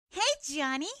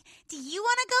Johnny. Do you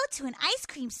want to go to an ice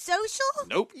cream social?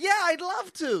 Nope. Yeah, I'd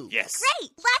love to. Yes.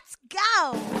 Great, let's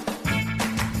go.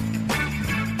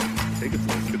 Vegas is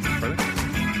good for furniture.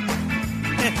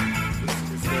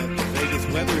 Vegas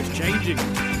weather is changing. Oh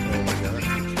my god.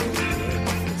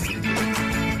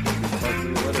 Talk to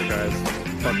the weather guys.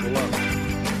 Buckle up.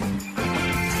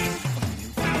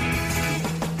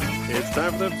 It's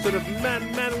time for the episode of Matt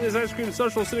Mattingly's Ice Cream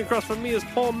Social. Sitting across from me is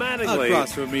Paul Mattingly.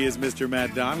 Across from me is Mr.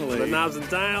 Matt Donnelly. The knobs and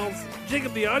dials.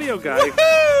 Jacob the audio guy.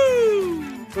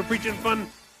 Woohoo! We're preaching fun.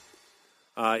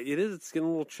 It's getting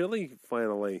a little chilly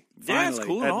finally. Yeah, it's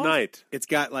cool At night. It's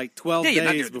got like 12 Yeah, you're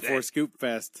not days doing before that. Scoop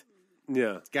Fest.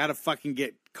 Yeah. It's got to fucking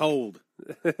get cold.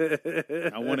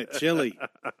 I want it chilly.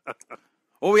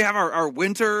 Well, we have our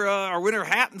winter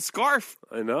hat and scarf.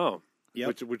 I know.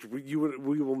 Yep. Which we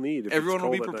will need. If Everyone it's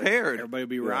will be cold at night. prepared. Everybody will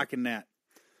be rocking that.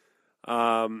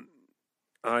 I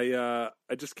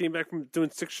just came back from doing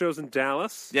 6 shows in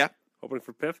Dallas. Yeah. Opening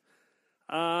for Piff.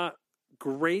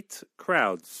 Great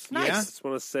crowds. Nice. Yeah. Just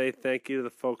want to say thank you to the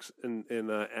folks in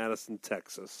Addison,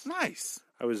 Texas. Nice.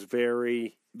 I was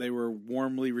very. They were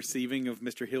warmly receiving of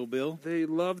Mr. Hillbill. They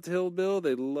loved Hillbill.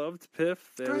 They loved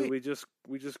Piff. Great. We just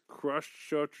crushed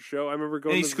show after show. I remember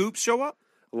going. Any to scoops show up?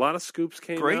 A lot of scoops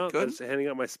came Great, out. good. I was handing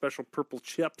out my special purple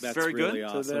chips. That's very really good.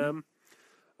 to awesome.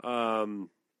 them.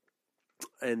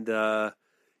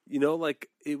 Like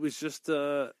it was just.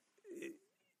 I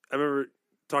remember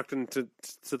talking to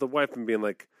the wife and being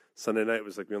like, Sunday night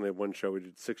was like we only had one show. We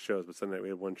did 6 shows, but Sunday night we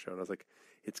had one show, and I was like,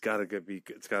 it's got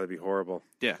to be horrible.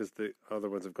 Yeah, because the other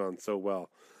ones have gone so well.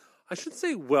 I should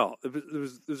say well. It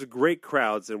was a great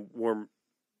crowds and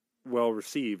well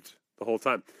received the whole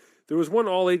time. There was one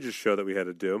all ages show that we had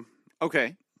to do.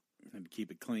 Okay. And keep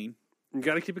it clean. You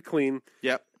got to keep it clean.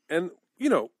 Yep. And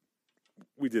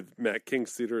we did Matt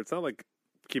King's theater. It's not like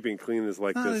keeping it clean is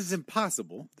like No, this. it's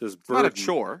impossible. This It's not a burden.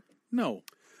 chore. No.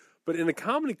 But in a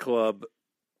comedy club,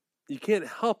 you can't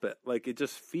help it. Like it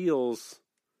just feels.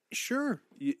 Sure.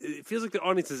 It feels like the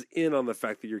audience is in on the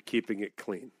fact that you're keeping it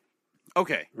clean,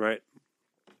 Okay. right?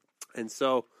 And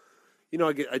so,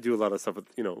 I do a lot of stuff with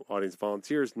audience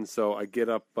volunteers, and so I get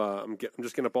up. I'm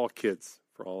just getting up all kids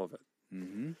for all of it.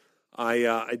 Mm-hmm.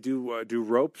 I do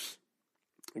ropes.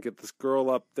 I get this girl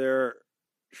up there.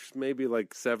 She's maybe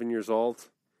like 7 years old,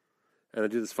 and I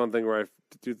do this fun thing where I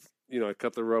do I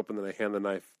cut the rope and then I hand the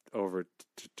knife over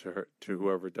to her, to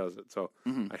whoever does it. So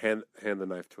I hand the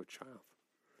knife to a child.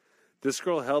 This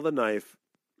girl held a knife.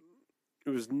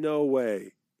 It was no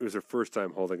way. It was her first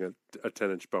time holding a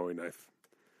 10-inch Bowie knife.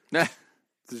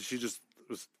 She just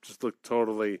looked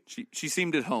totally. She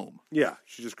seemed at home. Yeah,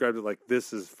 she just grabbed it like,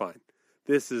 this is fine.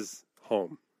 This is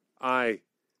home.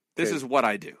 This is what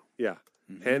I do. Yeah.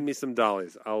 Hand me some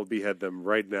dollies. I'll behead them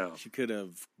right now. She could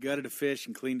have gutted a fish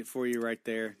and cleaned it for you right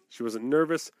there. She wasn't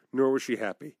nervous, nor was she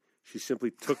happy. She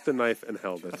simply took the knife and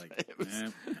held it. Like,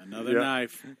 another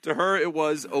knife. To her, it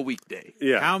was a weekday.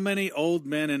 Yeah. How many old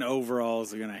men in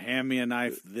overalls are going to hand me a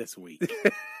knife this week?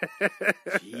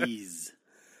 Jeez.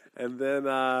 And then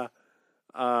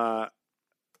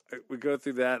we go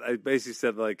through that. I basically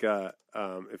said, like,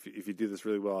 if you do this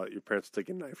really well, your parents will take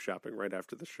you knife shopping right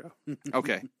after the show.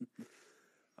 Okay.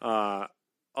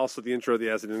 Also, the intro of the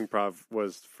Acid Improv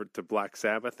was to Black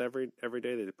Sabbath every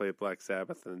day. They played Black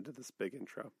Sabbath and did this big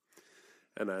intro.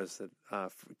 And I said,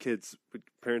 kids, what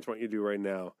parents want you to do right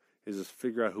now is just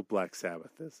figure out who Black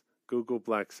Sabbath is. Google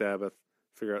Black Sabbath,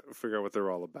 figure out what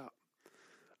they're all about.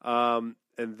 And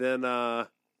then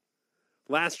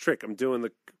last trick, I'm doing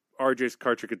the RJ's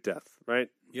card trick of death, right?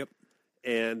 Yep.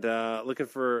 And looking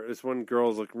for this one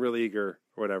girl's like really eager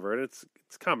or whatever, and it's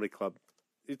a comedy club.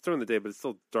 It's during the day, but it's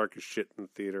still dark as shit in the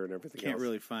theater and everything. Can't else.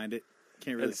 really find it.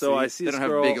 Can't really And so I it. see They this don't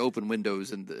girl. have big open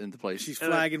windows in the place. She's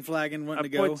And flagging, wanting to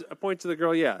go. I point to the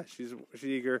girl. Yeah, she's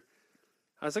eager.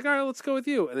 I was like, all right, let's go with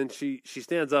you. And then she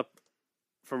stands up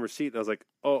from her seat, and I was like,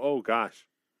 oh gosh.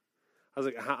 I was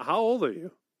like, how old are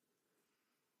you?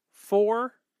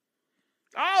 4.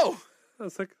 Oh! I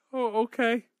was like, oh,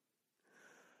 okay.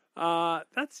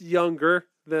 That's younger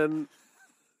than.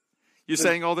 You're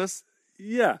saying all this?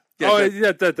 Yeah. Yeah, Oh, good.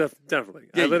 yeah, definitely.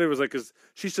 Yeah, I literally was like, because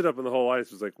she stood up and the whole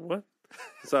audience was like, what?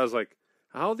 So I was like,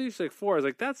 how old are you? She's like, 4. I was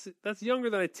like, that's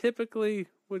younger than I typically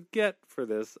would get for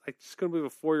this. I just couldn't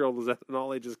believe a 4-year-old was at an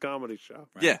all-ages comedy show.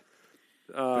 Right. Yeah.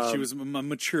 But she was a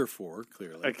mature 4,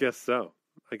 clearly. I guess so.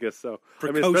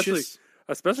 Precocious. I mean,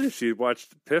 especially if she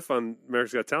watched Piff on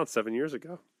America's Got Talent 7 years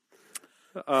ago.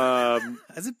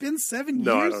 Has it been 7 years?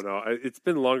 No, I don't know. It's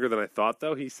been longer than I thought,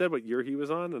 though. He said what year he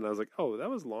was on, and I was like, oh, that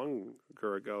was longer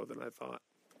ago than I thought.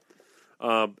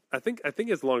 I think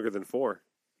it's longer than 4.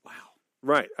 Wow.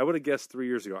 Right. I would have guessed 3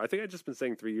 years ago. I think I've just been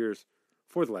saying 3 years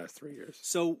for the last 3 years.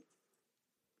 So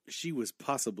she was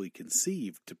possibly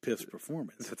conceived to Piff's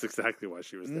performance. That's exactly why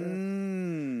she was there.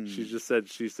 Mm. She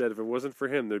said if it wasn't for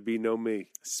him, there'd be no me.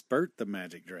 Spurt the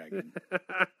magic dragon.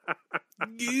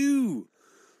 You.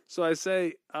 So I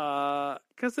say,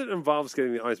 because it involves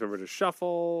getting the audience member to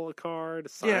shuffle a card,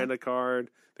 sign a card.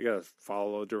 They got to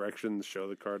follow directions, show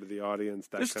the card to the audience.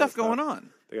 There's stuff going on.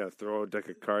 They got to throw a deck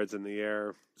of cards in the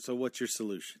air. So what's your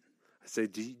solution? I say,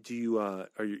 do you are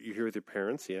you here with your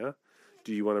parents? Yeah.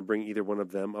 Do you want to bring either one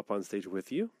of them up on stage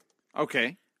with you?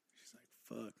 Okay. She's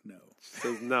like, fuck no. She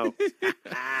says no.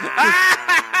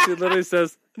 She literally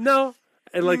says no,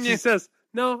 and like she says,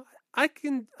 no, I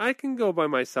can go by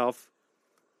myself.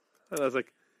 And I was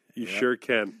like, you sure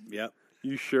can. Yep.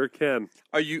 You sure can.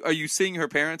 Are you seeing her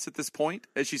parents at this point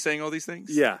as she's saying all these things?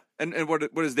 Yeah. And what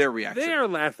is their reaction? They are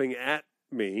laughing at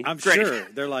me. I'm Great. sure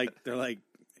they're like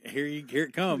here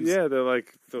it comes. Yeah, they're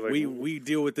like we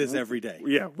deal with this every day.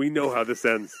 Yeah, we know how this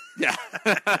ends. Yeah.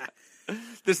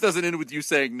 This doesn't end with you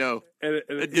saying no And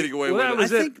getting away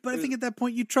with it. I think at that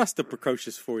point you trust a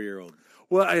precocious 4-year-old.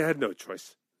 Well, I had no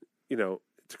choice. To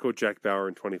quote Jack Bauer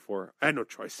in 24, I had no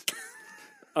choice.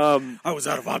 I was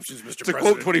out of options, Mr. To President.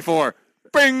 quote 24,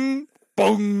 bing,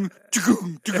 bong,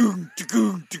 tagoong, tagoong,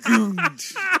 tagoong,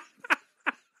 tagoong.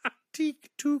 Teek,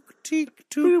 took, teek,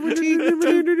 took, teek, took,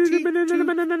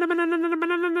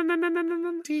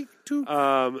 teek, took.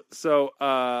 So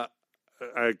I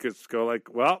just go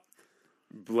like, well,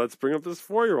 let's bring up this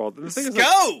 4-year-old. And the thing is, like,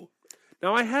 Go!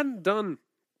 now I hadn't done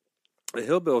a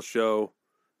Hillbill show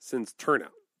since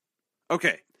Turnout.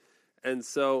 Okay. And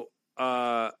so,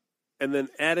 and then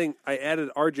I added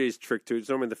RJ's trick to it. It's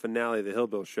normally the finale of the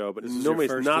Hillbill show, but This is normally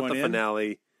your it's first not one the in?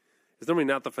 finale. It's normally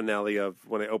not the finale of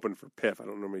when I open for Piff. I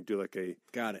don't normally do like a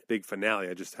Got it. big finale.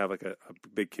 I just have like a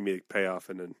big comedic payoff,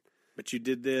 and then But you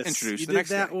did this. Introduce you the did next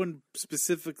that guy. one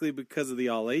specifically because of the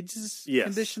all ages yes.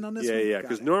 condition on this yeah, one? yeah. Got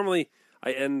Because it. normally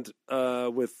I end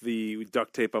with the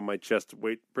duct tape on my chest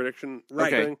weight prediction Right.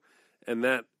 thing, and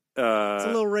that It's a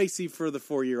little racy for the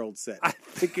 4-year-old set. I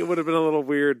think it would have been a little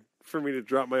weird for me to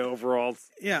drop my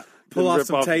overalls. Yeah. Pull and off rip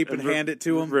some tape and rip- hand it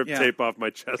to him. Rip Yeah. tape off my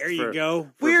chest. There you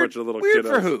go. For a bunch of little Weird kiddos.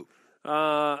 for who?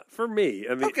 For me.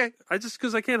 I mean, Okay. I just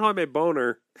because I can't hide my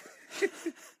boner.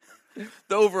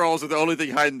 The overalls are the only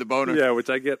thing hiding the boner. Yeah, which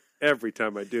I get every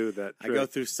time I do that. I go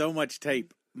through so much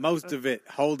tape, most of it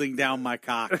holding down my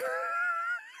cock.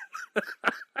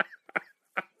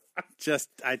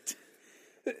 I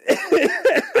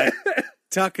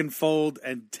tuck and fold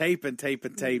and tape and tape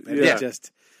and tape, and Yeah. it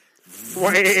just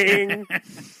Swing.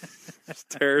 Just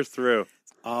tears through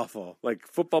awful. like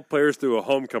football players through a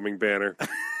homecoming banner.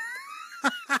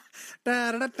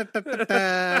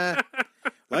 Da-da-da-da-da-da.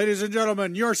 Ladies and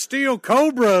gentlemen, your steel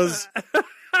cobras.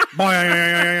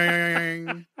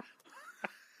 Boing.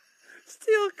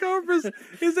 Steel Cobras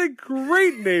is a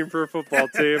great name for a football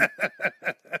team.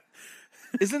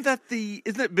 Isn't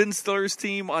it Ben Stiller's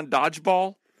team on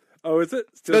dodgeball? Oh, is it?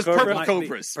 Steel Those Cobra? purple Might be.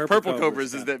 cobras. Purple Purple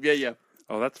Cobras, cobras is yeah. that? Yeah.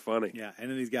 Oh, that's funny. Yeah, and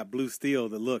then he's got blue steel.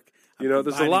 The look. You know,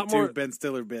 there's a combining lot more- two Ben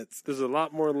Stiller bits. There's a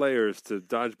lot more layers to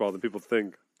dodgeball than people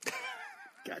think.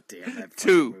 God damn that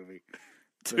Two. fucking movie.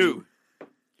 Two.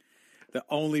 The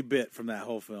only bit from that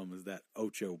whole film is that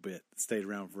Ocho bit that stayed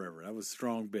around forever. That was a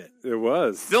strong bit. It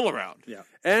was. Still around. Yeah.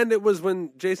 And it was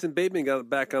when Jason Bateman got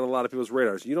back on a lot of people's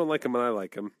radars. You don't like him and I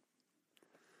like him.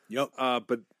 Yep.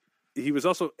 But he was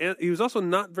also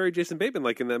not very Jason Bateman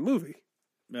like in that movie.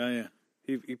 Yeah.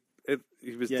 He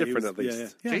was Yeah, different he was- at least. yeah,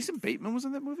 yeah. Jason Bateman was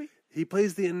in that movie? He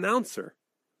plays the announcer.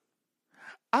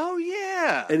 Oh,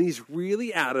 yeah. And he's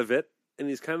really out of it. And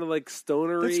he's kind of like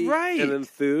stonery That's right. and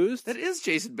enthused. That is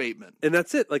Jason Bateman. And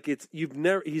that's it. Like he's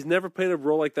never played a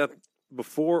role like that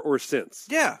before or since.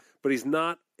 Yeah. But he's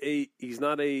not an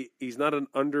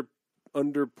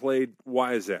underplayed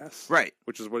wise ass. Right.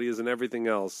 Which is what he is in everything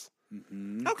else.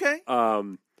 Mm-hmm. Okay.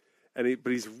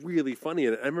 But he's really funny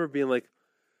in it. I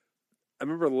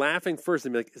remember laughing first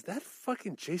and be like, is that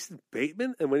fucking Jason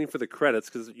Bateman? And waiting for the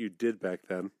credits because you did back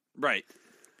then. Right.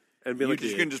 And be like,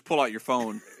 You can just pull out your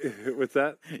phone. what's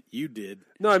that? You did.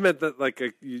 No, I meant that like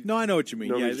No, I know what you mean.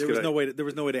 No, we Yeah, just there was gotta- no way. There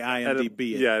was no way to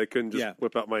IMDb it. Yeah, I couldn't just Yeah.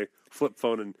 whip out my flip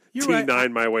phone and You're T9 right.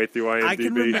 my way through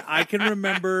IMDb. I can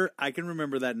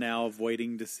remember that now of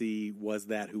waiting to see was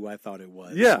that who I thought it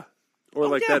was. Yeah. Or Oh,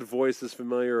 like yeah. that voice is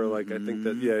familiar, or like I think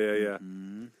that yeah.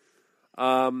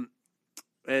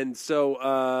 And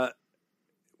so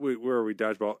where are we?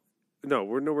 Dodgeball? No,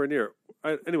 we're nowhere near.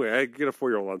 Anyway, I get a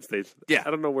 4-year-old on stage. Yeah. I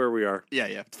don't know where we are. Yeah,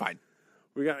 it's fine.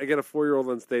 I get a 4-year-old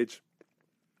on stage,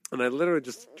 and I literally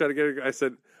just try to get her. I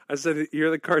said, here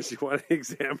are the cards you want to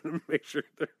examine and make sure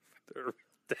they're They're a real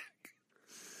deck.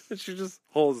 And she just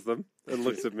holds them and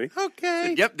looks at me.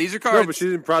 Okay. Yep, these are No, cards. but she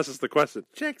didn't process the question.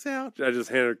 Checks out. I just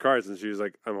handed her cards, and she was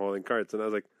like, "I'm holding cards," and I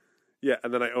was like, "Yeah."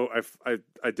 And then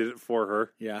I did it for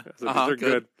her. Yeah. I said, "These are good.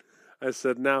 good." I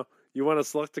said, "Now you want to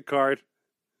select a card,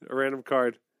 a random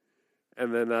card,"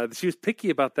 and then she was picky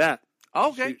about that.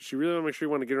 Okay. She really wanted to make sure you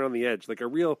want to get her on the edge, like a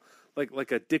real,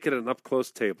 like a dick at an up close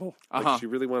table. Like she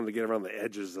really wanted to get around the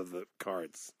edges of the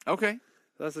cards. Okay.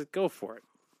 So I said, "Go for it,"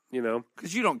 you know.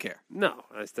 Because you don't care. No,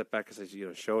 I stepped back and said,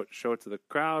 show it to the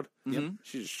crowd. Mhm.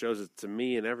 She just shows it to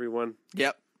me and everyone.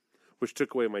 Yep. Which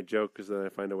took away my joke because then I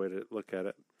find a way to look at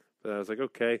it. But I was like,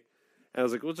 okay. And I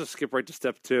was like, we'll just skip right to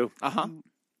step 2. Uh-huh.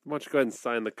 Why don't you go ahead and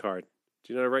sign the card?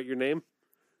 Do you know how to write your name?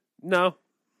 No.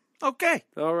 Okay.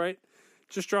 All right.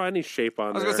 Just draw any shape on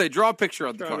I was there. going to say, draw a picture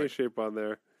on the Draw any card. shape on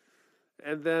there.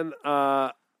 And then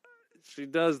she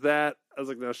does that. I was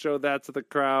like, now show that to the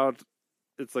crowd.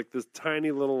 It's like this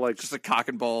tiny little like. Just a cock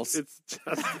and balls. It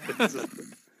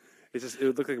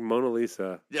would look like Mona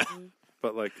Lisa. Yeah.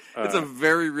 But like. It's a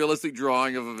very realistic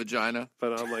drawing of a vagina.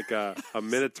 But on like a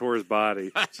minotaur's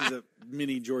body. She's a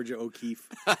mini Georgia O'Keeffe.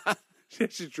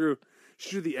 She drew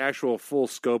the actual full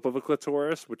scope of a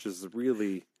clitoris, which is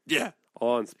really Yeah.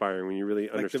 awe-inspiring when you really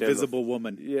Like the understand visible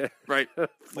woman. Yeah, Right.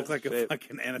 Looks like a shape.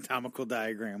 fucking anatomical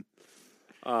diagram.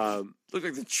 Look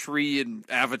like the tree in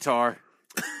Avatar.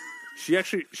 She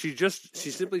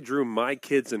simply drew my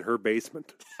kids in her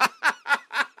basement,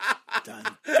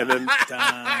 Dun, and then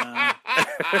dun.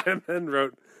 and then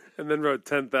wrote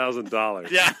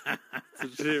 $10,000. Yeah. So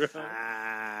she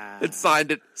wrote, It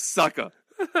signed it, sucker.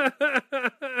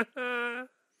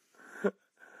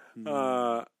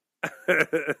 no,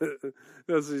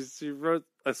 so she wrote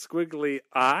a squiggly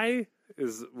I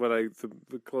is what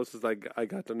the closest I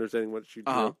got to understanding what she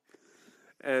drew. Uh-huh.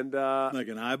 And Like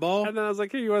an eyeball? and then I was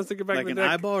like, hey, you want to stick it back Like in an the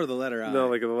deck? eyeball or the letter I? No,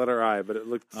 like the letter I, but it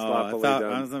looked Oh, I sloppily thought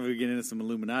done. I was going to get into some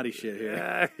Illuminati shit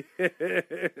here.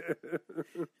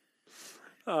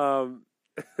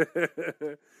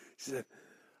 She said,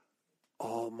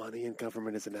 all money in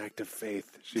government is an act of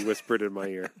faith, she whispered in my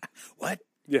ear. What?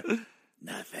 Yeah.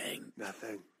 Nothing.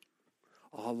 Nothing.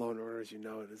 All loan orders, it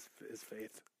is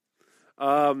faith.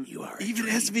 You are a Even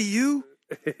dream. SVU?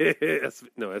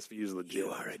 No, SVU's legit. You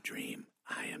are a dream.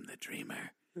 I am the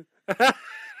dreamer.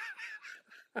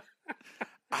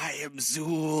 I am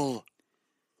Zool.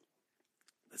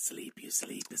 The sleep you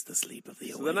sleep is the sleep of the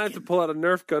So awakened. then I have to pull out a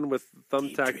Nerf gun with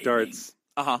thumbtack Daydreaming. darts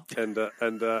Uh-huh. and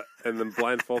then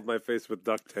blindfold my face with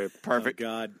duct tape. Perfect. Oh,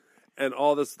 God. And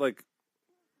all this, like,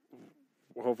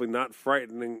 hopefully not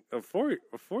frightening a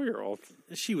 4-year-old.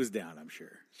 She was down, I'm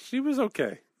sure. She was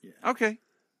okay. Okay.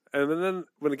 And then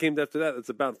when it came to after that, it's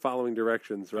about following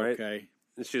directions, right? Okay.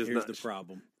 And she does, Here's not, the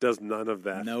problem. does none of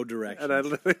that. No directions. And I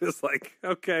literally was like,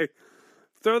 okay,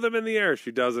 throw them in the air.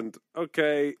 She doesn't.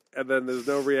 Okay. And then there's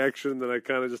no reaction. Then I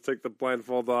kind of just take the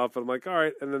blindfold off. And I'm like, all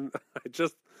right. And then I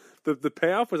just, the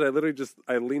payoff was I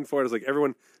leaned forward. I was like,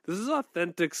 everyone, this is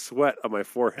authentic sweat on my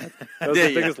forehead. That was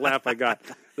the biggest laugh I got.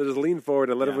 So I just leaned forward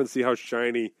and let everyone see how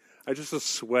shiny. I just was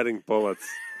sweating bullets,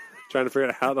 trying to figure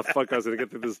out how the fuck I was going to get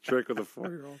through this trick with a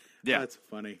 4-year-old. Yeah. That's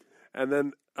funny. And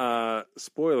then,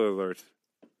 spoiler alert.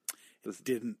 This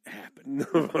didn't happen.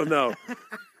 No.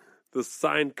 The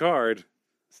signed card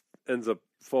ends up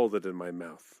folded in my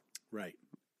mouth. Right.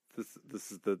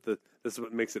 This is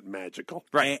what makes it magical.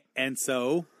 Right. And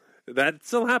so, That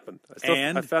still happened.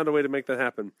 I found a way to make that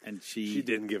happen. and She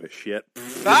didn't give a shit.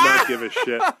 Did not give a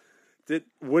shit.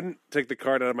 Wouldn't take the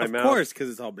card out of my mouth. Of course, because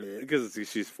it's all bleh. Because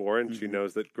she's 4 and she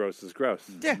knows that gross is gross.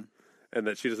 Yeah. And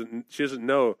that she doesn't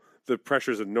know the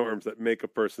pressures and norms that make a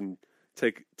person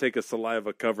take a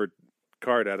saliva covered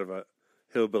card out of a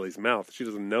hillbilly's mouth. She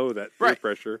doesn't know that peer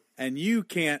pressure. And you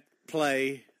can't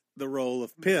play the role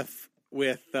of Piff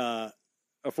with, A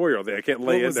 4-year-old. I can't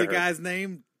lay what was into the her. guy's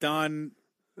name? Don.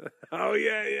 Oh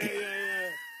yeah.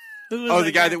 Who was Oh,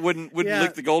 the guy that wouldn't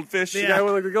lick the goldfish? The guy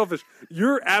with like the goldfish.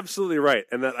 You're absolutely right,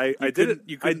 and that I did it.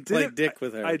 You couldn't play dick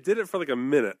with her. I did it for like a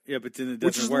minute, Yeah, but then it doesn't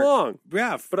which is work. long.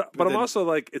 Yeah, But I'm then- also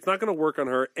like, it's not going to work on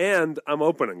her, and I'm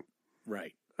opening.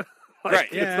 right. Like, Right.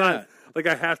 It's Yeah. not like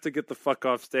I have to get the fuck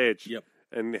off stage. Yep.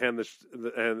 And hand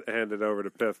hand it over to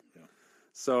Piff. Yeah.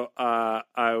 So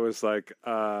I was like,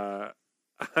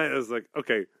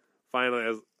 okay.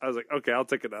 Finally, I was like, okay, I'll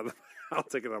take it out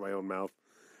of my own mouth.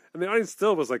 And the audience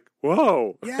still was like,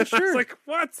 whoa. Yeah, I was sure. like,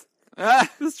 what? Ah,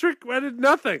 This trick, I did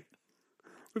nothing.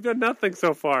 We've done nothing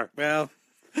so far. Well,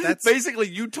 that's basically,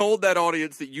 you told that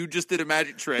audience that you just did a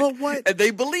magic trick, But what- and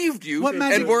they believed you What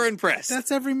magic- and were impressed.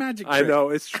 every magic trick. I know,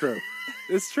 it's true.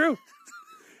 It's true.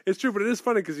 It's true, but it is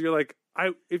funny because you're like,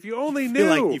 If you only You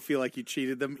knew. feel like you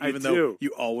cheated them, I even though do.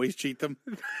 you always cheat them.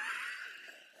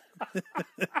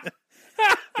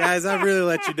 Guys, I really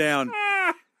let you down.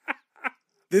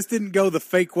 This didn't go the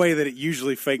fake way that it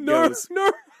usually goes.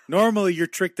 Normally, you're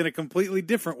tricked in a completely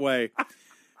different way,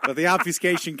 but the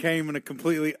obfuscation came in a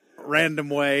completely random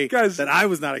way Guys. that I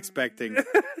was not expecting.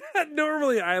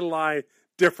 Normally, I lie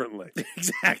differently.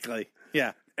 Exactly.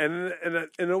 Yeah. And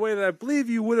in a way that I believe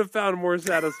you would have found more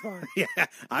satisfying. Yeah,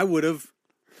 I would have.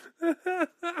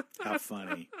 How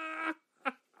funny.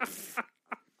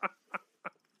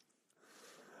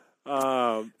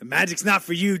 The magic's not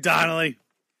for you, Donnelly.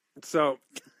 So,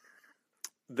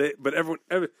 but everyone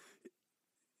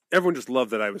just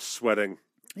loved that I was sweating,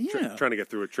 Yeah. trying to get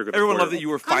through a trigger. Everyone loved that you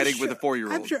were fighting with a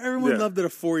 4-year-old. I'm sure everyone Yeah. loved that a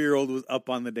 4-year-old was up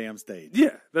on the damn stage.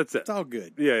 Yeah, that's it. It's all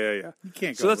good. Yeah. You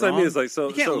can't go So that's what I mean. wrong. It's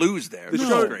like You can't lose there. The This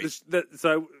show, is great. it's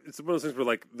one of those things where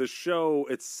like the show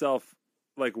itself,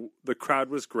 like the crowd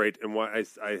was great, and why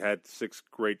I had 6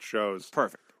 great shows.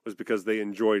 Perfect. Was because they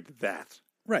enjoyed that.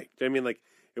 Right. I mean, like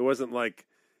it wasn't like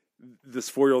this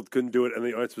 4-year-old couldn't do it, and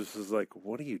the audience was just like,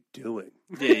 "What are you doing?"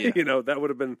 Yeah. That would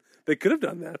have been. They could have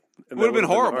done that. And Would have that been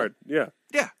horrible. hard. Yeah,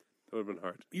 Yeah. that would have been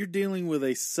hard. You're dealing with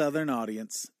a Southern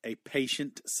audience, a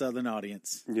patient Southern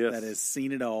audience Yes. that has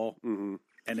seen it all. Mm-hmm.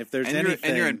 And if there's And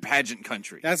anything, you're in pageant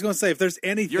country. I was going to say, if there's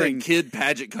anything, You're in kid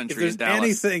pageant if country there's in Dallas.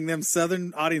 anything them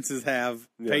Southern audiences have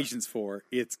Yeah. patience for,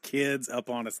 it's kids up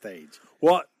on a stage.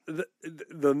 Well,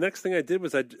 the next thing I did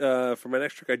was for my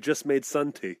next trick, I just made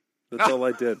sun tea. That's all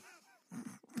I did.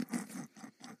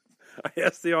 I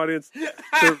asked the audience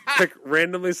to pick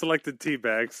randomly selected tea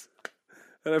bags,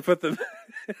 and I put them.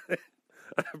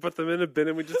 I put them in a bin,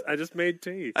 and I just made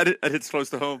tea. It's close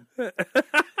to home.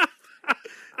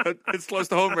 It's close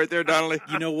to home right there, Donnelly.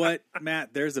 You know what,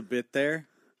 Matt? There's a bit there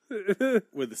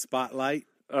with the spotlight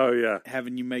Oh yeah,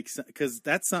 having you make because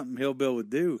that's something Hillbill would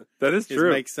do. that is Is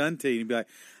true. make sun tea and be like,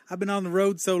 I've been on the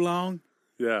road so long.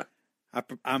 Yeah,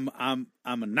 I'm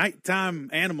a nighttime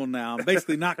animal now. I'm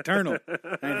basically nocturnal. I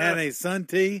ain't had any sun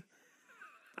tea.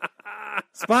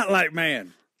 Spotlight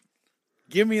man,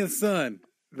 give me the sun.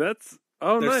 that's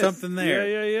There's nice. something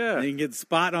there. Yeah. And you can get the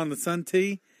spot on the sun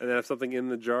tea. And then have something in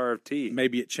the jar of tea.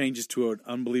 Maybe it changes to an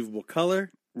unbelievable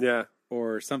color Yeah.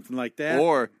 or something like that.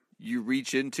 Or you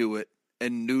reach into it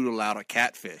and noodle out a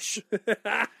catfish.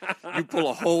 You pull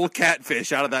a whole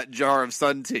catfish out of that jar of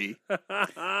sun tea.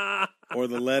 Or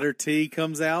the letter T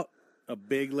comes out, a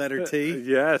big letter T.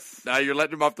 Yes. Now you're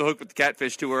letting him off the hook with the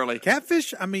catfish too early.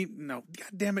 Catfish? I mean, no.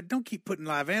 God damn it. Don't keep putting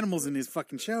live animals in his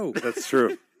fucking show. That's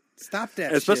true. Stop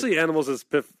that Especially shit. animals, as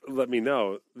Piff let me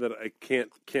know that I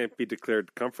can't be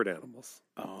declared comfort animals.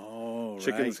 Oh,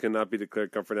 Chickens right. cannot be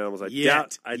declared comfort animals. I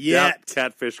Yet. doubt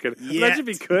catfish can. Imagine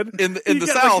if he could. In the You get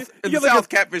South, like a- South,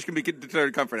 catfish can be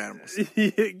declared comfort animals.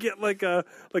 You get like a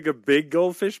big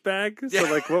goldfish bag. So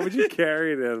Yeah. like, what would you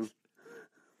carry it in?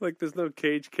 Like, there's no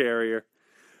cage carrier.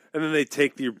 And then they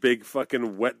take your big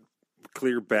fucking wet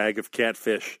clear bag of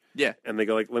catfish. Yeah. And they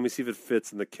go like, let me see if it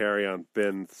fits in the carry-on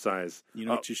bin size. You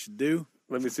know what you should do?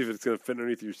 Let me see if it's going to fit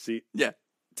underneath your seat. Yeah.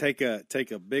 Take a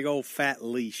big old fat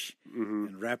leash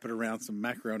and wrap it around some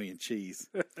macaroni and cheese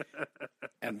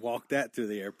and walk that through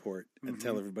the airport and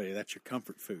tell everybody that's your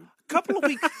comfort food. Couple of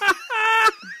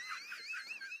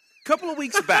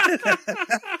weeks back.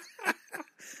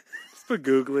 Just put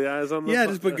googly eyes on the Yeah,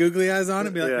 just put googly eyes on it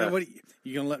and be like, Yeah. "No, what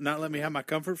you gonna not let me have my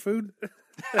comfort food?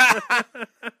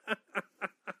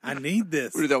 I need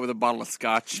this. We do that with a bottle of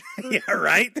scotch. Yeah,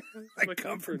 right? My my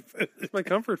comfort food. It's my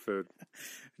comfort food.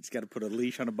 Just got to put a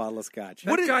leash on a bottle of scotch.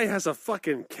 That guy has a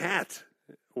fucking cat.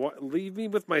 What, leave me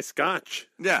with my scotch.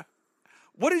 Yeah.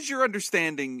 What is your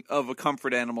understanding of a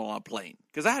comfort animal on a plane?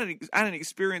 Because I had an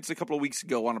experience a couple of weeks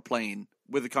ago on a plane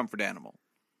with a comfort animal.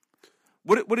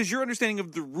 What is your understanding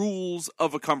of the rules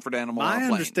of a comfort animal on a My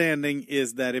plane? understanding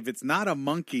is that if it's not a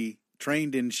monkey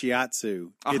trained in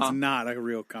shiatsu, it's not a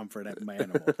real comfort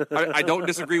animal. I don't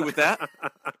disagree with that.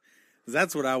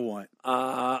 That's what I want.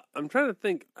 I'm trying to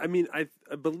think. I mean, I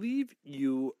believe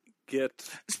you get.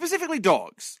 Specifically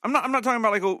dogs. I'm not talking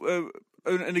about like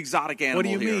an exotic animal. What do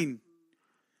you here. mean?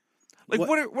 Like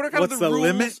what are kind of what's the the rules?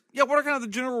 limit? Yeah, what are kind of the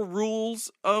general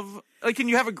rules of like? Can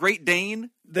you have a Great Dane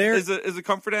as a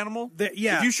comfort animal?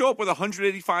 Yeah. If you show up with a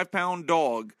 185-pound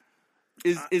dog,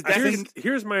 is that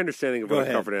Here's my understanding of Go what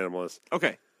ahead. a comfort animal is.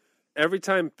 okay? Every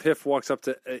time Piff walks up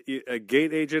to a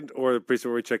gate agent or the place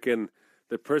where we check in,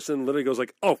 the person literally goes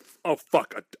like, "Oh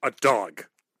fuck, a dog."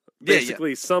 Yeah,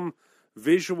 Basically, some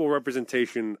visual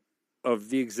representation of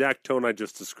the exact tone I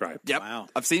just described. Yep. Wow.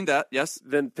 I've seen that. Yes.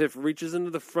 Then Piff reaches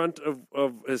into the front of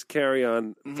his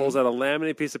carry-on, pulls out a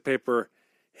laminated piece of paper,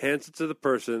 hands it to the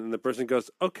person, and the person goes,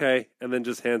 okay, and then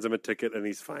just hands him a ticket, and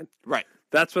he's fine. Right.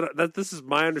 That's what. This is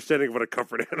my understanding of what a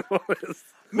comfort animal is.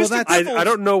 Well, Mr. I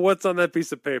don't know what's on that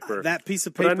piece of paper. That piece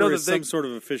of But I know paper that is they- some sort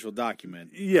of official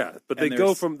document. Yeah, but they And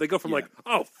go there's- from yeah. like,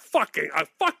 oh, a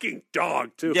fucking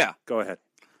dog too. Yeah. Go ahead.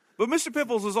 But Mr.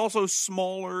 Piffles is also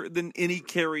smaller than any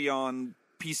carry-on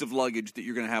piece of luggage that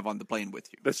you're going to have on the plane with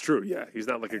you. That's true. Yeah, he's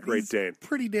not like a Great He's Dane.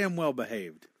 pretty damn well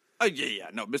behaved. Oh, yeah.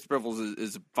 No, Mr. Piffles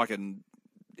is fucking...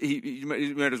 He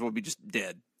might as well be just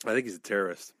dead. I think he's a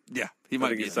terrorist. Yeah, he I might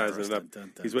think be. he's sizing it up.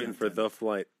 Dun, dun, He's waiting dun, for dun. the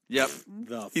flight. Yep.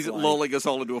 He's flight. lulling us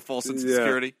all into a false sense of Yeah.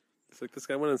 security. It's like this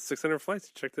guy went on 600 flights.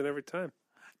 He checked in every time.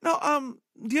 No,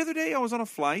 the other day I was on a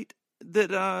flight that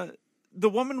the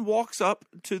woman walks up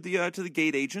to the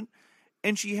gate agent,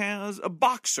 and she has a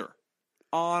boxer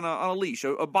on a leash,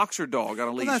 a boxer dog on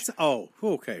a leash. Well,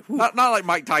 okay. Whew. Not like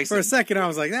Mike Tyson. For a second, I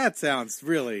was like, that sounds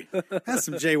really... That's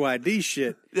some JYD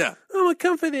shit. Yeah. I'm a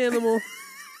comfort animal.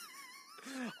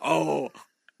 Oh,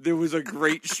 there was a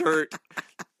great shirt.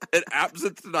 At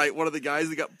Absinthe tonight, one of the guys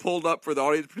that got pulled up for the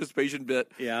audience participation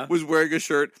bit Yeah. was wearing a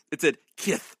shirt. It said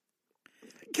Kith.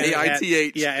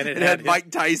 K-I-T-H. Yeah, and it it had had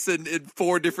Mike Tyson in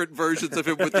 4 different versions of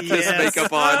him with the Kiss Yes.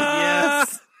 makeup on.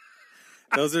 Yes.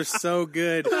 Those are so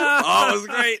good. Oh, it was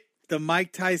great. The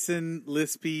Mike Tyson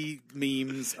Lispy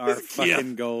memes are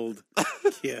fucking gold.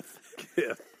 Kith.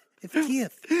 Kith. It's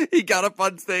Kith. He got up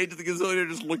on stage, and the gazillionaire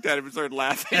just looked at him and started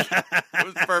laughing. It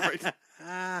was perfect.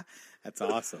 That's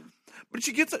awesome. But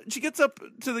she gets up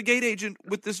to the gate agent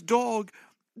with this dog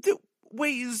that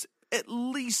weighs at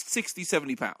least 60,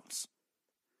 70 pounds.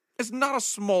 It's not a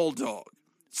small dog.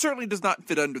 It certainly does not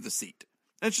fit under the seat.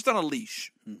 And it's just on a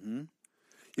leash. Mm-hmm.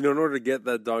 You know, in order to get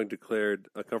that dog declared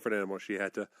a comfort animal, she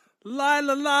had to lie,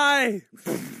 lie, lie.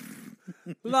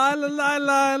 Lie, lie, lie,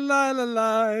 lie, lie,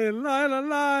 lie, lie, lie,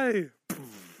 lie.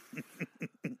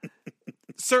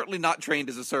 Certainly not trained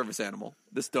as a service animal,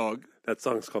 this dog. That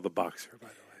song's called The Boxer, by the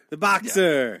way. The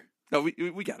boxer. No,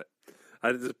 we got it.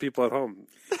 I did the people at home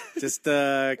Just,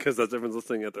 because that's everyone's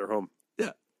listening at their home.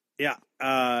 Yeah. yeah.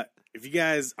 If you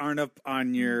guys aren't up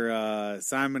on your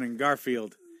Simon and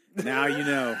Garfield, now you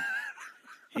know.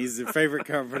 He's your favorite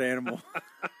comfort animal.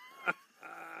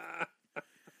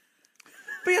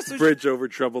 But yeah, so Bridge over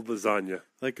troubled lasagna.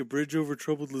 Like a bridge over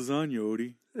troubled lasagna,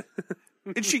 Odie.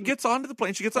 and she gets onto the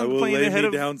plane. She gets I on the will plane lay ahead me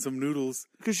of... down some noodles.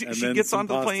 Because she and she then gets some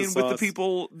onto the pasta plane with the sauce,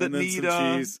 people that and then need...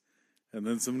 some cheese, and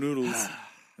then some noodles,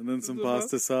 and then some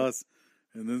pasta sauce,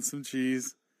 and then some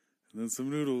cheese, and then some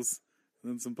noodles,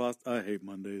 and then some pasta. I hate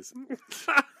Mondays.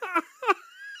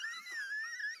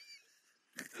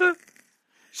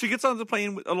 She gets on the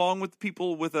plane along with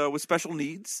people with special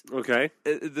needs. Okay.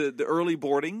 The early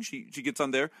boarding, she gets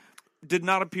on there. Did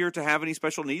not appear to have any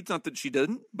special needs. Not that she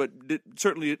didn't, but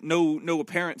certainly no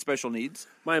apparent special needs.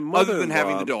 My mother, other than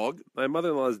having the dog. My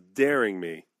mother-in-law is daring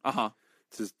me Uh-huh.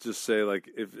 to just say, like,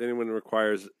 if anyone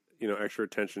requires, extra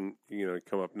attention,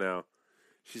 come up now.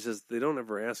 She says they don't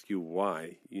ever ask you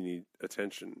why you need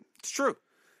attention. It's true.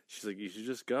 She's like, you should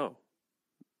just go.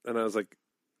 And I was like,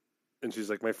 and she's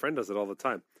like, my friend does it all the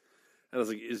time. And I was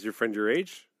like, is your friend your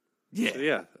age? Yeah. So,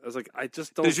 yeah. I was like, I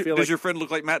just don't Does feel like... does your friend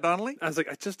look like Matt Donnelly? I was like,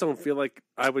 I just don't feel like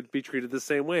I would be treated the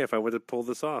same way if I were to pull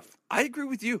this off. I agree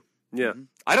with you. Yeah.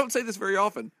 I don't say this very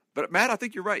often, but Matt, I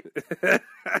think you're right.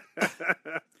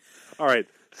 All right.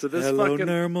 So this Hello, fucking...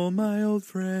 Normal, my old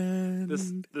friend.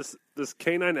 This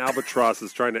canine albatross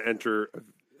is trying to enter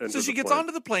So she the gets plane.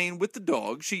 onto the plane with the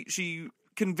dog. She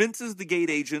convinces the gate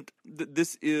agent that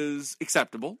this is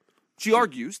acceptable. She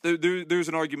argues. There's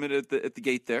an argument at the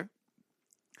gate there.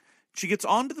 She gets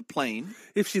onto the plane.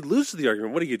 If she loses the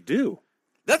argument, what do you do?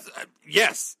 That's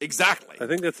yes, exactly. I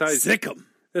think that's how you... Sick 'em.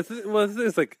 Well, the thing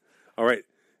is like, all right,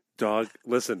 dog,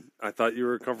 listen, I thought you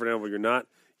were a comfort animal. You're not.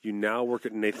 You now work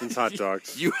at Nathan's Hot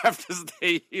Dogs. You have to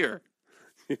stay here.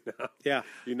 Yeah.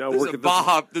 You now There's work a at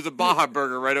Baja. There's a Baja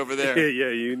Burger right over there. Yeah.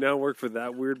 You now work for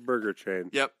that weird burger chain.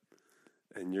 Yep.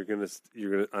 And you're gonna,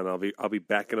 and I'll be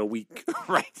back in a week.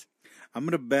 Right. I'm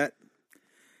going to bet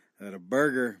that a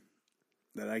burger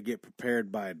that I get prepared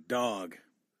by a dog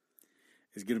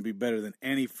is going to be better than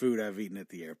any food I've eaten at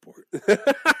the airport.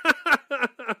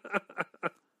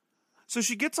 So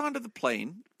she gets onto the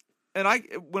plane, and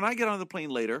when I get on the plane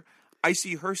later, I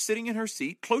see her sitting in her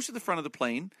seat close to the front of the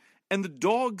plane, and the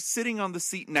dog sitting on the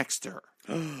seat next to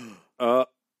her.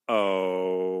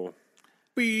 Oh.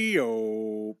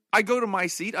 B-O. I go to my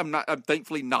seat. I'm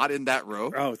thankfully not in that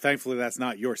row. Oh, thankfully that's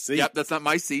not your seat. Yep, that's not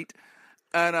my seat.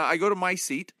 And I go to my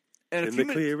seat, and In the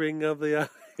clearing of the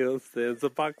aisle stands a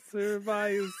boxer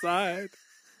by his side.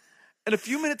 And a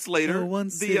few minutes later, No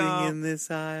one's sitting in this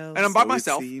aisle, and I'm by so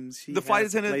myself. It seems she The flight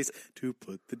has a attendant- place to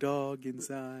put the dog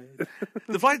inside.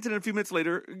 the flight attendant a few minutes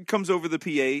later comes over the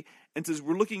PA and says,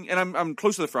 "We're looking," and I'm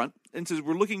close to the front, and says,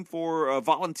 "We're looking for a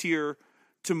volunteer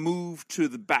to move to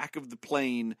the back of the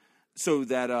plane so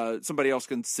that somebody else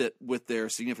can sit with their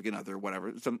significant other, or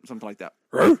whatever, something like that."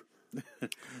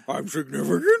 I'm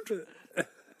significant.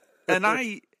 And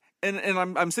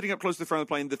I'm sitting up close to the front of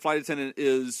the plane. The flight attendant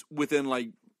is within like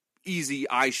easy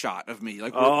eye shot of me,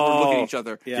 like we're looking at each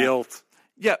other. Yeah. Guilt.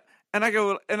 Yeah, and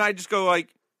I just go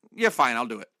like, "Yeah, fine, I'll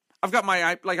do it." I've got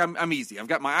I'm easy. I've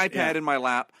got my iPad in my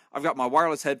lap. I've got my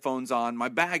wireless headphones on. My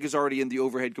bag is already in the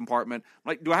overhead compartment. I'm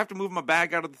like, do I have to move my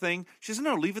bag out of the thing? She said,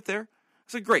 "No, leave it there." I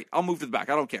said, "Great, I'll move to the back.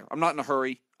 I don't care. I'm not in a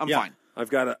hurry. I'm fine." I've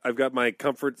got my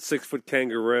comfort 6-foot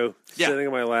kangaroo sitting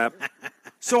in my lap.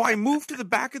 So I moved to the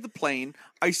back of the plane.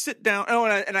 I sit down. Oh,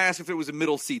 and I asked if it was a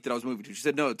middle seat that I was moving to. She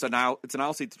said, "No, it's an aisle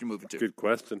seat that you're moving to." Good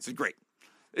question. I said, "Great,"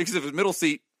 because if it's middle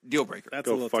seat, deal breaker. That's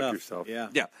Go a little fuck tough. yourself. Yeah.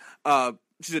 Yeah.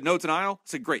 She said, "No, it's an aisle." I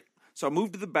said, "Great." So I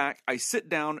moved to the back. I sit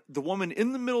down. The woman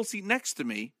in the middle seat next to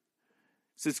me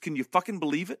says, "Can you fucking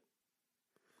believe it?"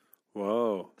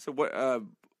 Whoa. I said,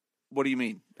 What do you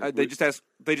mean? They just asked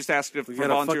if for got a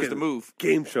volunteers to fucking move.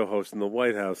 Game show host in the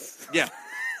White House. Yeah.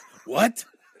 What?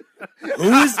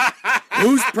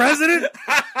 Who's president?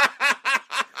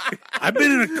 I've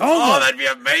been in a coma. Oh, that'd be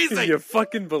Can amazing. you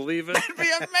fucking believe it? That'd be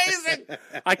amazing.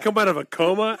 I come out of a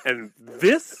coma and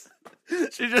this?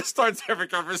 She just starts every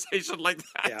conversation like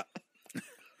that. Yeah.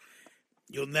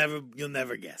 You'll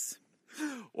never guess.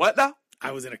 What now?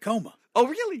 I was in a coma. Oh,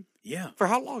 really? Yeah. For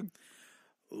how long?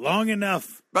 Long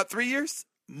enough. About 3 years?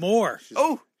 More.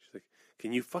 Oh, She's like,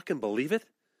 can you fucking believe it?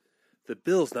 The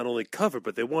Bills not only covered,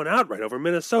 but they won outright over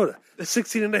Minnesota.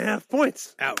 16.5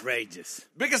 points. Outrageous.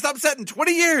 biggest upset in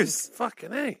 20 years.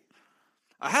 Fucking A.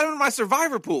 I had him in my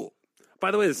survivor pool.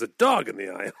 By the way, there's a dog in the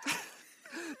aisle.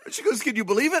 She goes, "Can you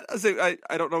believe it?" I say,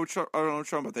 I don't know what you're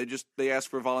talking about. They asked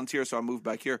for a volunteer, so I moved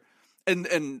back here.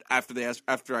 And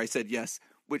after I said yes,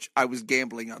 which I was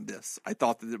gambling on this, I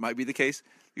thought that it might be the case.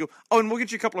 You go, "Oh, and we'll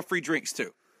get you a couple of free drinks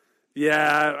too."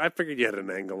 Yeah, I figured you had an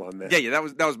angle on that. Yeah,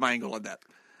 that was my angle on that.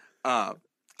 I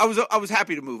was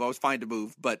happy to move. I was fine to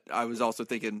move, but I was also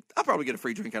thinking I'll probably get a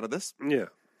free drink out of this.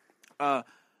 Yeah.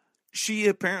 She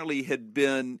apparently had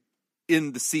been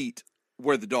in the seat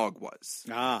where the dog was,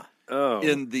 Oh.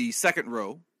 in the second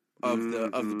row of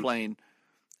the plane,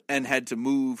 and had to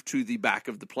move to the back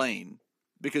of the plane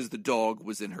because the dog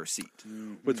was in her seat.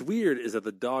 What's weird is that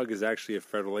the dog is actually a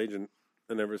federal agent,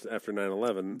 and ever after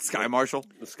 9/11, Sky Marshal,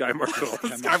 the Sky Marshal.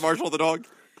 Sky Marshal, the dog.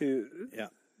 Yeah.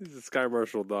 He's a Sky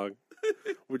Marshal dog,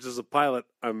 which is a pilot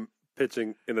I'm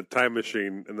pitching in a time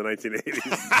machine in the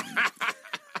 1980s.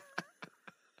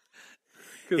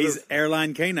 He's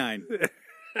airline canine.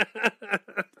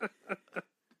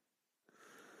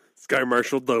 Sky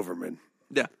Marshal Doberman.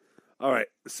 Yeah. All right,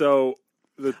 so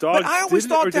the dog I always did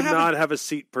thought or to did have not have a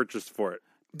seat purchased for it.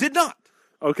 Did not.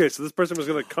 Okay, so this person was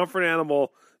going to comfort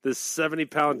animal this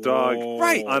 70-pound dog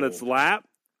Right. on its lap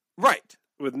Right.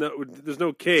 there's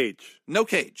no cage. No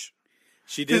cage.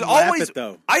 She There's didn't lap always it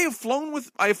though. I have flown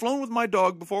with my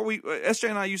dog before. SJ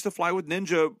and I used to fly with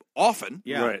Ninja often.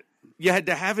 Yeah. Right. You had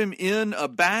to have him in a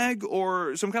bag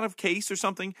or some kind of case or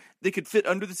something that could fit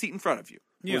under the seat in front of you.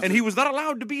 Yeah. And he was not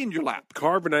allowed to be in your lap.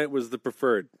 Carbonite was the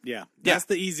preferred. Yeah. That's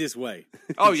the easiest way.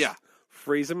 Oh yeah.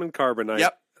 Freeze him in carbonite.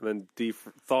 Yep. And then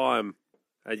thaw him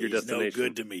at your destination. no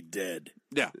good to me dead.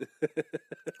 Yeah.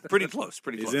 Pretty close.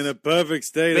 Pretty He's close. in a perfect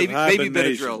state Maybe of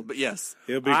hibernation. Benadryl, but yes.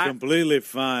 He'll be I- completely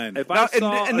fine. If Now, I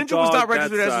saw and a Ninja was dog not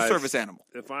registered that as a size- service animal.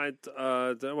 If I,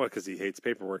 well, because he hates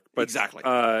paperwork. But, Exactly.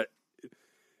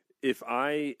 If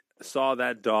I saw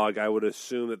that dog, I would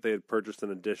assume that they had purchased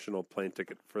an additional plane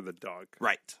ticket for the dog.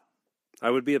 Right. I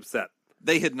would be upset.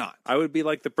 They had not. I would be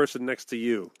like the person next to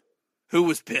you. Who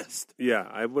was pissed? Yeah,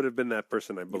 I would have been that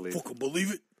person, I believe. Fucking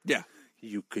believe it? Yeah.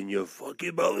 You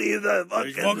fucking believe that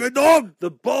fucking dog?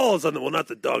 The balls on the not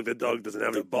the dog. The dog doesn't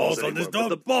have any balls balls on this anymore, but dog?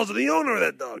 the balls of the owner of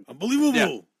that dog. Unbelievable.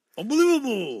 Yeah.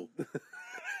 Unbelievable.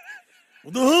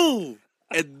 What the hell?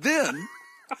 And then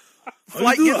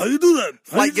How you do that?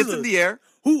 flight gets in the air.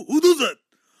 Who does that?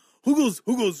 Who goes,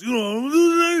 you know what I'm gonna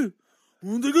do today? I'm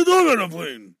gonna take a dog on a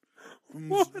plane.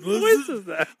 What voice is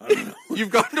that?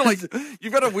 You've got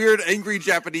a weird angry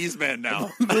Japanese man now.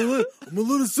 I'm gonna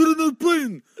let it sit in the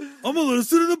plane. I'm gonna let it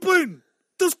sit in the plane.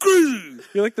 That's crazy.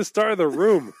 You're like the star of the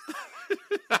room.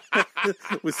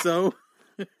 With so.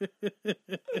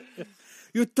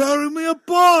 You're tearing me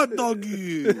apart,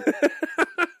 doggy.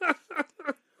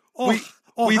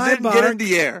 We then get in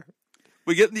the air.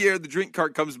 We get in the air. The drink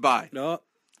cart comes by. No.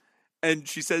 and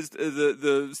she says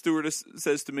the stewardess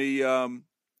says to me,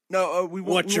 "No, we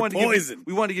want What's your poison?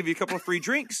 We want to give you a couple of free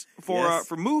drinks for Yes.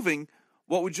 for moving.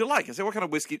 What would you like?" I said, "What kind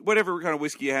of whiskey? Whatever kind of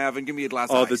whiskey you have, and give me a glass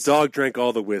of Oh, ice." the dog drank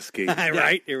all the whiskey.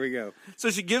 Right, here we go. So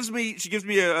she gives me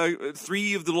a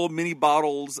 3 of the little mini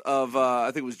bottles of I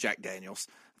think it was Jack Daniels.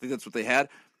 I think that's what they had,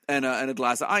 and a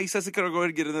glass of ice. I said, "Could I go ahead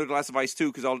and get another glass of ice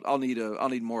too? Because I'll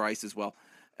need more ice as well."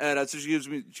 And so she gives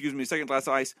me a second glass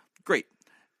of ice. Great.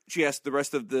 She asked the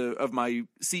rest of my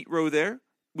seat row there,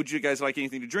 "Would you guys like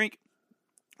anything to drink?"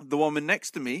 The woman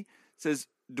next to me says,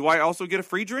 "Do I also get a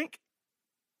free drink?"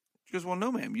 She goes, "Well,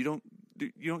 no, ma'am. You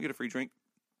don't get a free drink."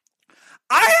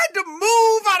 I had to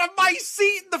move out of my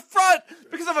seat in the front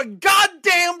because of a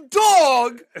goddamn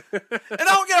dog, and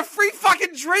I don't get a free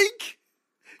fucking drink.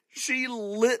 She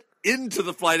lit into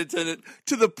the flight attendant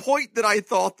to the point that I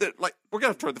thought that, like, we're gonna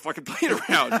have to turn the fucking plane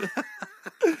around.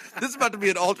 This is about to be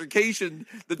an altercation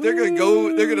that they're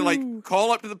gonna like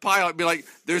call up to the pilot and be like,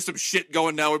 "There's some shit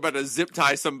going down. We're about to zip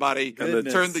tie somebody and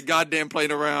Goodness. turn the goddamn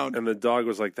plane around." And the dog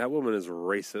was like, "That woman is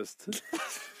racist."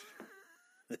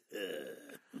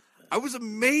 I was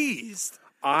amazed.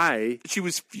 I She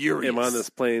was furious. am on this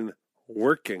plane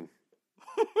working.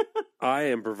 I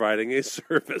am providing a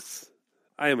service.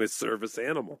 I am a service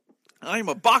animal. I am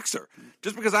a boxer.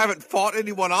 Just because I haven't fought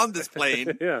anyone on this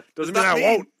plane Yeah, doesn't does mean not I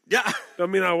won't. Yeah,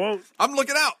 Don't mean I won't. I'm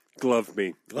looking out. Glove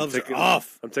me. Gloves I'm are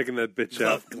off. I'm taking that bitch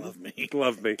out. Glove me.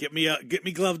 Glove me. Get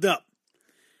me gloved up.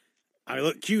 I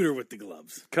look cuter with the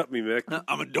gloves. Cut me, Mick.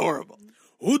 I'm adorable.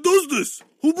 Who does this?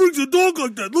 Who brings a dog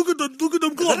like that? Look at them Is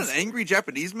that gloves. an angry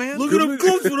Japanese man? Look at them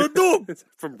gloves for a dog.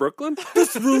 From Brooklyn?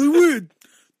 That's really weird.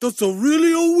 That's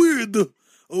really weird.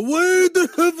 Why they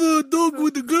have a dog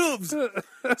with the gloves?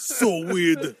 So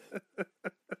weird.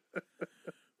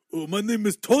 Oh, my name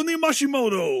is Tony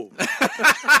Mashimoto.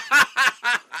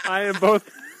 I am both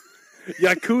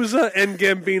Yakuza and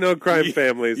Gambino crime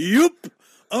families. Yup.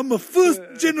 I'm a first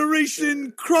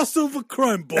generation crossover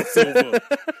crime boss over.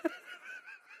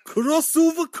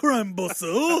 Crossover crime boss.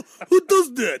 Oh, who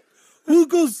does that? Who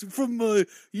goes from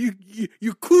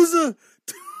Yakuza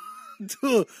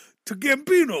to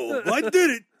Gambino? I did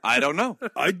it. I don't know.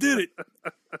 I did it.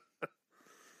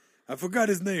 I forgot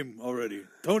his name already.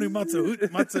 Tony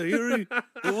Matsuhiri.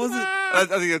 What was it? I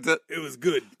think that's it. It was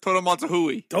good. Toto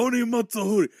Matsuhui. Tony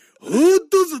Matsuhiri. Who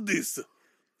does this?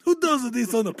 Who does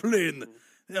this on a plane?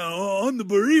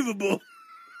 Unbelievable.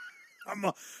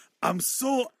 I'm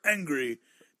so angry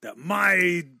that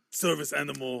my service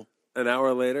animal. An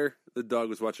hour later, the dog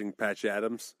was watching Patch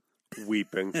Adams,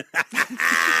 weeping.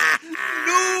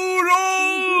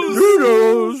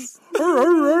 Noodles!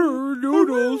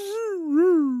 Noodles!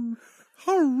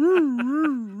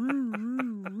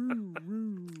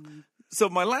 So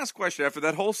my last question after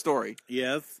that whole story,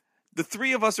 Yes. the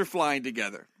 3 of us are flying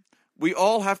together. We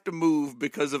all have to move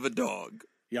because of a dog.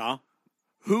 Yeah.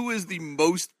 Who is the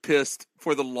most pissed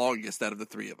for the longest out of the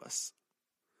 3 of us?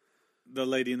 The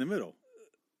lady in the middle.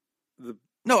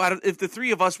 No, if the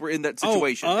 3 of us were in that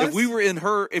situation, us? if we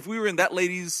were in that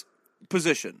lady's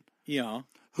position, Yeah.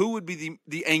 who would be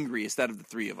the angriest out of the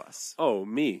 3 of us? Oh,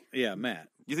 me. Yeah, Matt.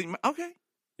 You think? Okay,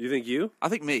 You think you? I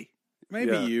think me.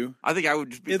 Maybe Yeah. you. I think I would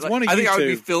just be. It's like, one of I think you I would two.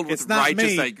 be filled with It's not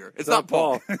righteous me. anger. It's not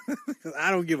Paul.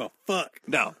 I don't give a fuck.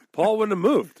 No, Paul wouldn't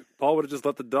have moved. Paul would have just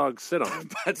let the dog sit on him.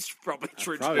 that's probably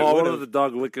true. probably too. Paul would would've. have let the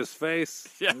dog lick his face.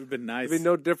 Yeah. It would have been nice. It'd be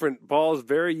no different. Paul's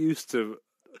very used to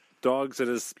dogs in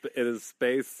his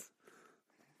space.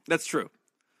 That's true.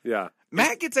 Yeah.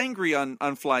 Matt gets angry on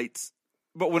flights,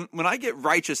 but when I get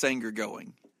righteous anger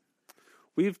going,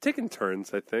 We've taken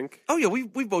turns, I think. oh yeah,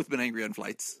 we've both been angry on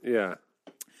flights. Yeah.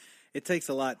 It takes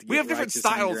a lot to get We have different righteous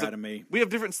styles anger out of me. We have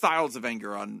different styles of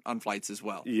anger on flights as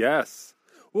well. Yes.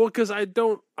 Well, because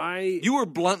You were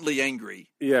bluntly angry,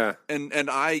 yeah. and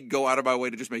I go out of my way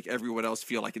to just make everyone else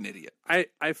feel like an idiot.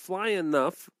 I fly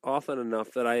often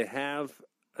enough that I have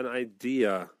an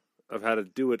idea of how to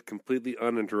do it completely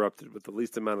uninterrupted with the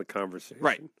least amount of conversation.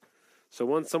 Right. So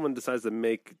once someone decides to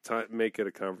make it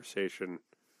a conversation,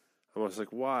 I'm almost like,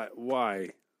 why?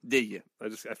 Did you?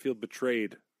 I feel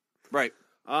betrayed. Right.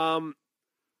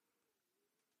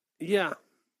 Yeah.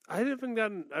 I haven't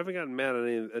gotten mad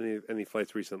at any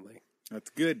flights recently. That's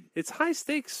good. It's high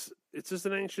stakes. It's just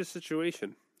an anxious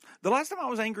situation. The last time I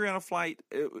was angry on a flight,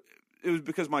 it was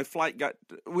because my flight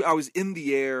I was in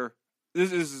the air.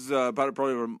 This is about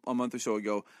probably a month or so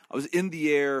ago. I was in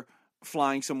the air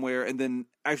flying somewhere and then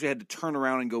actually had to turn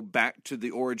around and go back to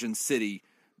the origin city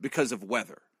because of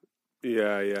weather.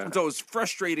 Yeah, yeah. And so it was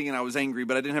frustrating and I was angry,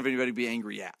 but I didn't have anybody to be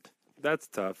angry at. That's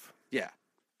tough. Yeah.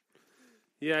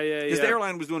 Yeah. Because the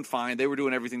airline was doing fine. They were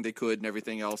doing everything they could and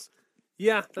everything else.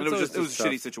 Yeah, And it was a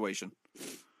shitty situation.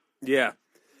 Yeah.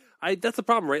 That's the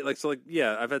problem, right?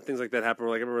 Yeah, I've had things like that happen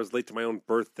where, like, I remember I was late to my own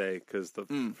birthday because the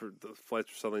flights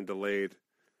were suddenly delayed,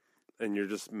 and you're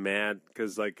just mad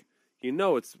because, like, they're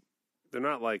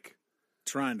not, like...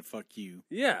 Trying to fuck you.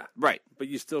 Yeah. Right. But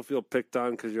you still feel picked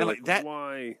on because you're like, that,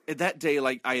 why? That day,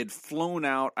 like, I had flown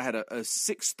out. I had a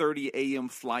 6:30 a.m.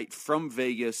 flight from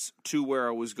Vegas to where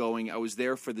I was going. I was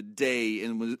there for the day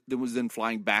and was then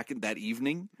flying back that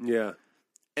evening. Yeah.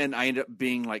 And I ended up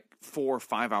being like 4 or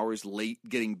 5 hours late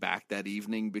getting back that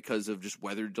evening because of just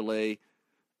weather delay.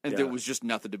 And there was just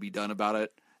nothing to be done about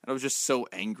it. And I was just so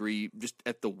angry just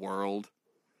at the world.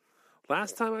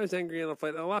 Last time I was angry on a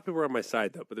flight, a lot of people were on my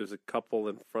side, though, but there's a couple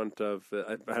in front of...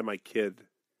 I had my kid,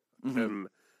 and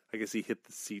I guess he hit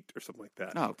the seat or something like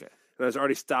that. Oh, okay. And I was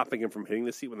already stopping him from hitting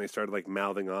the seat when they started, like,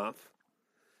 mouthing off.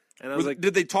 And I was like...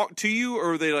 Did they talk to you,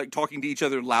 or were they, like, talking to each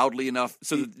other loudly enough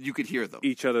so that you could hear them?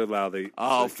 Each other loudly.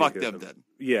 Oh, so fuck them then.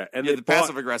 Yeah. And the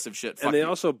passive-aggressive shit. And they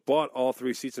also bought all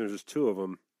 3 seats, and there's just 2 of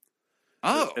them.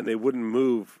 Oh. And they wouldn't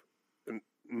move. And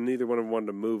neither one of them wanted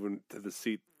to move into the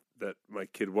seat that my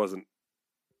kid wasn't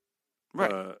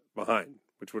behind,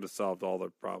 which would have solved all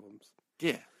their problems.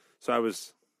 Yeah. So I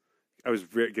was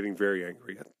getting very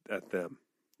angry at them.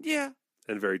 Yeah.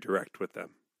 And very direct with them.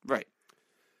 Right.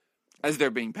 As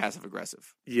they're being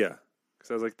passive-aggressive. Yeah.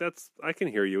 Because I was like, I can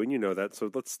hear you, and you know that,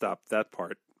 so let's stop that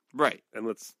part. Right. And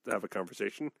let's have a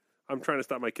conversation. I'm trying to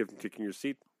stop my kid from kicking your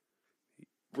seat.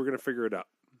 We're going to figure it out.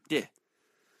 Yeah.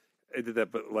 I did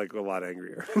that, but, like, a lot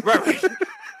angrier. Right.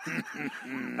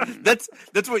 That's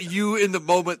what you in the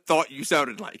moment thought you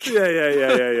sounded like.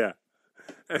 Yeah.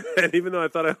 And even though I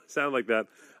thought I sounded like that,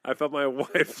 I felt my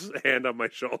wife's hand on my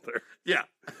shoulder. Yeah.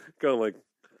 Going like,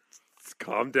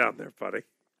 calm down there, buddy.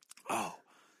 Oh.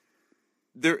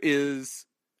 There is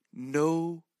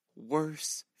no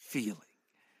worse feeling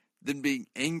than being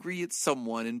angry at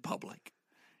someone in public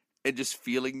and just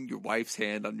feeling your wife's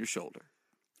hand on your shoulder.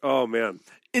 Oh, man.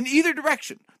 In either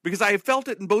direction, because I have felt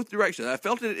it in both directions. I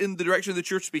felt it in the direction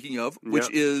that you're speaking of, which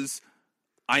is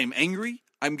I am angry,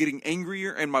 I'm getting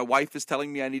angrier, and my wife is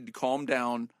telling me I need to calm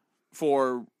down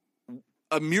for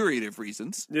a myriad of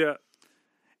reasons. Yeah.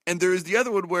 And there is the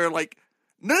other one where, like,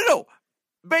 no,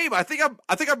 babe, I think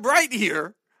I'm right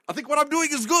here. I think what I'm doing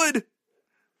is good,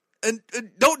 and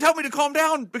don't tell me to calm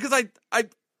down because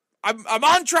I'm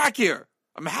on track here.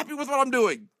 I'm happy with what I'm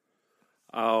doing.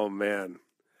 Oh, man.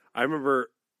 I remember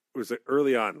it was like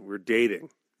early on. We were dating.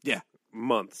 Yeah.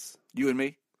 Months. You and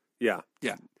me? Yeah.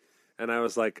 Yeah. And I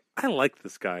was like, I like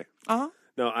this guy. Uh-huh.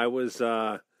 No, I was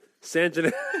San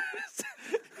Gennaro.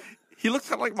 He looks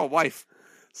kind of like my wife.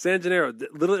 San Gennaro,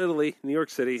 Little Italy, New York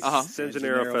City, San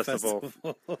Gennaro Festival.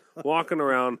 Walking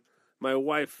around. My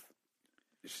wife,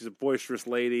 she's a boisterous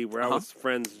lady. We're out with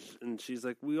friends, and she's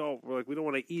like, we're like, we don't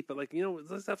want to eat, but like,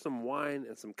 let's have some wine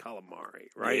and some calamari,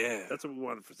 right? Yeah. That's what we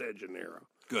wanted for San Gennaro.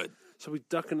 Good. So we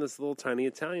duck in this little tiny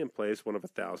Italian place, one of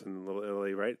 1,000 in Little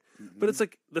Italy, right? Mm-hmm. But it's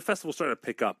like the festival's starting to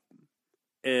pick up,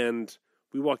 and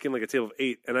we walk in like a table of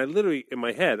 8, and I literally in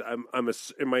my head,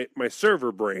 in my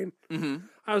server brain,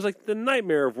 I was like, the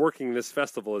nightmare of working this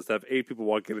festival is to have 8 people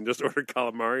walk in and just order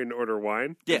calamari and order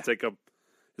wine. Yeah, and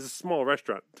it's a small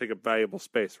restaurant, take up valuable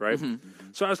space, right?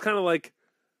 Mm-hmm. So I was kind of like,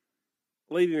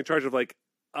 lady in charge of like,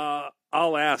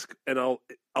 I'll ask and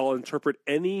I'll interpret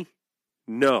any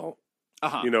no.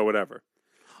 Whatever.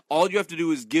 All you have to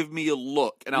do is give me a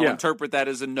look, and I'll interpret that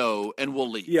as a no, and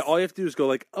we'll leave. Yeah, all you have to do is go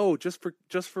like, oh, just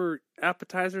for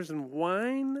appetizers and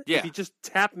wine? Yeah. If you just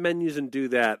tap menus and do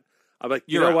that, I'm like,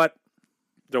 You're out. What?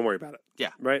 Don't worry about it. Yeah.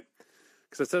 Right?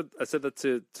 Because I said that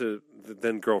to the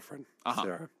then girlfriend,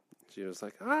 Uh-huh. She was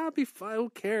like, I'll be fine, who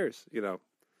cares?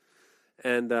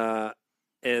 And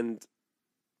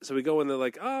so we go in, they're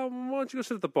like, oh, why don't you go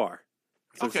sit at the bar?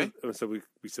 So okay. So we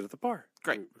sit at the bar.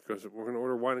 Great. Because we're going to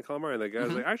order wine and calamari. And the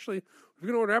guy's like, actually, if we're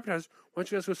going to order appetizers, why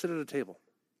don't you guys go sit at a table?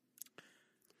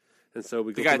 And so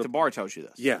we go. The guy at the bar tells you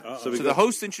this. Yeah. So the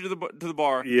host sends you to the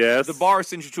bar. Yes. The bar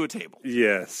sends you to a table.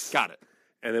 Yes. Got it.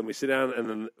 And then we sit down, and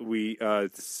then we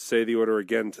say the order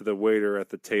again to the waiter at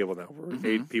the table. Now we're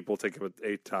 8 people taking an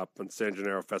 8-top on San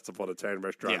Gennaro Festival at an Italian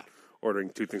restaurant, ordering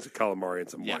 2 things of calamari and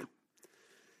some wine.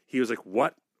 He was like,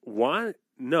 "What? Why?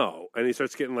 No!" And he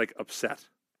starts getting like upset.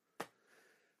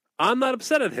 I'm not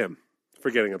upset at him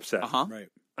for getting upset. Right.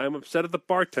 I'm upset at the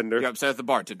bartender. You're upset at the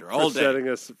bartender all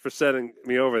day. For setting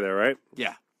me over there, right?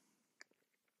 Yeah.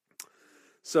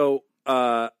 So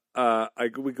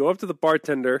we go up to the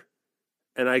bartender.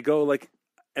 And I go like,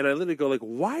 and I literally go like,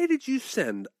 why did you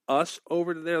send us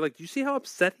over to there? Like, do you see how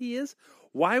upset he is?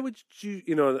 Why would you,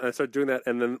 and I start doing that.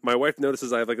 And then my wife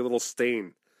notices I have like a little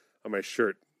stain on my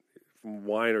shirt from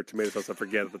wine or tomato sauce. I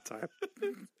forget at the time.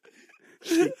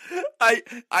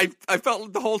 I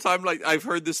felt the whole time like I've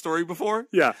heard this story before.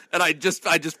 Yeah. And I just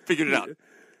figured it out.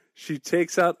 She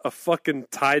takes out a fucking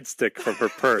Tide stick from her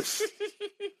purse.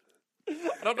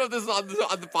 I don't know if this is on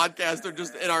the podcast or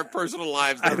just in our personal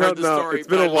lives. I don't know. Story, it's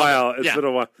been a while. It's yeah. been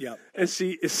a while. Yep. And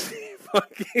she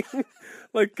fucking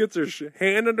like gets her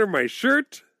hand under my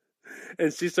shirt,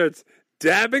 and she starts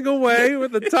dabbing away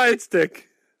with a Tide stick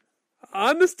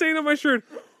on the stain on my shirt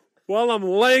while I'm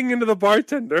laying into the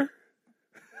bartender.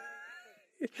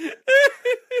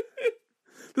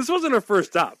 This wasn't our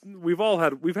first stop. We've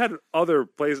had other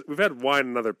places. We've had wine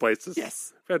in other places.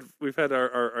 Yes. We've had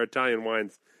our Italian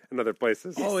wines in other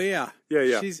places. Oh yeah.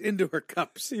 Yeah. She's into her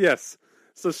cups. Yes.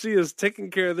 So she is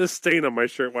taking care of this stain on my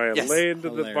shirt while I lay into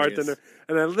the bartender,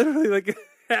 and I literally like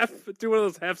do one of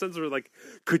those half sentences where like,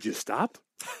 "Could you stop?"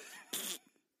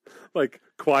 Like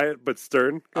quiet but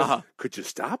stern. Could you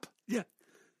stop? Yeah.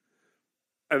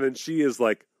 And then she is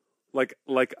like I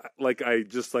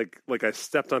just like I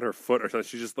stepped on her foot or something.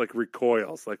 She just like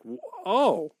recoils, like,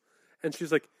 oh, and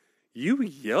she's like, "You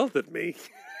yelled at me,"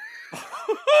 and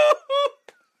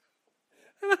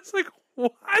I was like,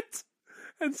 "What?"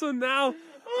 And so now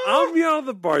I'm yelling at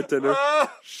the bartender.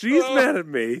 She's mad at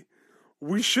me.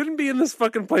 We shouldn't be in this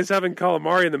fucking place having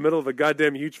calamari in the middle of a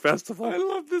goddamn huge festival. I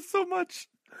love this so much.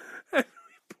 And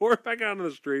we pour it back out on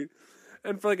the street,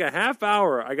 and for like a half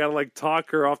hour, I gotta like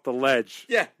talk her off the ledge.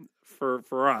 Yeah.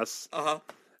 For us.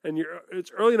 And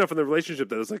it's early enough in the relationship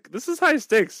that it's like, this is high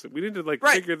stakes. We need to like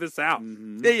figure this out.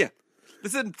 Mm-hmm. Yeah.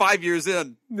 This isn't 5 years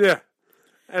in. Yeah.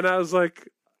 And I was like,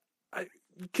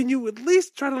 can you at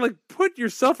least try to like put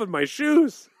yourself in my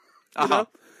shoes? You know?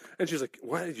 And she's like,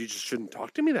 what? You just shouldn't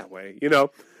talk to me that way, you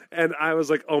know? And I was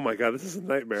like, oh my God, this is a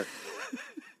nightmare.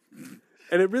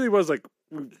 And it really was like,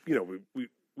 we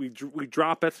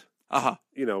drop it,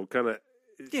 you know, kind of,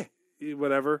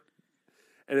 whatever.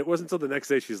 And it wasn't until the next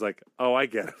day she's like, "Oh, I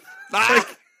get it."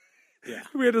 Yeah,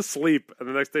 we had to sleep, and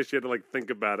the next day she had to like think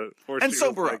about it, and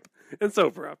sober up. And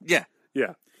sober up. Yeah.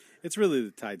 it's really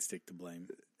the Tide stick to blame.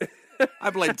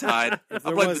 I blame Tide. I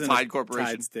blame the Tide Corporation.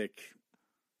 Tide stick,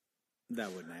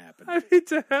 that wouldn't happen. I mean,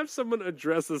 to have someone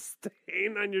address a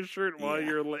stain on your shirt while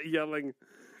you're yelling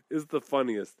is the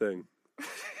funniest thing.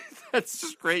 That's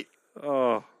just great.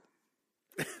 Oh.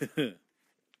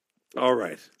 All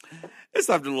right. It's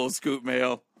time to do a little scoop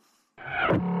mail.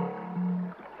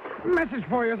 Message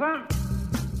for you, son.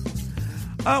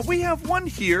 We have one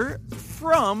here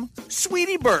from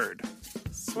Sweetie Bird.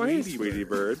 Sweetie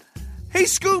Bird. Hey,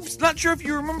 Scoops, not sure if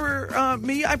you remember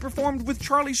me. I performed with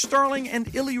Charlie Starling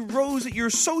and Illy Rose at your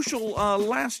social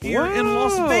last year in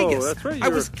Las Vegas. That's right. I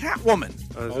was Catwoman.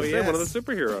 I was say, one of the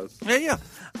superheroes. Yeah.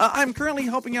 I'm currently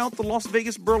helping out the Las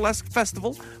Vegas Burlesque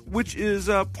Festival, which is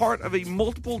part of a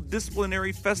multiple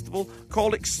disciplinary festival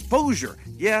called Exposure.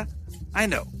 Yeah, I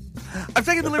know. I've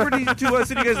taken the liberty to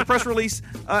send you guys a press release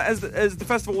as the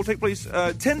festival will take place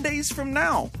 10 days from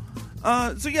now.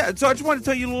 So I just wanted to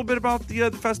tell you a little bit about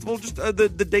the festival, just the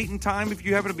date and time if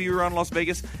you happen to be around Las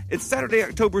Vegas. It's Saturday,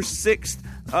 October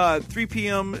 6th, 3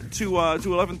 p.m. to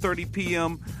 11:30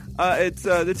 p.m. It's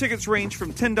the tickets range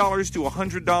from $10 to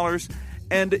 $100,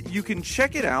 and you can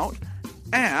check it out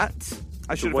at.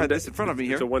 I should have had this in front of me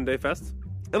here. It's a one-day fest.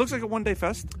 It looks like a one-day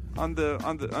fest on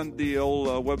the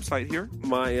old website here.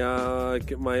 My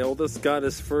oldest got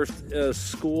his first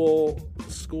school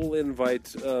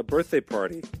invite birthday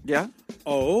party. Yeah.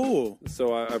 Oh.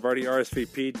 So I've already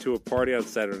RSVP'd to a party on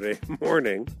Saturday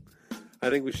morning. I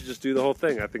think we should just do the whole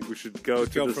thing. I think we should go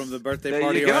from the birthday There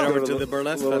party you go. right over to the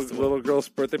burlesque festival. Little girl's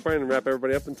birthday party and wrap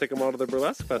everybody up and take them all to the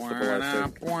burlesque festival. I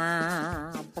think.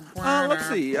 Let's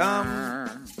see.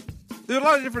 There are a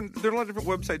lot of different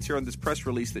websites here on this press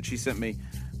release that she sent me,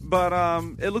 but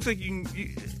it looks like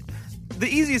the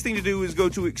easiest thing to do is go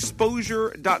to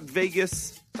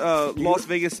exposure.vegas Las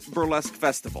Vegas Burlesque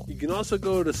Festival. You can also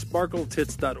go to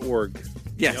sparkletits.org.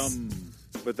 Yes.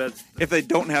 But that's if they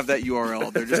don't have that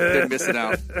URL, they're missing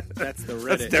out. That's the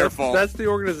Reddit. That's their fault. That's the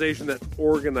organization that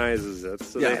organizes it.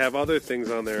 So they have other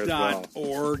things on there as well.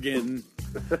 Oregon.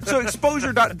 So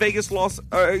exposure.vegas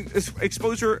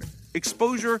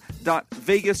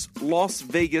exposure.vegas Las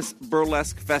Vegas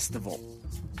Burlesque Festival.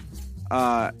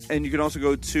 And you can also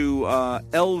go to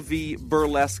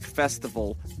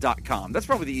lvburlesquefestival.com. That's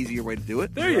probably the easier way to do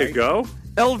it. There you go.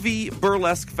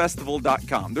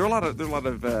 lvburlesquefestival.com. There are a lot of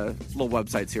little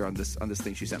websites here on this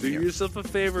thing she sent me. Do here. yourself a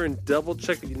favor and double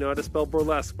check that you know how to spell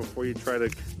burlesque before you try to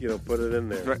put it in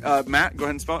there. Right. Matt, go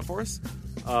ahead and spell it for us.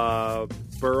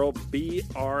 Burl,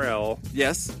 BRL.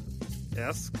 Yes.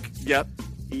 Esk. Yep.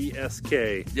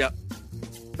 ESK. Yep.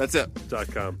 That's it.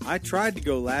 .com. I tried to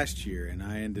go last year, and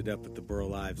I ended up at the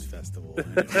Burl Ives Festival.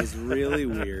 And it was really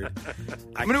weird.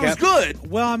 I mean, it was good.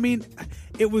 Well, I mean,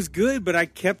 it was good, but I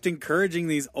kept encouraging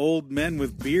these old men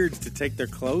with beards to take their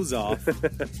clothes off.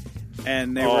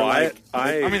 And they were like...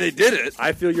 I mean, they did it.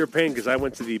 I feel your pain because I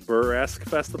went to the Burlesque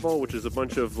Festival, which is a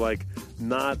bunch of, like,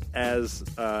 not as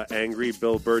angry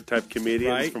Bill Burr type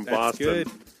comedians from Boston. Good.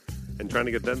 And trying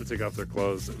to get them to take off their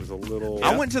clothes, it was a little...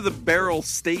 I went to the Barrel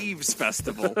Staves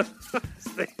Festival.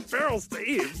 Barrel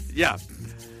Staves? Yeah.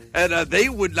 And they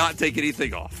would not take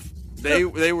anything off. They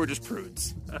were just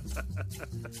prudes.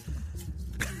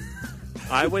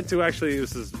 I went to this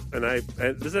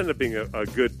ended up being a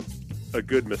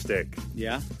good mistake.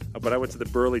 Yeah? But I went to the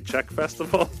Burley Czech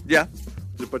Festival. Yeah.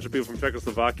 There's a bunch of people from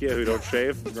Czechoslovakia who don't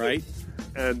shave. Right.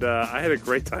 And I had a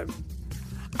great time.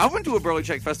 I went to a Burley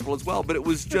Czech festival as well, but it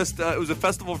was just it was a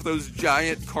festival for those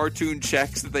giant cartoon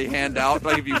checks that they hand out,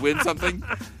 like if you win something.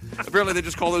 Apparently, they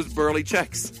just call those Burley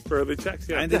Czechs. Burley Czechs,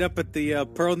 yeah. I ended up at the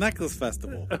Pearl Necklace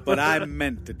Festival, but I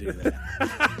meant to do that.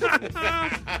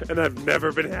 And I've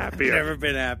never been happier. Never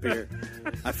been happier.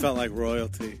 I felt like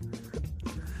royalty.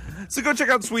 So go check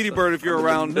out Sweetie Bird if you're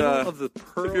around. Of the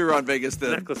Pearl if you're around Vegas,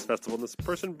 then Necklace Festival, and this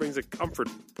person brings a comfort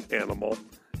animal.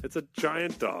 It's a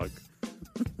giant dog.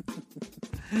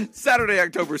 Saturday,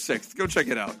 October 6th. Go check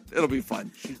it out. It'll be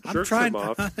fun. Jerks him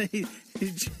off.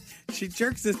 She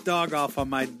jerks this dog off on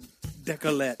my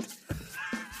decolette.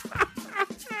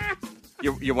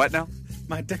 You what now?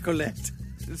 My decolette.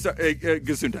 So,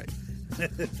 Gesundheit.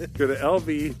 Go to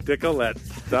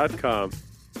lvdecolette.com.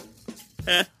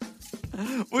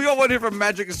 We got one here from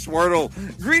Magic Swirtle.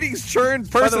 Greetings,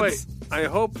 churned persons. By the way, I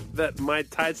hope that my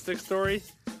Tide Stick story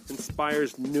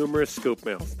inspires numerous scoop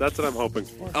mails. That's what I'm hoping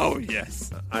for. Oh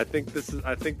yes, I think this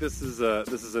is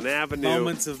an avenue.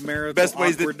 Moments of marital best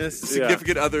ways awkwardness. that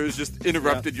significant others just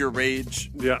interrupted your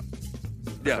rage. Yeah.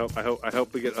 Yeah. I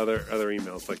hope we get other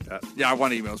emails like that. Yeah, I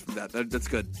want emails from that. That's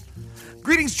good.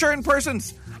 Greetings, churned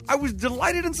persons. I was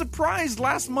delighted and surprised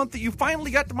last month that you finally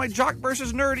got to my Jock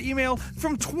versus Nerd email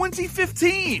from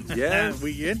 2015. Yes.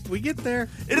 we get there.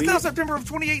 It is now September of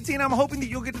 2018. I'm hoping that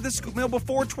you'll get to this scoop mail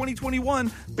before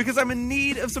 2021 because I'm in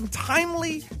need of some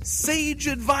timely, sage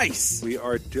advice. We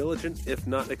are diligent, if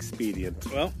not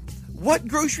expedient. Well, what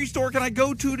grocery store can I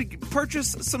go to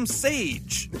purchase some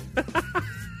sage?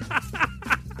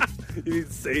 You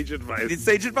need sage advice. You need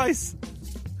sage advice?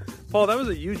 Paul, that was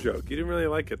a you joke. You didn't really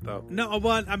like it, though. no,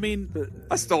 but I mean,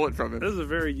 I stole it from him. That was a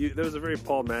very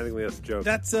Paul Mattingly-esque joke.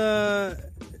 that's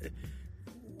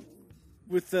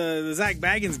with the Zach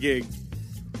Baggins gig.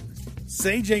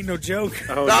 Sage ain't no joke.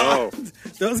 Oh no,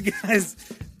 Those guys.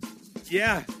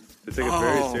 Yeah. they take it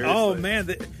very seriously. Oh man,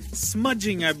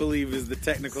 smudging, I believe, is the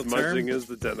technical Smudging term. is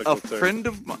the technical term.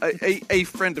 A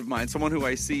friend of mine, someone who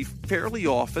I see fairly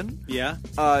often. Yeah.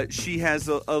 She has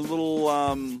a little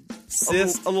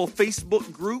Cyst? a little Facebook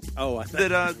group. Oh, I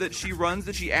thought- that she runs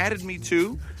that she added me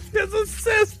to. He has a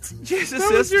cyst. She has a That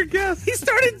cyst. was your guess. He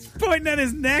started pointing at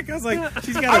his neck. I was like,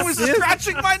 she's got I a was cyst.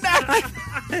 scratching my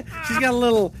neck. She's got a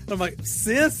little. I'm like,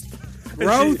 cyst,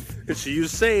 growth. And she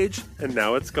used sage, and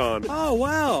now it's gone. Oh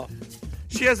wow.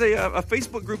 She has a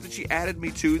Facebook group that she added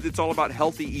me to that's all about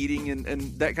healthy eating and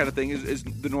that kind of thing is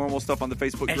the normal stuff on the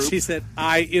Facebook And group. she said,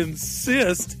 I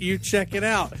insist you check it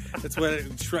out. That's what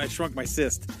I shrunk my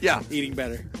cyst. Yeah. Eating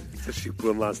better. So she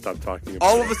will not stop talking about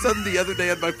All of a sudden, the other day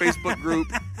on my Facebook group,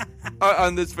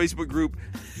 on this Facebook group,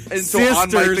 and so on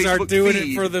my Sisters Facebook are doing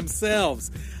feed, it for themselves.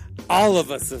 All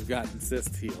of us have gotten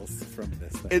cyst heals from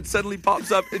this thing. it suddenly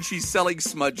pops up and she's selling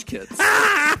smudge kits.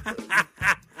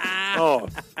 Oh,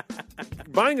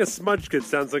 buying a smudge kit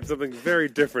sounds like something very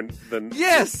different than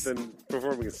Yes! than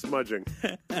performing a smudging.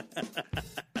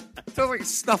 Sounds like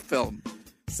snuff film.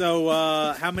 So,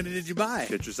 how many did you buy?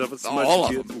 Get yourself a All smudge of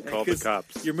kit them. and call the 'Cause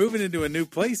cops. You're moving into a new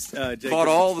place, Jake. Bought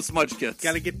all the smudge kits.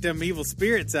 Got to get them evil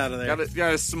spirits out of there.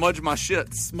 Gotta smudge my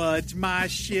shits. Smudge my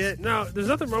shit. No, there's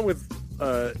nothing wrong with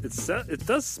it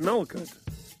does smell good.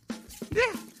 Yeah.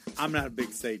 I'm not a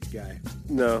big sage guy.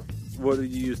 No. What do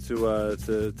you use to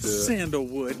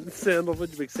Sandalwood.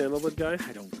 sandalwood? You big sandalwood guy?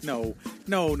 I don't know.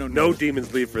 No. No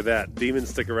demons leave for that. Demons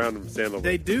stick around in sandalwood.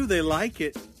 They do. They like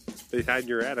it. They hide in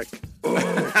your attic.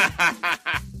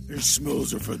 These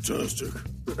smells are fantastic.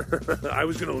 I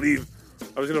was gonna leave.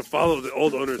 I was gonna follow the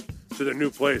old owners to their new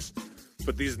place,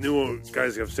 but these new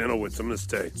guys have sandalwood, so I'm gonna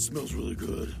stay. It smells really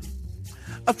good.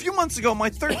 A few months ago, my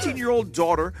 13-year-old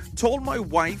daughter told my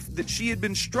wife that she had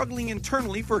been struggling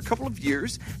internally for a couple of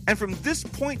years, and from this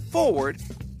point forward,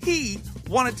 he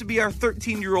wanted to be our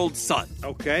 13-year-old son.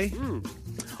 Okay.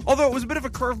 Although it was a bit of a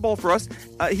curveball for us,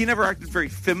 he never acted very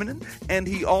feminine, and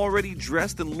he already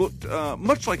dressed and looked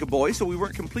much like a boy, so we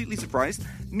weren't completely surprised.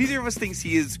 Neither of us thinks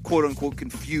he is quote-unquote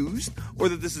confused, or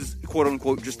that this is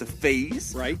quote-unquote just a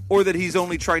phase, right? Or that he's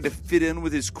only trying to fit in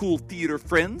with his cool theater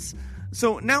friends.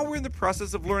 So now we're in the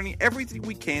process of learning everything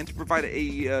we can to provide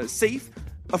a safe,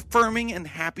 affirming, and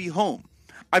happy home.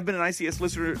 I've been an ICS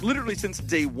listener literally since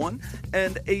day one,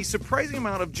 and a surprising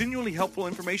amount of genuinely helpful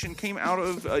information came out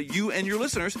of you and your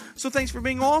listeners, so thanks for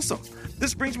being awesome.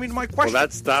 This brings me to my question. Well,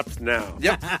 that stops now.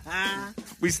 Yep.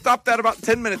 We stopped that about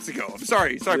 10 minutes ago. I'm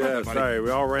sorry. Sorry about that, buddy. Sorry, we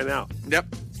all ran out. Yep.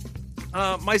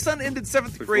 My son ended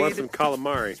 7th We grade. want some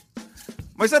calamari.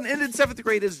 My son ended 7th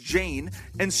grade as Jane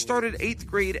and started 8th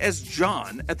grade as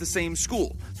John at the same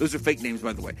school. Those are fake names,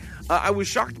 by the way. I was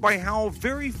shocked by how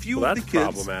very few of the kids...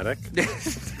 That's problematic.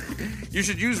 You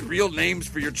should use real names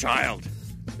for your child.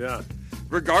 Yeah.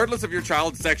 Regardless of your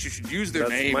child's sex, you should use their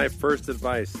name. That's my first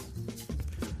advice.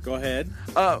 Go ahead.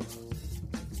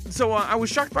 So I was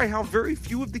shocked by how very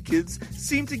few of the kids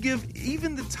seem to give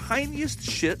even the tiniest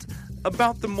shit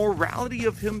about the morality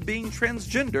of him being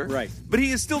transgender. Right. But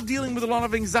he is still dealing with a lot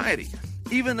of anxiety.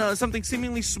 Even something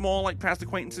seemingly small like past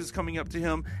acquaintances coming up to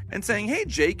him and saying, "Hey,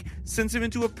 Jake," sends him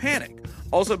into a panic.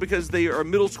 Also, because they are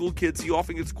middle school kids, he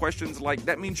often gets questions like,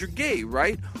 "That means you're gay,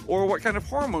 right?" Or, "What kind of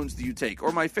hormones do you take?"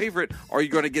 Or my favorite, "Are you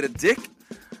going to get a dick?"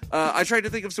 I tried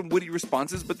to think of some witty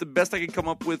responses, but the best I could come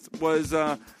up with was,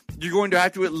 "You're going to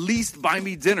have to at least buy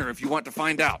me dinner if you want to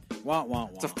find out." Wah, wah, wah.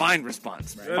 It's a fine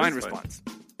response. Right. Fine response.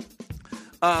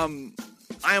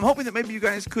 I am hoping that maybe you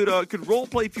guys could role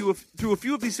play through a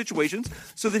few of these situations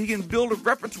so that he can build a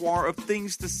repertoire of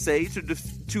things to say to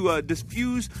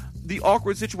diffuse the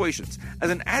awkward situations. As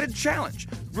an added challenge,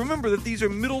 remember that these are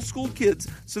middle school kids,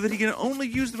 so that he can only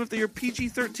use them if they are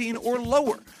PG-13 or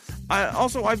lower.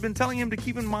 I've been telling him to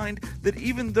keep in mind that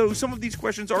even though some of these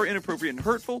questions are inappropriate and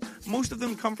hurtful, most of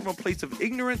them come from a place of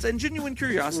ignorance and genuine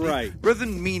curiosity, right, rather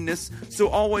than meanness. So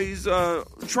always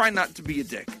try not to be a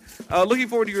dick. Looking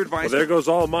forward to your advice. Well, there goes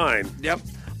all mine. Yep.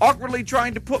 Awkwardly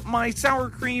trying to put my sour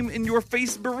cream in your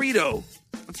face burrito.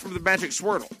 That's from the Magic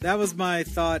Swirtle. That was my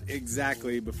thought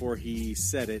exactly before he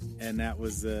said it, and that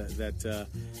was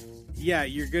yeah,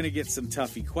 you're going to get some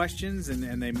toughy questions,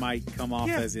 and they might come off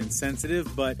as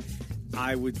insensitive, but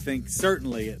I would think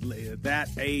certainly at that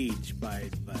age,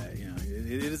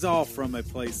 it is all from a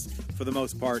place, for the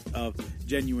most part, of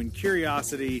genuine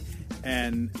curiosity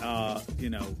and,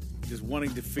 just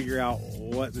wanting to figure out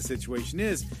what the situation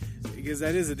is, because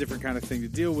that is a different kind of thing to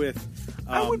deal with.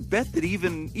 I would bet that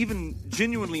even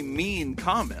genuinely mean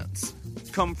comments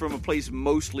come from a place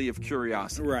mostly of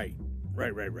curiosity. Right.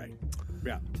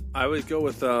 Yeah. I would go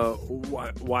with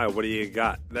why? What do you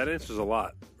got? That answers a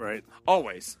lot, right?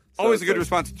 Always. So Always a good like-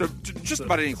 response to just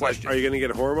about any question. Are you going to get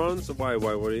hormones? Why?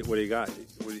 What do you got?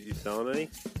 What are you selling any?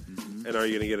 Mm-hmm. And are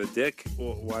you going to get a dick?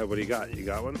 Why? What do you got? You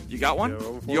got one? You got one? You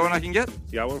got one for You got one me? I can get?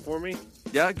 You got one for me?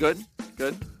 Yeah, good.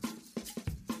 It's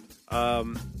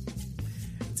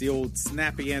the old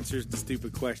snappy answers to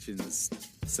stupid questions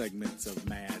segments of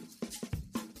Mad.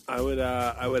 I would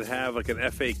have like an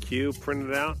FAQ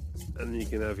printed out, and you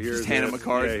can have here's Just hand an him a answer-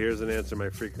 card. Yeah, here's an answer to my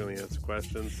frequently asked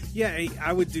questions. Yeah,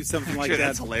 I would do something like Actually, that.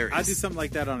 that's hilarious. I'd do something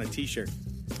like that on a T-shirt.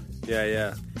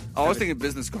 Yeah. I was thinking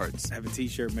business cards. Have a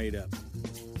T-shirt made up.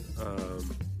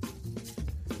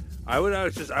 I would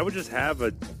just have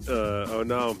a. Oh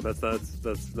no, that's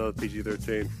not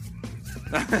PG-13.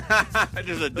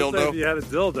 Just a If dildo. you had a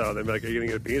dildo, they'd be like, "Are you gonna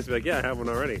get a penis?" Be like, "Yeah, I have one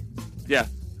already." Yeah.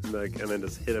 And then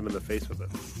just hit him in the face with it.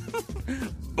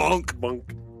 Bunk.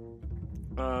 Bunk.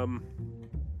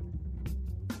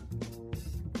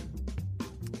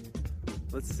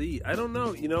 Let's see. I don't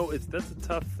know. That's a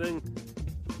tough thing.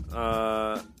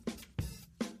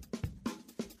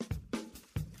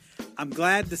 I'm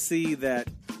glad to see that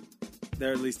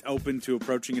they're at least open to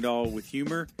approaching it all with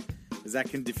humor, because that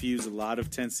can diffuse a lot of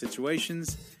tense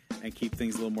situations and keep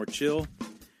things a little more chill.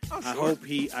 Oh, I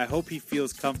sure. hope he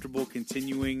feels comfortable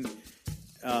continuing.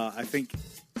 I think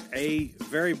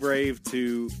very brave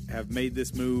to have made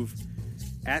this move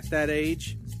at that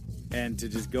age and to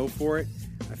just go for it.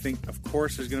 I think, of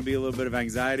course, there's going to be a little bit of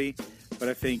anxiety, but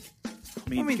I think,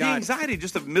 the God, anxiety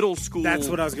just of middle school. that's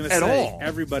what I was going to at say. all.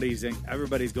 Everybody's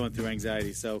going through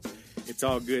anxiety, so it's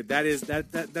all good.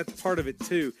 That's part of it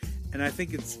too, and I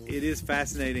think it is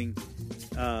fascinating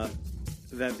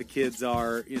that the kids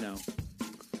are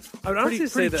I would honestly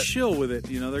say pretty that chill with it.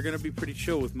 They're going to be pretty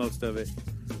chill with most of it,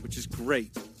 which is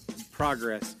great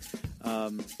progress.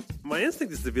 my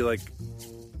instinct is to be like,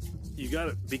 you got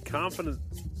to be confident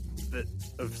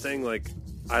of saying like,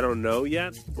 I don't know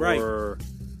yet, Right. or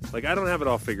like I don't have it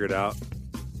all figured out.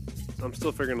 I'm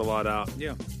still figuring a lot out.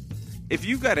 Yeah. If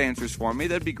you've got answers for me,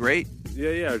 that'd be great.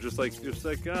 Yeah. Just like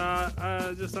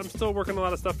I'm still working a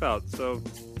lot of stuff out. So,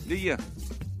 Yeah.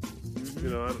 you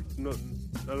know,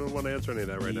 I don't want to answer any of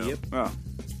that right now. Yep. Oh.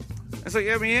 It's like,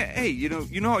 I mean, hey, you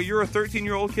know how you're a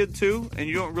 13-year-old kid too, and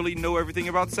you don't really know everything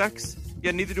about sex?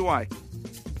 Yeah, neither do I.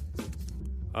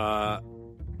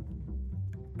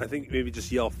 I think maybe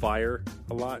just yell fire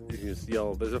a lot. You can just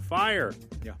yell, "There's a fire!"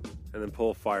 Yeah. And then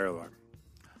pull a fire alarm.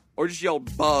 Or just yell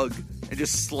bug and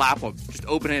just slap them. Just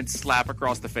open hand slap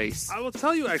across the face. I will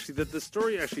tell you actually that the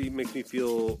story actually makes me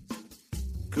feel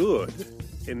good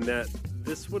in that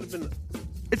this would have been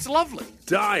It's lovely.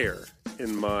 dire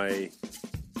in my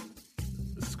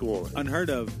schooling. Unheard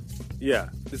of. Yeah.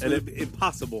 This And would be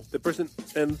impossible.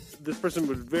 this person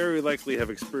would very likely have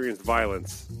experienced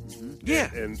violence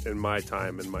Yeah, in my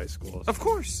time in my schools. of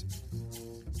course.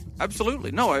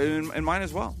 Absolutely. No, in mine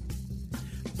as well.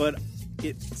 But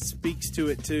it speaks to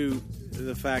it, too,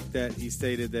 the fact that he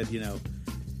stated that,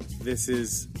 this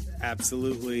is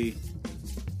absolutely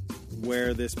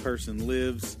where this person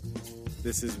lives.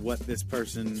 This is what this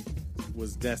person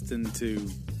was destined to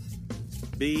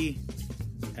be,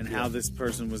 and how this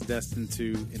person was destined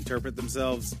to interpret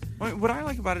themselves. I mean, what I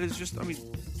like about it is just, kids.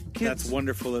 That's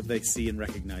wonderful that they see and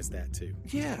recognize that, too.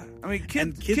 Yeah. I mean,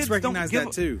 And kids recognize don't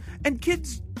give that, too. And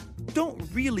kids don't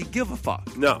really give a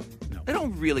fuck. No. They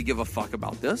don't really give a fuck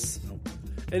about this.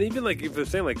 And even like if they're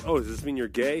saying like, "Oh, does this mean you're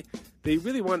gay?" They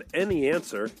really want any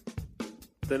answer.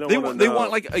 They don't want to know. They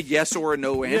want like a yes or a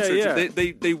no answer. Yeah.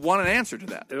 They want an answer to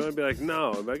that. They want to be like,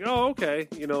 "No." I'm like, "Oh, okay."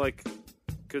 Like,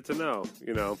 good to know.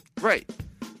 Right.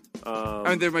 I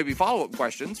mean, there may be follow-up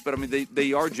questions, but I mean,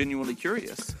 they are genuinely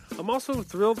curious. I'm also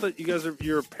thrilled that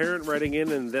you're a parent writing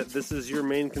in and that this is your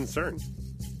main concern.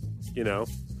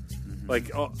 Like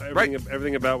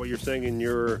everything about what you're saying in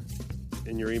your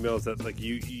emails that like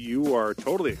you are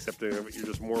totally accepting of it. You're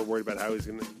just more worried about how he's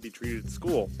going to be treated at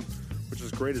school, which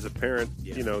is great as a parent.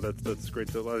 Yeah. That's great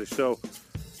to learn. So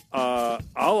I'll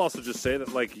also just say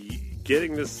that like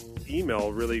getting this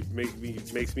email really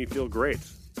makes me feel great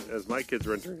as my kids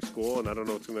are entering school, and I don't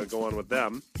know what's going to go on with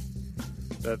them.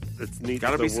 That it's neat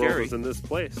that the world scary. is in this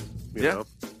place. You know.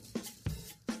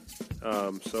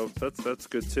 So that's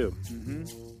good too.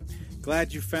 Mm-hmm.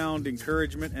 Glad you found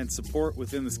encouragement and support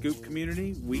within the Scoop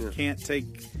community. We can't take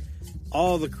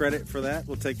all the credit for that.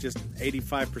 We'll take just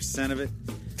 85% of it.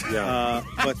 Yeah.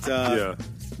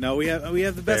 No, we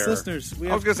have the best Fair. listeners.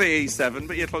 I was going to say 87,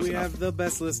 but yeah, close We enough. have the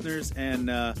best listeners, and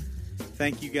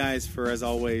thank you guys for, as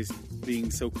always,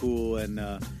 being so cool and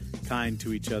kind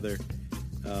to each other,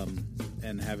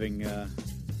 and having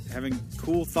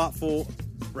cool, thoughtful,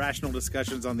 rational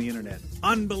discussions on the internet.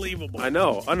 Unbelievable. I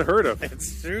know, unheard of. It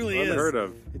truly is. Unheard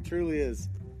of. It truly is.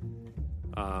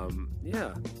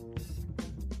 Yeah.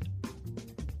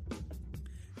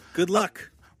 Good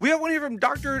luck. We have one here from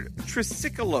Dr.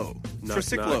 Triciclo.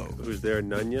 Knock. Who's there?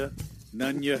 Nunya?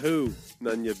 None Yahoo.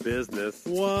 Nunya business.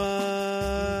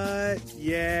 What?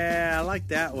 Yeah, I like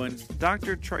that one.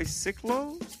 Dr.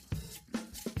 Triciclo?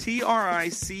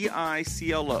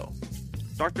 Triciclo.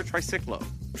 Dr. Triciclo.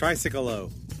 Tricycle-o.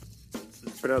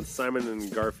 It's pronounced Simon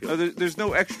and Garfield. No, there's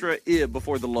no extra I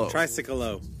before the low.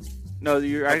 Tricycle-o. No,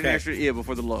 you're adding Okay. an extra I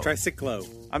before the low. Tricyclo.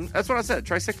 That's what I said.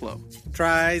 Triciclo.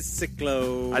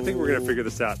 Tricyclo. I think we're going to figure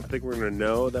this out. I think we're going to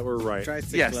know that we're right.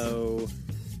 Tricyclo.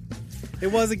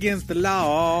 It was against the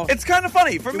law. It's kind of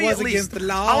funny. For It me, was at least. against the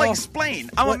law. I'll explain.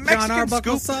 I'm What a John Mexican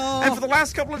Arbuckle scoop, saw. and for the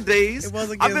last couple of days, It was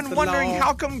I've against been the wondering law.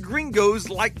 how come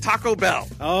gringos like Taco Bell.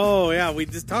 Oh, yeah, we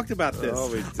just talked about this.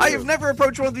 Oh, we do. I have never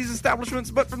approached one of these establishments,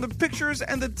 but from the pictures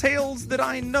and the tales that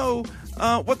I know,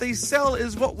 what they sell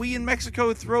is what we in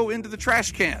Mexico throw into the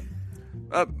trash can.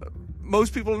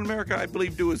 Most people in America, I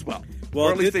believe, do as well.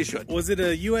 Or at least they should. Was it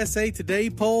a USA Today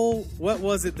poll? What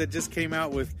was it that just came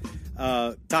out with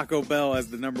Taco Bell as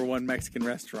the number one Mexican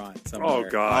restaurant somewhere? Oh,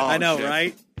 God. I know, shit.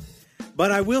 right?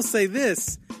 But I will say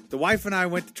this. The wife and I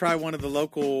went to try one of the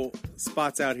local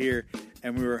spots out here,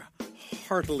 and we were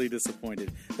heartily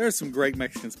disappointed. There are some great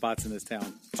Mexican spots in this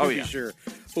town, to be sure.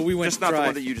 But we went Just to not try. the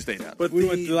one that you just ate at. But We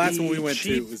went- the last one we went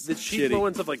cheap, to was the cheap shitty.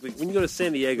 ones of like when you go to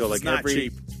San Diego, like It's not every.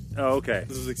 cheap. Oh, okay.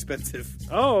 This was expensive.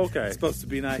 Oh, okay. It's supposed to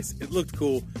be nice. It looked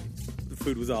cool. The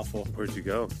food was awful. Where'd you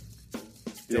go?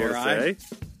 You Dare don't want to I? say?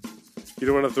 You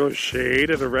don't want to throw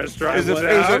shade at a restaurant?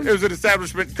 It was an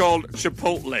establishment called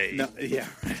Chipotle. No, yeah.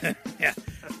 Yeah.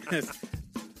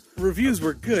 Reviews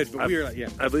were good, but we were like, yeah.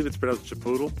 I believe it's pronounced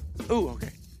Chipotle. Ooh, okay.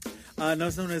 No,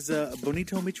 it's known as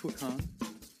Bonito Michoacan.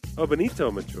 Oh,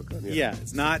 Benito Michoacan. Yeah. Yeah,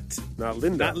 it's not Not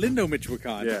Linda. Lindo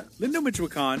Michoacan. Yeah. Lindo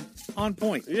Michoacan, on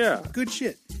point. Yeah. Good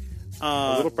shit.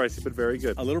 A little pricey, but very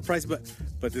good. A little pricey,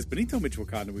 but this Benito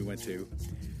Michoacan we went to,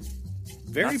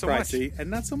 very Not so pricey and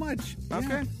not so much. Okay.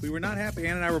 Yeah, we were not happy.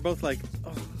 Ann and I were both like,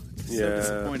 oh, so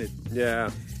disappointed. Yeah.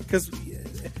 Because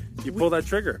You pull that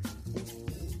trigger.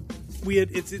 we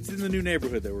had it's in the new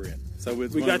neighborhood that we're in. So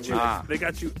We got you. They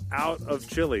got you out of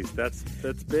Chili's. That's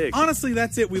big. Honestly,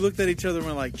 that's it. We looked at each other and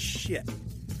we're like, shit.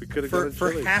 We could have For, gone to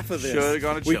for Chili's. half of this, Should've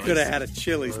gone to we Chili's. could have had a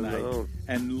Chili's I night know.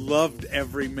 and loved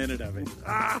every minute of it.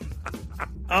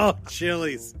 Oh,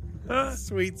 Chili's.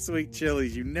 Sweet, sweet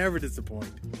Chili's. You never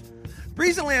disappoint.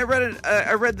 Recently, I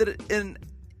read that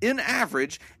in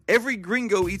average, every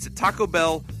gringo eats at Taco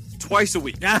Bell twice a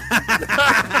week.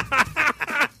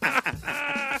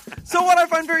 So what I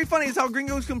find very funny is how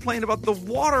gringos complain about the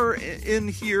water in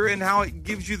here and how it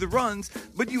gives you the runs,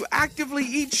 but you actively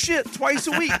eat shit twice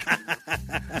a week.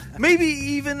 Maybe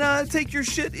even take your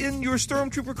shit in your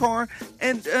Stormtrooper car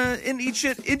and eat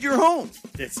shit in your home.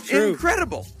 It's true.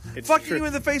 Incredible. It's Fucking true. you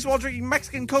in the face while drinking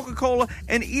Mexican Coca-Cola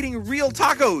and eating real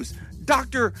tacos.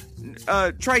 Dr.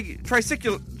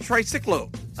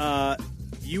 Triciclo.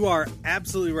 You are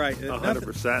absolutely right.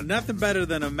 100%. Nothing better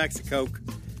than a Mexicoke,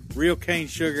 real cane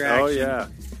sugar action. Oh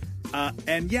yeah.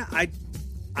 And yeah,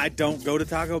 I don't go to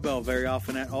Taco Bell very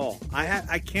often at all.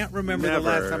 I can't remember the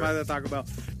last time I was at Taco Bell.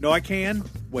 No, I can.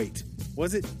 Wait,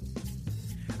 was it?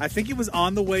 I think it was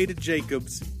on the way to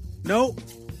Jacob's. No,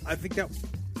 I think that.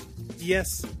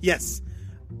 Yes.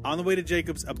 On the way to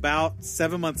Jacob's about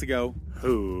 7 months ago.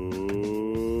 Who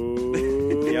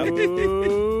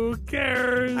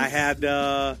cares? I had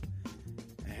a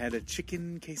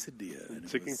chicken quesadilla. And it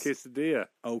Chicken was quesadilla.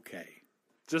 okay.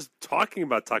 Just talking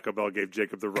about Taco Bell gave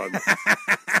Jacob the run.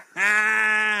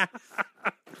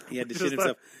 He had to shit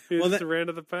himself. He Well, just that- ran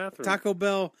to the bathroom. Taco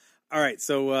Bell. All right,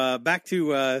 so back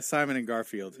to Simon and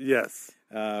Garfield. Yes.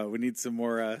 We need some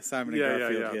more Simon and Yeah,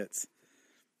 Garfield hits.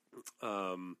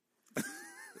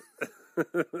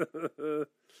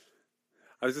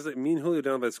 I was gonna say, me and Julio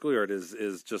down by the schoolyard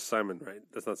is just Simon, right?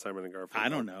 That's not Simon and Garfield. I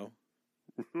don't know.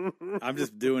 I'm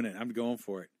just doing it. I'm going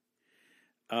for it.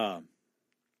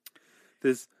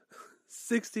 There's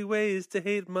 60 ways to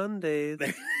hate Mondays.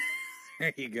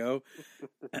 There you go.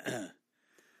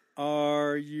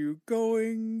 Are you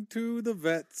going to the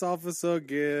vet's office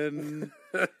again?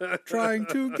 Trying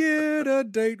to get a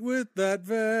date with that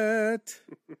vet.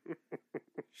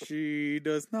 She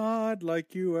does not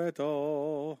like you at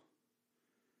all.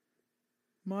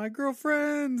 My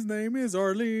girlfriend's name is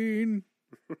Arlene.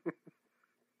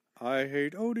 I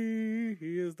hate Odie.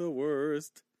 He is the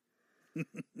worst.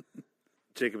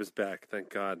 Jacob is back, thank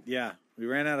God. Yeah, we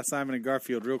ran out of Simon and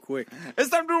Garfield real quick. It's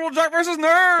time to duel Jock versus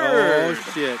Nerd. Oh,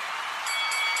 shit.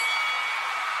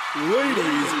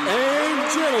 Ladies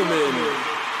and gentlemen,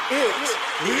 it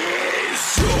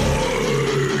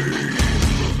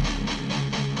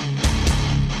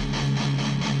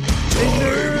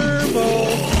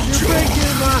You're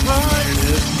breaking my heart.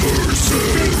 You're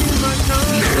breaking my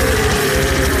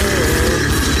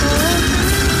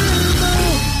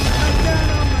I'm down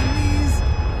on my knees.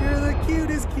 You're the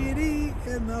cutest kitty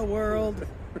in the world.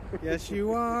 Yes,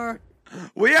 you are.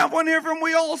 We have one here from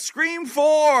We All Scream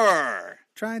 4.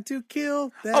 Trying to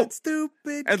kill that Oh,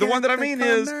 stupid And the one that I cat mean they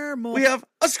is, call Nermal. we have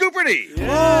a Scooperty.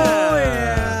 Oh,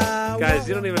 yeah. Guys,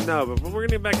 you don't even know, but we're going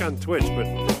to get back on Twitch, but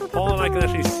Paul and I can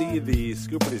actually see the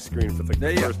Scooperty screen for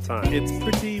the Yeah. first time. It's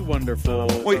pretty wonderful.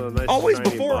 Wait, a nice always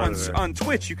shiny before monitor. on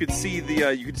Twitch, you could see the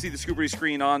Scooperty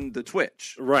screen on the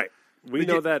Twitch. Right. We But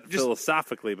know you- that just-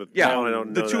 philosophically, but Yeah, Paul and I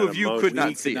don't the know two that of you emotion. could We not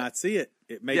could see it. not see it.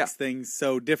 It makes Yeah. things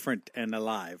so different and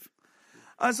alive.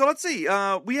 So let's see.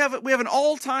 We have an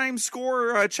all-time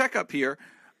score checkup here.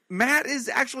 Matt is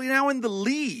actually now in the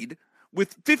lead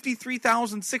with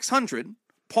 53,600.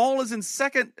 Paul is in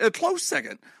second, close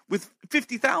second, with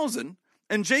 50,000,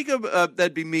 and Jacob,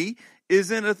 that'd be me, is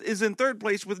in third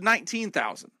place with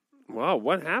 19,000. Wow,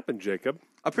 what happened, Jacob?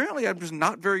 Apparently, I'm just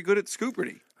not very good at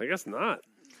Scooperty. I guess not.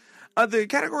 The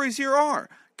categories here are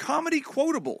comedy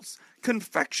quotables,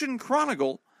 confection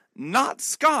chronicle, not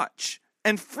scotch,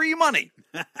 and free money.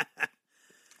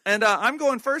 And I'm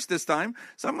going first this time,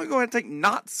 so I'm going to go ahead and take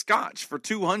not scotch for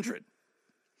 200.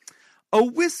 A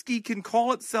whiskey can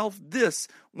call itself this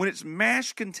when its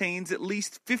mash contains at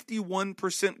least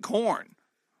 51% corn.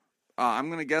 I'm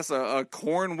going to guess a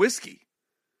corn whiskey.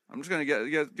 I'm just going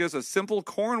to guess a simple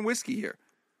corn whiskey here.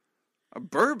 A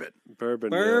bourbon.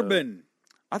 Bourbon.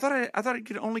 I thought it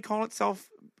could only call itself.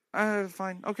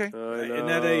 Fine. Okay. Isn't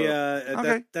that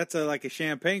Okay. that's like a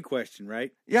champagne question,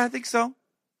 right? Yeah, I think so.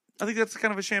 I think that's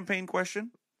kind of a champagne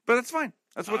question, but that's fine.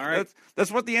 That's what All right.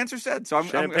 that's what the answer said. So I'm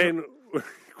Champagne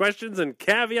questions and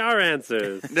caviar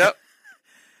answers. Yep.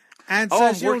 And Oh,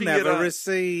 says I'm you'll working at never a-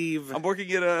 receive. I'm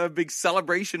working at a big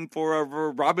celebration for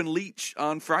Robin Leach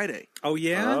on Friday. Oh,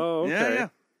 yeah? Oh, okay. Yeah.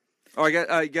 Oh,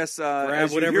 I guess Grab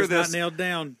as you hear whatever's this, not nailed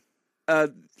down.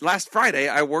 last Friday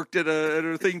I worked at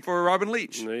a thing for Robin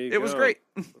Leach. There you It was go. great.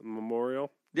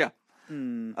 Memorial. Yeah.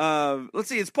 Let's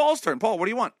see. It's Paul's turn. Paul, what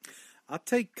do you want? I'll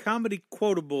take comedy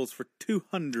quotables for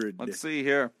 200. Let's see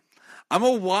here. I'm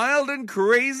a wild and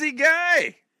crazy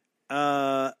guy.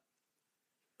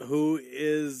 Who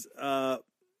is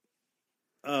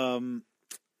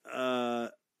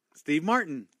Steve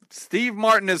Martin? Steve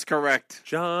Martin is correct.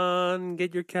 John,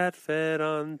 get your cat fed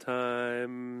on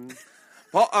time.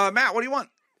 Paul, Matt, what do you want?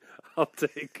 I'll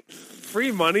take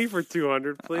free money for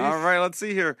 200, please. All right, let's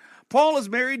see here. Paul is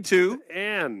married to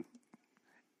Anne.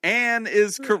 Anne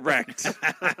is correct.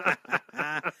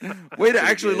 Way to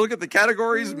actually look at the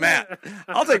categories, Matt.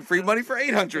 I'll take free money for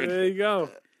 800. There you go.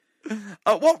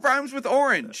 What rhymes with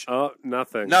orange? Oh,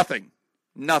 nothing. Nothing.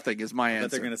 Nothing is my I bet answer.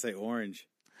 they're going to say orange.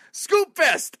 Scoop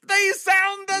Fest. They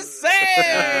sound the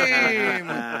same.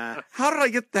 How did I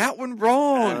get that one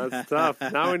wrong? That's tough.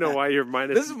 Now we know why you're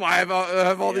minus. This is why I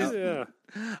have all these. Yeah.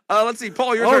 Let's see,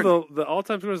 Paul, your turn. The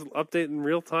all-time scores update in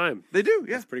real time. They do,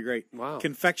 yeah. That's pretty great. Wow.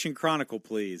 Confection Chronicle,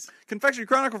 please. Confection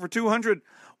Chronicle for 200.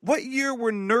 What year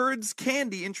were Nerds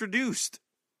Candy introduced?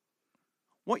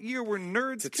 What year were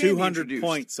Nerds It's a Candy 200 introduced?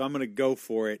 points, so I'm going to go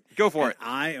for it. Go for And it.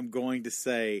 I am going to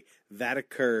say that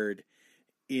occurred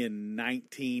in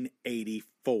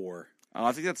 1984. Oh,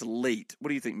 I think that's late. What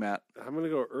do you think, Matt? I'm going to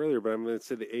go earlier, but I'm going to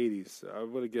say the 80s. I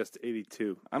would have guessed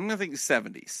 82. I'm going to think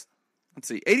 70s. Let's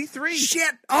see. 83.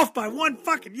 Shit! Off by one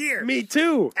fucking year! Me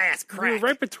too. Ass We were crack.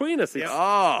 right between us.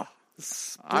 Oh,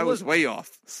 I was way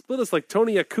off. Split us like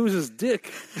Tony Yakuza's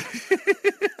dick.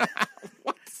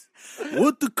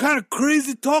 What the kind of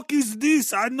crazy talk is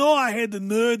this? I know I had the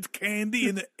nerd candy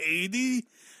in the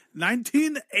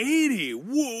 1980.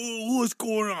 Whoa, what's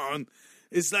going on?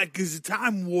 It's like there's a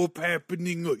time warp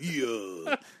happening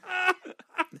here.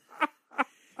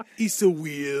 It's so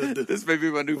weird. This may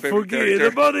be my new favorite Forget character.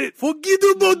 about it. Forget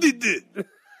about it.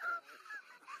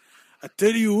 I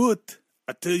tell you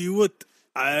what.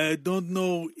 I don't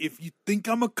know if you think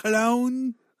I'm a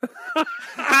clown.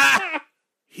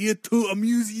 Here to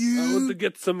amuse I want to you.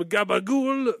 get some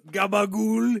gabagool.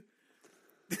 Gabagool.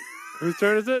 Whose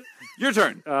turn is it? Your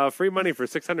turn. Free money for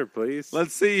 600, please.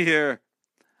 Let's see here.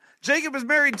 Jacob is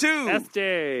married to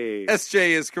SJ. SJ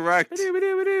is correct.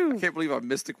 Ba-do-ba-do-ba-do. I can't believe I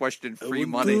missed a question. I Free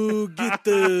want money. to get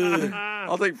the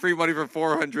I'll take free money for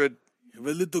 400. have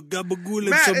a little gabagool and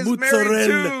Matt some is married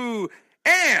mozzarella. to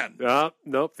Anne.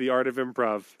 Nope. The art of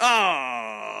improv.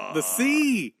 Oh, The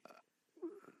C.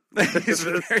 He's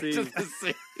married to the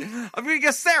sea. I'm going to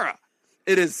guess Sarah.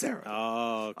 It is Sarah.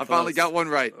 Oh, I finally got one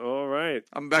right. All right.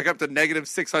 I'm back up to negative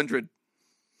 600.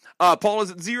 Paul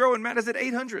is at 0 and Matt is at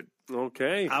 800.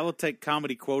 Okay. I will take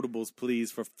comedy quotables,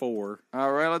 please, for 4.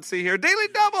 All right, let's see here. Daily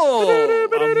double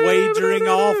I'm wagering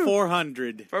all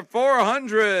 400. for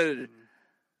 400.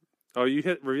 Oh,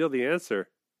 you reveal the answer.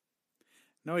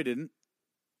 No, he didn't.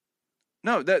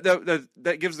 No,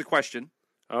 that gives the question.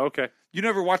 Oh, okay. You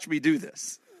never watched me do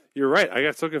this. You're right. I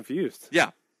got so confused. Yeah.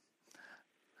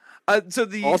 So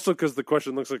the Also, because the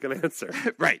question looks like an answer.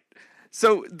 right.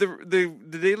 So the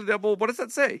Daily Double. What does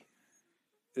that say?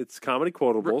 It's comedy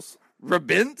quotables.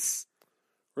 Ribbons.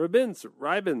 Ribbons.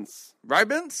 Ribbons.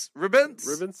 Ribbons.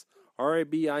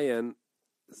 RIBINSE.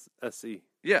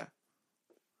 Yeah.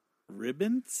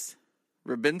 Ribbons?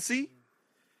 Ribbonsy.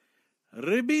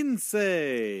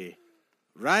 Ribinse.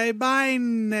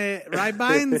 Ribinse.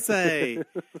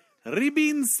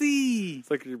 Ribinse.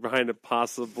 It's like you're behind a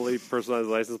possibly personalized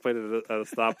license plate at a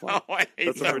stoplight. Oh, I hate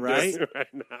That's what that. we're right? doing right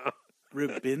now.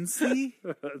 Ribinse?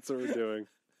 That's what we're doing.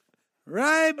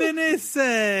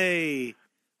 Ribinise.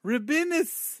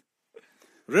 Ribinis.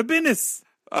 Ribinis.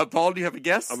 Paul, do you have a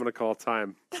guess? I'm going to call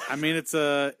time. I mean, it's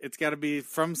got to be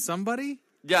from somebody.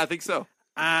 Yeah, I think so.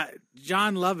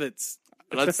 John Lovitz.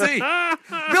 Let's see.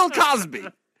 Bill Cosby.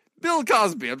 Bill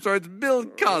Cosby. I'm sorry, it's Bill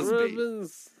Cosby.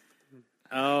 Ribbons.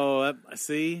 Oh,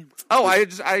 see? Oh, I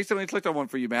accidentally clicked on one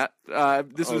for you, Matt.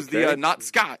 This was the Okay. not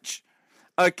Scotch.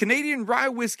 Canadian rye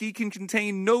whiskey can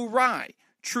contain no rye.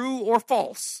 True or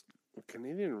false?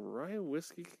 Canadian rye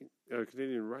whiskey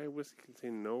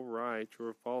contain no rye. True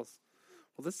or false?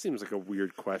 Well, this seems like a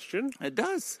weird question It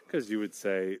does. because you would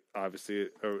say obviously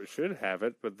it should have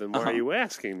it, but then why are you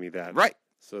asking me that? Right.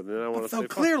 So then I want to So say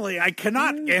clearly I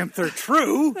cannot answer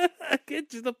true. I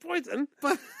get you the poison,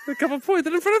 but a cup of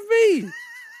poison in front of me.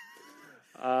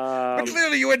 But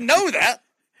clearly you would know that.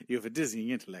 You have a dizzying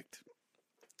intellect.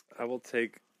 I will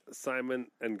take Simon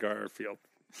and Garfield.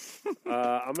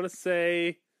 I'm gonna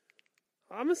say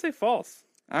I'm gonna say false.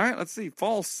 All right, let's see.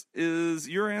 False is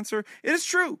your answer. It is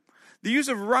true. The use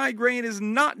of rye grain is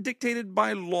not dictated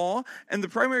by law, and the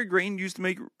primary grain used to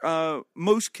make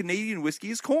most Canadian whiskey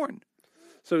is corn.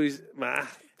 So he's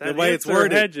The way it's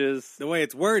worded. Hedges. The way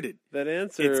it's worded. That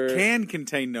answer. It can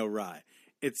contain no rye.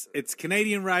 It's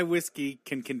Canadian rye whiskey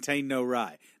can contain no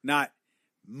rye, not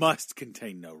must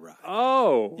contain no rye.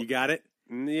 Oh, You got it?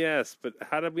 yes, but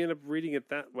how did we end up reading it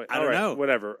that way? I don't know.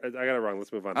 Whatever. I got it wrong.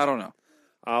 Let's move on. I don't know.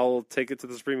 I'll take it to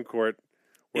the Supreme Court,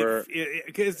 where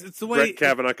Because it's the way Brett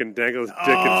Kavanaugh can dangle his dick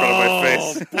in front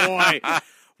of my face.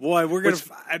 boy, we're gonna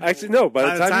Actually, no.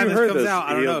 By the time you heard comes this, out,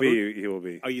 I don't know. he will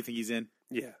be. Oh, you think he's in?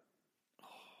 Yeah.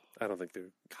 I don't think they're.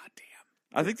 God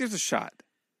damn! I think there's a shot.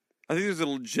 I think there's a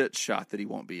legit shot that he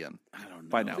won't be in. I don't know.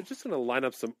 By now. They're just gonna line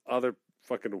up some other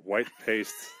fucking white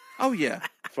paste, Oh yeah.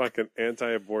 fucking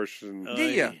anti-abortion.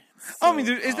 Yeah. So Oh, I mean,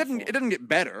 it awful. doesn't get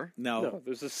better. No,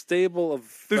 there's a stable of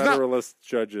There's not- Federalist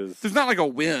judges. There's not like a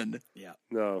win. Yeah.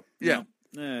 No. Yeah.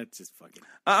 It's just fucking.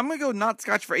 I'm gonna go not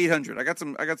Scotch for 800. I got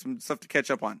some stuff to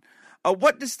catch up on.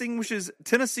 What distinguishes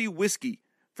Tennessee whiskey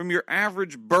from your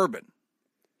average bourbon?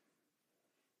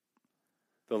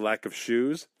 The lack of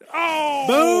shoes.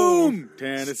 Boom!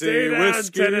 Tennessee Stay down,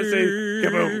 whiskey. Tennessee.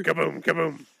 Kaboom, kaboom,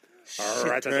 kaboom. All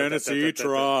right, Tennessee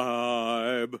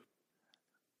tribe.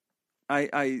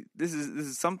 This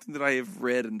is something that I have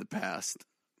read in the past.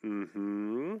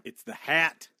 Mm-hmm. It's the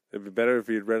hat. It'd be better if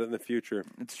you'd read it in the future.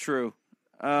 It's true.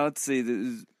 Let's see.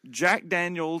 There's Jack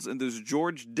Daniels and there's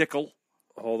George Dickel.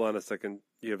 Hold on a second.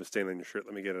 You have a stain on your shirt.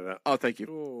 Let me get it out. Oh, thank you.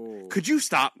 Oh. Could you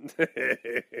stop?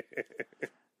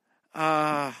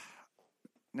 Now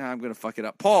I'm gonna fuck it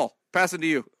up. Paul, pass it to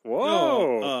you.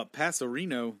 Whoa.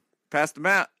 Passerino. Pass to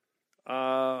Matt.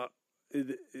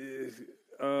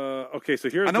 Okay, so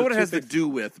here's I know the what it two has things. to do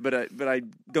with, but I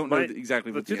don't know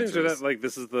exactly The what two the things answer are is. that, like,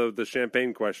 this is the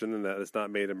champagne question, and that it's not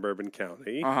made in Bourbon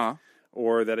County, Uh-huh.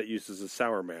 or that it uses a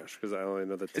sour mash, because I only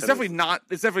know that It's definitely not.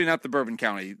 It's definitely not the Bourbon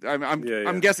County. I'm Yeah, yeah.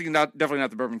 I'm guessing definitely not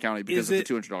the Bourbon County because Is of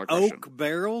the it $200 question. oak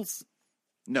barrels?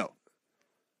 No,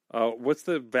 What's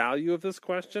the value of this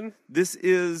question? this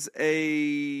is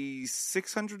a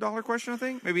 $600 question. I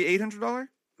think maybe $800.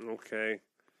 Okay.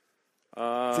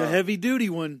 It's a heavy duty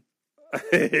one.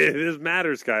 It is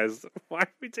matters, guys. Why are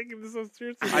we taking this so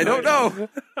seriously? I don't know.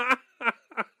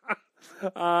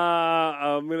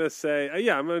 I'm gonna say,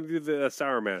 I'm gonna do the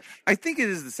sour mash. I think it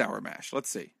is the sour mash. Let's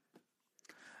see.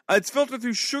 It's filtered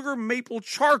through sugar maple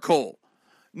charcoal,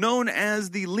 known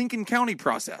as the Lincoln County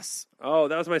process. Oh,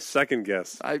 that was my second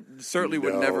guess. I certainly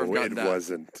would never have gotten that. it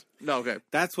wasn't. No, okay.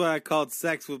 That's what I called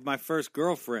sex with my first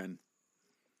girlfriend.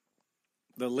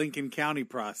 The Lincoln County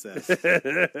process. Paul,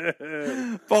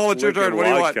 it's your turn. What do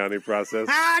you want? County process.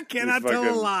 I cannot tell a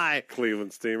fucking lie.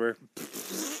 Cleveland steamer.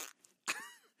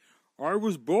 I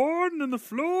was born in the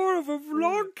floor of a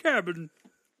log cabin.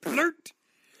 Flirt.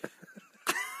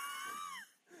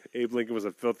 Abe Lincoln was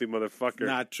a filthy motherfucker.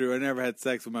 Not true. I never had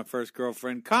sex with my first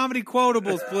girlfriend. Comedy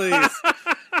quotables, please.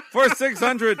 For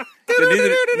 600.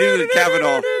 Neither did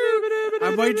Kavanaugh.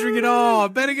 I'm wagering it all.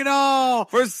 I'm betting it all.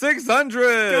 For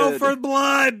 600. Go for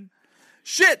blood.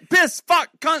 Shit, piss, fuck,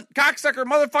 cunt, cocksucker,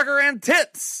 motherfucker, and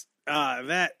tits.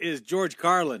 That is George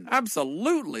Carlin.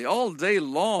 Absolutely, all day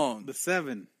long. The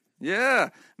 7. Yeah.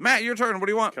 Matt, your turn. What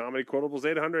do you want? Comedy quotables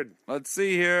 800. Let's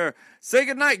see here. Say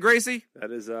goodnight, Gracie.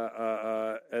 That is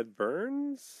Ed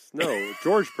Burns? No,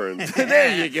 George Burns.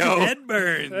 There you go. Ed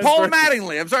Burns. Paul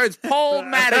Mattingly. I'm sorry, it's Paul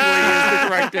Mattingly is the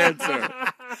correct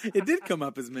answer. It did come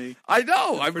up as me. I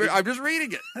know. I'm just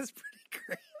reading it. That's pretty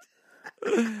great.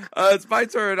 It's my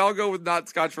turn. I'll go with not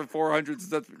Scotch for 400 since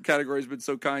that category's been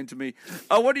so kind to me.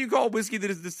 What do you call whiskey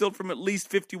that is distilled from at least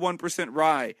 51%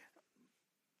 rye?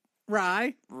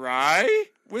 Rye. Rye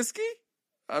whiskey?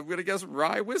 I'm going to guess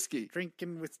rye whiskey.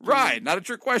 Drinking with Rye, not a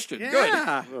trick question.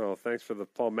 Yeah. Oh, thanks for the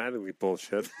Paul Mattingly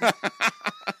bullshit. Good.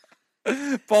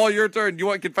 Paul, your turn. Do you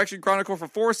want Confection Chronicle for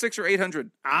 4, 6, or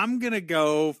 800? I'm going to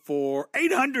go for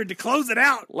 800 to close it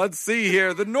out. Let's see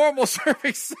here. The normal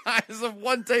serving size of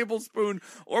 1 tablespoon,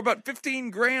 or about 15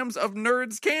 grams of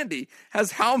Nerds candy,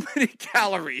 has how many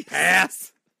calories?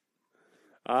 Pass.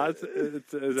 It's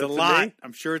It's a lot.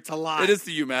 I'm sure it's a lot. It is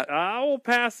to you, Matt. I will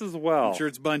pass as well. I'm sure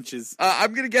it's bunches.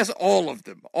 I'm going to guess all of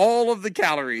them. All of the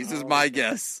calories is my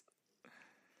guess.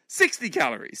 60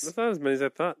 calories. That's not as many as I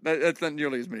thought. That's not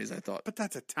nearly as many as I thought. But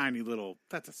that's a tiny little,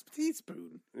 that's a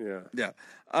teaspoon. Yeah. Yeah.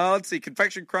 Let's see.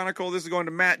 Confection Chronicle. This is going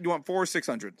to Matt. You want 4 or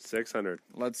 600? 600.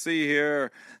 Let's see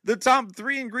here. The top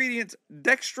 3 ingredients,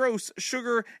 dextrose,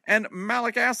 sugar, and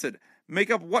malic acid, make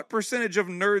up what percentage of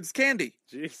Nerds candy?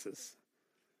 Jesus.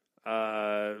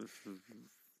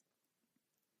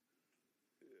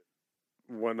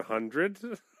 100.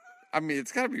 I mean,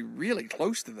 it's got to be really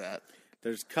close to that.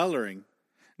 There's coloring.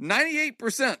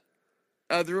 98%.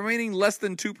 The remaining less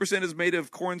than 2% is made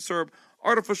of corn syrup,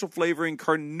 artificial flavoring,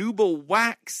 carnauba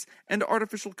wax, and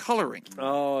artificial coloring.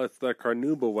 Oh, it's the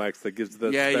carnauba wax that gives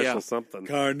the special something.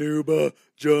 Carnauba,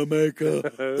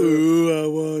 Jamaica. Ooh, I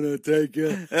wanna take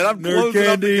it. And I'm Nerd closing up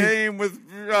candy. the game with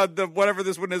whatever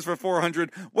this one is for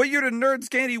 400. What year did Nerds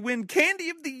Candy win Candy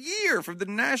of the Year from the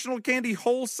National Candy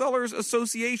Wholesalers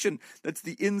Association? That's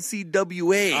the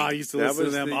NCWA. Oh, I used to listen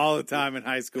to them all the time in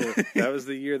high school. That was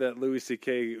the year that Louis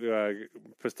C.K.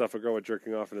 Pissed off a girl with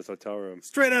jerking off in his hotel room.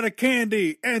 Straight out of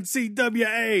Candy,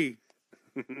 NCWA.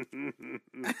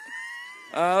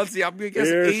 Let's see, I'm going to guess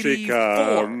Here 84. she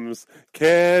comes,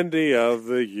 Candy of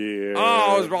the Year.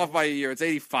 Oh, I was off by a year. It's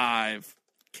 85.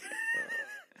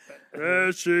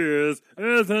 There she is.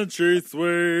 Isn't she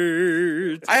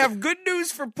sweet? I have good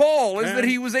news for Paul, is that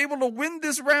he was able to win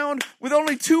this round with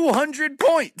only 200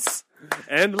 points.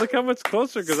 And look how much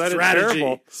closer, because I did Strategy.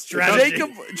 terrible. Strategy.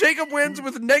 Jacob wins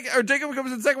with Jacob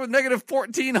comes in second with negative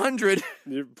 1,400.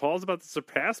 Paul's about to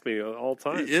surpass me all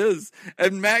time. He is.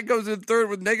 And Matt goes in third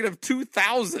with negative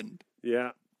 2,000.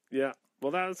 Yeah.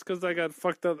 Well, that's because I got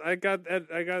fucked up. I You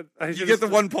should've get the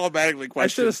one Paul Mattingly I should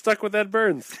question. have stuck with Ed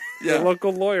Burns, Yeah. the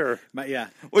local lawyer. Yeah.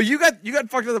 Well, you got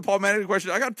fucked on the Paul Mattingly question.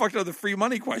 I got fucked on the free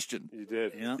money question. You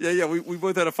did. Yeah. Yeah. We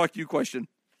both had a fuck you question.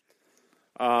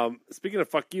 Speaking of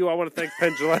fuck you, I want to thank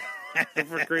Penn Jillette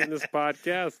for creating this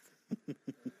podcast.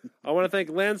 I want to thank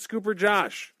Land Scooper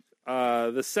Josh,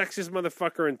 the sexiest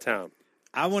motherfucker in town.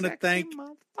 I want to thank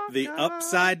the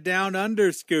Upside Down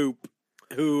Underscoop,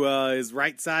 who is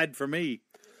right side for me.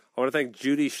 I want to thank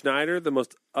Judy Schneider, the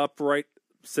most upright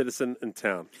citizen in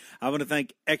town. I want to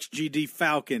thank XGD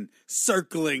Falcon,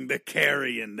 circling the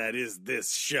carrion that is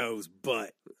this show's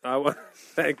butt. I want to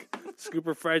thank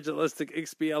Superfragilistic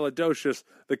Expialidocious,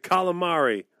 the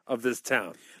calamari of this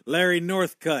town. Larry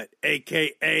Northcutt,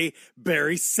 a.k.a.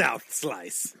 Barry South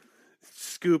Slice.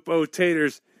 Scoop O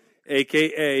Taters,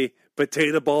 a.k.a.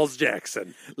 Potato Balls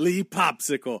Jackson. Lee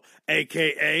Popsicle,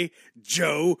 a.k.a.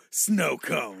 Joe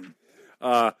Snowcone.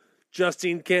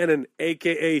 Justine Cannon,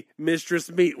 a.k.a.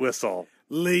 Mistress Meat Whistle.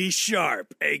 Lee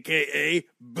Sharp, a.k.a.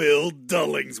 Bill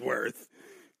Dullingsworth.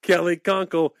 Kelly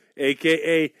Conkle,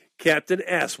 a.k.a. Captain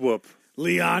Asswhoop.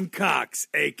 Leon Cox,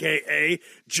 a.k.a.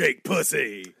 Jake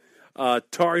Pussy.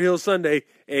 Tar Heel Sunday,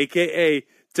 a.k.a.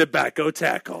 Tobacco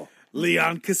Tackle.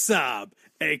 Leon Kassab,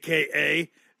 a.k.a.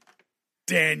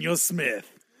 Daniel Smith.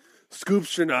 Scoop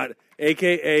Sternot,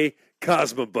 a.k.a.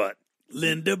 Cosmo Butt.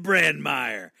 Linda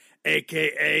Brandmeier,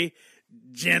 a.k.a.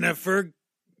 Jennifer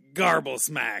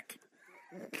Garblesmack.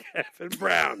 Kevin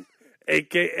Brown,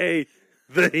 a.k.a.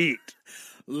 The Heat.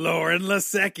 Lauren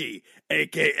Lasecki,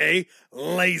 a.k.a.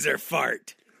 Laser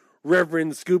Fart.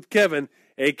 Reverend Scoop Kevin,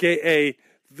 a.k.a.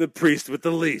 The Priest with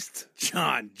the Least.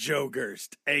 John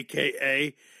Jogerst,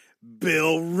 a.k.a.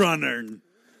 Bill Runnern.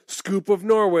 Scoop of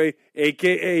Norway,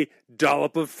 a.k.a.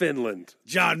 Dollop of Finland.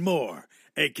 John Moore,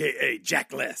 a.k.a.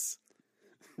 Jack Less.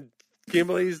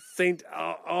 Kimberly St.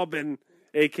 Alban,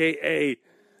 a.k.a.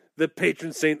 the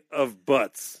patron saint of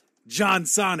butts. John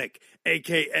Sonic,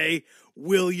 a.k.a.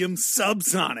 William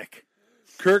Subsonic.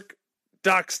 Kirk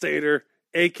Dockstader,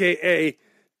 a.k.a.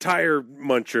 Tire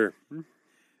Muncher.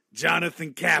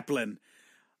 Jonathan Kaplan,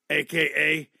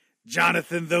 a.k.a.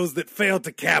 Jonathan Those That Fail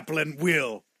to Kaplan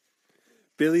Will.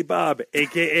 Billy Bob,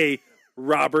 a.k.a.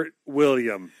 Robert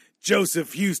William.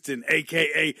 Joseph Houston,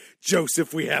 a.k.a.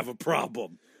 Joseph We Have a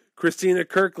Problem. Christina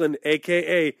Kirkland,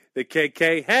 a.k.a. the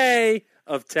KK Hey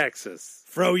of Texas.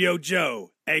 Froyo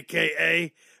Joe,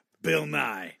 a.k.a. Bill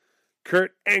Nye.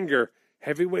 Kurt Enger,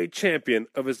 heavyweight champion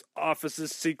of his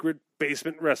office's secret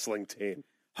basement wrestling team.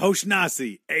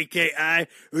 Hoshnasi, a.k.a.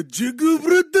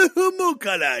 Jigubrata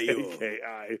Homokalayo.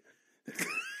 A.k.a.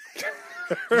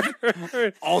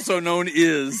 Also known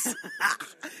is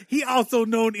He also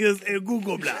known as a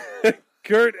Google Blah.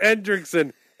 Kurt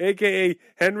Hendrickson, a.k.a.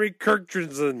 Henry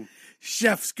Kirkdrinson.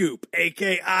 Chef Scoop,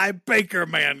 a.k.a. Baker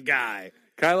Man Guy.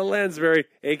 Kyla Lansbury,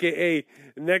 a.k.a.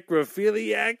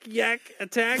 Necrophiliac Yak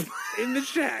Attack in the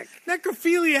Shack.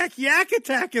 Necrophiliac Yak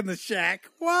Attack in the Shack.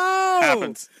 Whoa!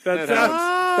 happens. That's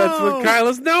Oh. what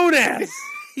Kyla's known as.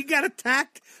 He got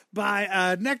attacked by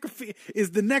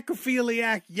Is the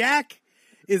necrophiliac yak?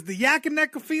 Is the yak a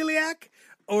necrophiliac?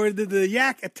 Or did the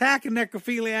yak attack a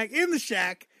necrophiliac in the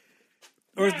shack?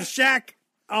 Or is the shack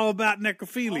all about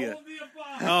necrophilia? All of the above.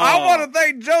 I want to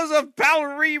thank Joseph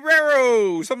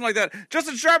Palrero, something like that.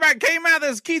 Justin Sharback, Kay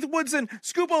Mathis, Keith Woodson,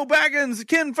 Scoopo Baggins,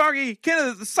 Ken Foggy,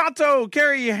 Kenneth Sato,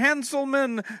 Kerry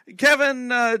Hanselman, Kevin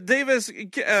Davis,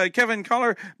 Kevin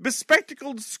Collar,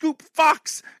 Bespectacled Scoop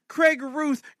Fox, Craig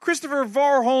Ruth, Christopher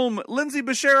Varholm, Lindsay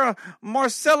Beshara,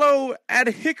 Marcelo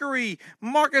Adhickory,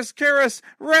 Marcus Karras,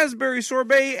 Raspberry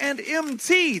Sorbet, and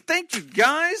MT. Thank you,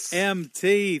 guys.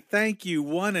 MT, thank you,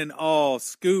 one and all.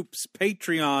 Scoops,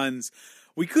 Patreons.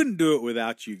 We couldn't do it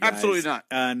without you guys. Absolutely not.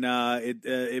 And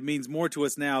it means more to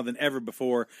us now than ever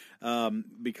before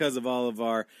because of all of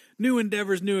our new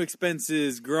endeavors, new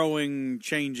expenses, growing,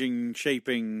 changing,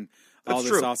 shaping, all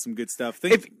this awesome good stuff.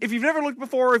 If you've never looked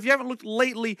before, if you haven't looked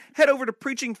lately, head over to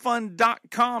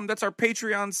preachingfun.com. That's our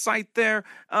Patreon site there.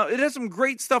 It has some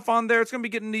great stuff on there. It's going to be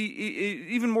getting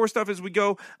even more stuff as we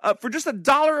go. For just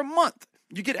 $1 a month,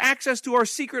 you get access to our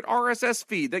secret RSS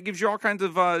feed. That gives you all kinds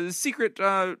of secret,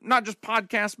 not just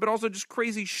podcasts, but also just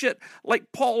crazy shit.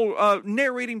 Like Paul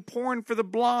narrating porn for the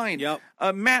blind. Yep.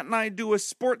 Matt and I do a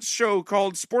sports show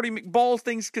called Sporty McBall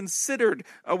Things Considered.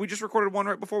 We just recorded one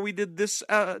right before we did this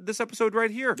episode right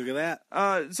here. Look at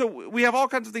that. So we have all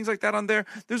kinds of things like that on there.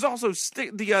 There's also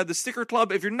the Sticker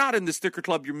Club. If you're not in the Sticker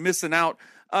Club, you're missing out.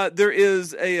 There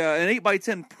is an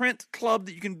 8x10 print club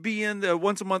that you can be in,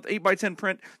 once a month, 8x10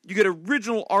 print. You get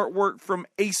original artwork from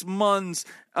Ace Munns,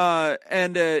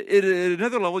 and at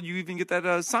another level, you even get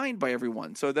that signed by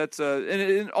everyone. So that's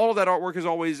and all of that artwork is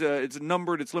always it's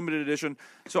numbered, it's limited edition.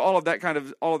 So all of that kind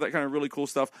of really cool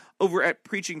stuff over at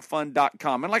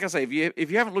preachingfun.com. And like I say,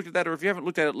 if you haven't looked at that or if you haven't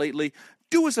looked at it lately,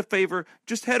 do us a favor,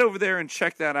 just head over there and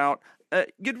check that out.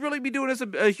 You'd really be doing us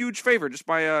a huge favor just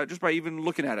by even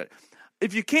looking at it.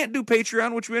 If you can't do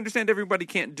Patreon, which we understand everybody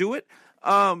can't do it,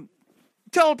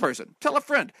 tell a person, tell a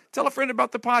friend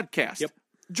about the podcast. Yep.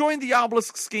 Join the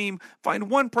Obelisk scheme.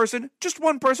 Find one person, just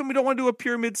one person. We don't want to do a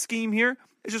pyramid scheme here.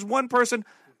 It's just one person.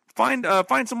 Find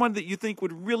someone that you think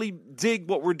would really dig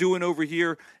what we're doing over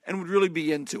here and would really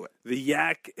be into it. The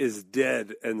yak is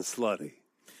dead and slutty.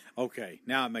 Okay,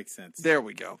 now it makes sense. There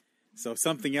we go. So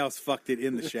something else fucked it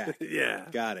in the shack. Yeah.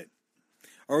 Got it.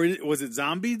 Or was it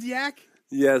Zombie's yak?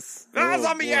 Yes.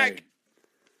 Zombie yak!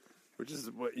 Which is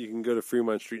what you can go to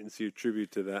Fremont Street and see a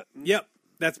tribute to that. Yep.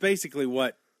 That's basically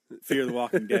what Fear the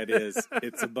Walking Dead is.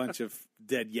 It's a bunch of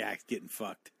dead yaks getting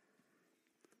fucked.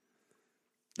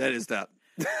 That is that.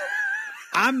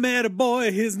 I met a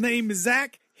boy, his name is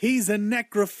Zach. He's a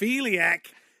necrophiliac.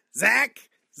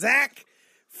 Zach,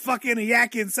 fucking a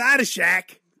yak inside a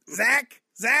shack. Zach,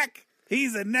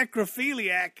 he's a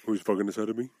necrophiliac. Who's fucking inside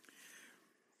of me?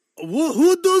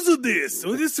 Who does this?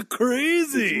 Oh, this is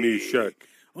crazy. It's me, Shaq.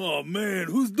 Oh, man,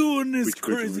 who's doing this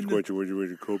crazy? Which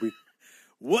Kobe?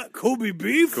 What, Kobe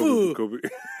beef? Kobe.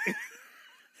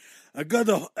 I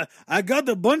got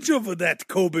a bunch of that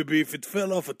Kobe beef. It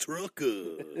fell off a truck.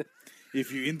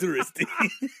 If you're interested.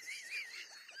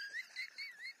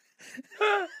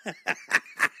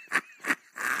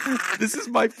 This is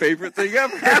my favorite thing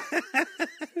ever.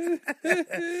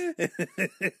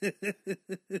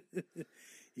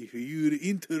 If you're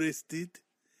interested,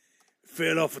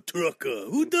 fell off a truck.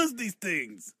 Who does these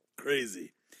things?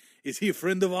 Crazy. Is he a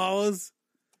friend of ours?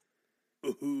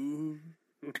 Ooh.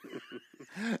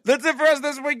 That's it for us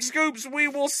this week, Scoops. We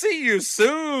will see you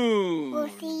soon. We'll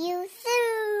see you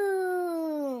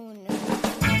soon.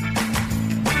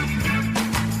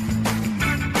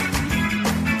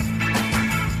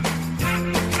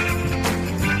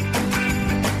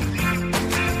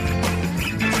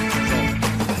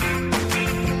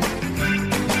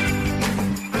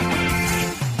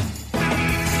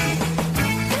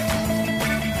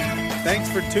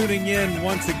 Thanks for tuning in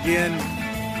once again.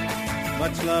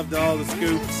 Much love to all the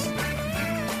Scoops.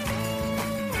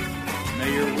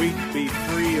 May your week be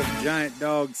free of giant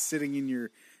dogs sitting in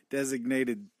your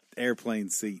designated airplane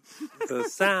seat. The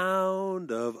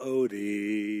sound of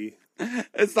Odie.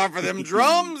 It's time for them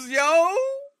drums, yo.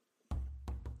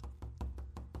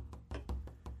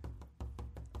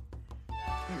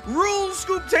 Rules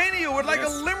Scooptania would like a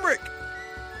limerick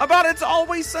about It's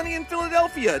Always Sunny in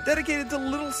Philadelphia, dedicated to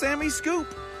little Sammy Scoop.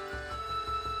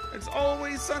 It's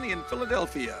Always Sunny in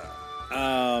Philadelphia.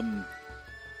 I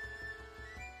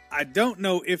don't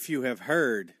know if you have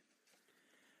heard,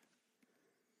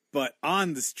 but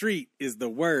on the street is the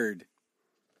word.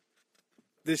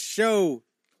 This show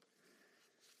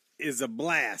is a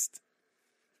blast.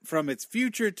 From its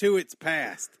future to its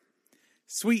past.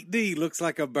 Sweet D looks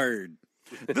like a bird.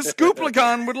 The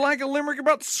Scooplicon would like a limerick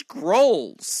about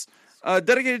scrolls,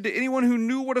 dedicated to anyone who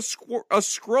knew what a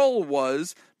scroll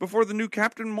was before the new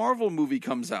Captain Marvel movie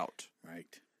comes out.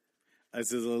 Right.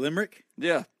 This is a limerick?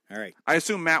 Yeah. All right. I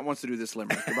assume Matt wants to do this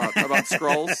limerick about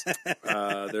scrolls.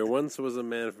 There once was a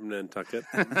man from Nantucket.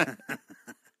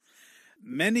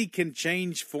 Many can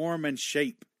change form and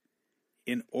shape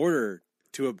in order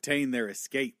to obtain their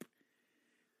escape.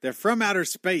 They're from outer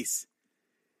space.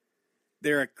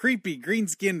 They're a creepy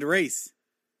green-skinned race.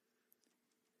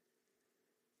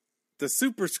 The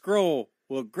Super Scroll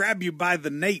will grab you by the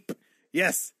nape.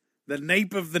 Yes, the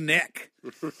nape of the neck.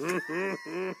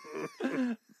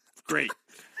 Great.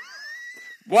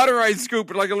 Water Ice Scoop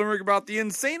would like a limerick about the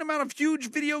insane amount of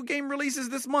huge video game releases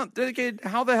this month. Dedicated,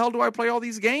 how the hell do I play all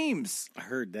these games? I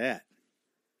heard that.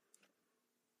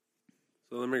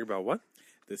 So limerick about what?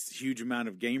 This huge amount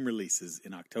of game releases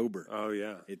in October. Oh,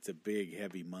 yeah. It's a big,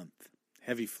 heavy month.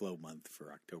 Heavy flow month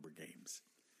for October games.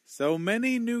 So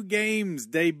many new games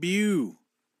debut.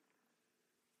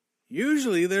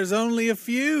 Usually there's only a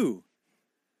few.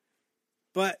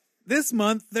 But this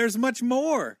month there's much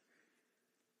more.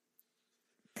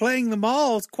 Playing them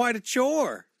all is quite a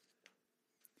chore.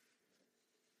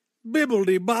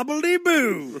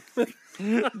 Bibbledy-bobbledy-boo.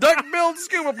 Duck-billed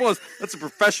scuba plus. That's a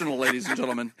professional, ladies and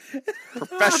gentlemen.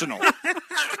 Professional.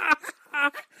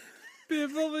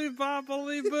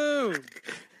 Bibbly-bobbly-boo.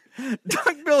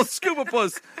 Duck-billed scuba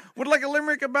puss would like a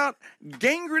limerick about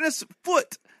gangrenous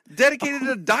foot dedicated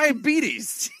to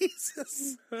diabetes.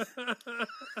 Jesus.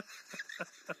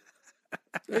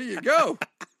 There you go.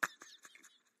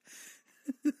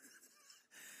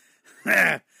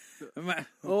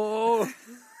 Oh,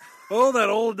 that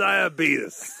old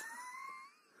diabetes.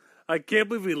 I can't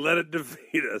believe we let it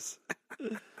defeat us.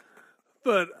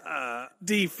 But,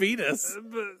 Defeat us.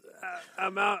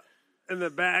 I'm out in the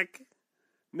back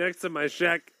next to my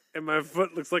shack, and my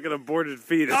foot looks like an aborted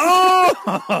fetus. Oh!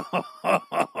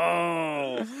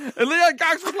 And Leon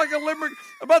Cox would like a limerick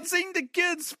about seeing the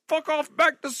kids fuck off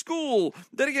back to school,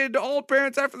 dedicated to all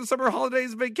parents after the summer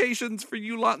holidays vacations for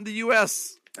you lot in the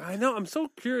U.S. I know. I'm so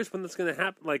curious when that's going to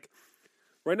happen. Like,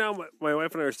 right now, my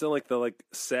wife and I are still like the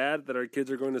sad that our kids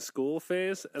are going to school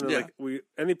phase, and then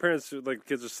any parents who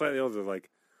kids are slightly older, they're like,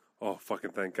 oh,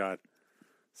 fucking thank God.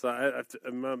 So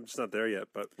I'm just not there yet,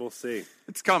 but we'll see.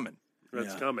 It's coming.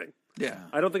 It's coming. Yeah.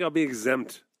 I don't think I'll be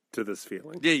exempt to this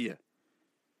feeling. Yeah.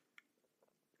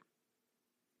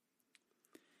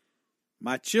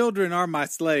 My children are my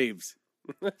slaves.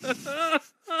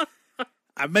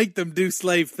 I make them do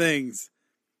slave things.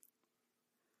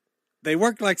 They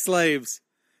work like slaves.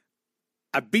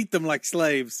 I beat them like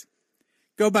slaves.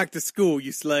 Go back to school,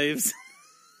 you slaves.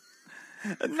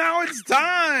 And now it's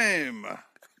time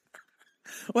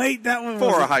Wait, that one for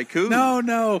a was haiku.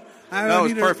 No.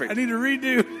 It's perfect. I need a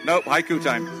redo. Nope, haiku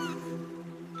time.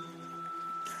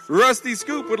 Rusty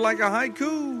Scoop would like a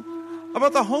haiku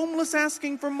about the homeless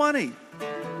asking for money,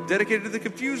 dedicated to the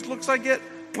confused looks I get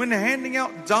when handing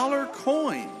out dollar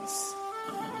coins.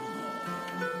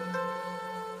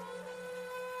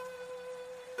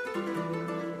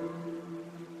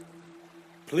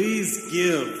 Please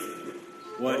give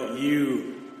what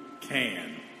you can.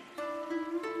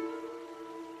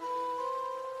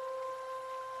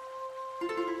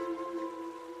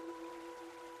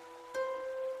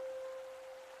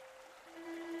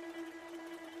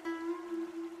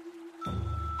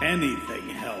 Anything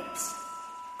helps.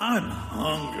 I'm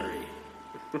hungry.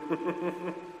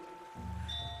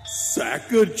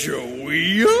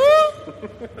 Sacagawea?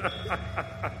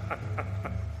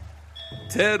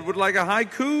 Ted would like a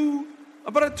haiku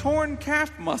about a torn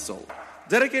calf muscle,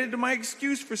 dedicated to my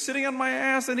excuse for sitting on my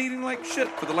ass and eating like shit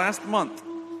for the last month.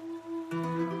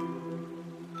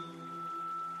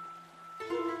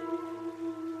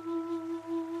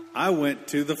 I went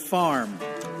to the farm.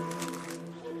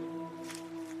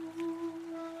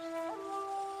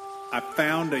 I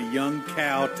found a young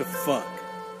cow to fuck.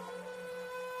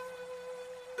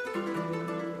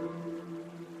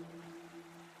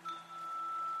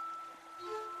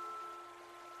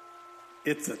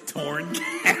 It's a torn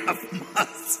calf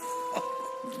muscle.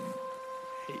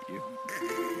 I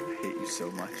hate you so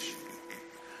much.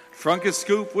 Frunkus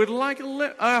Scoop would like a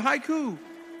haiku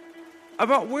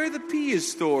about where the pee is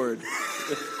stored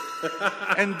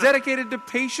and dedicated to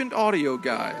patient audio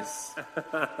guys.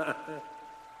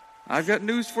 I've got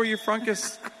news for you,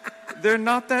 Frunkus. They're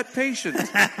not that patient.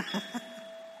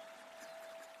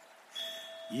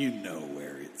 You know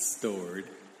where it's stored.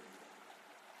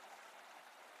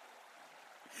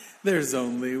 There's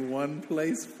only one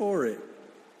place for it.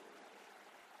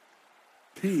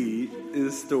 Pee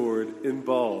is stored in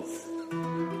balls.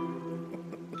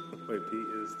 Wait, pee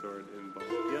is stored in balls.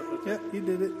 Yep, that's Yep, you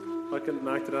did it. fucking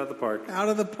knocked it out of the park. Out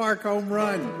of the park, home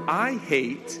run. I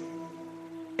hate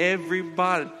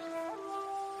everybody.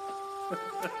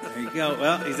 There you go.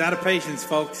 Well, he's out of patience,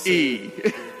 folks. E.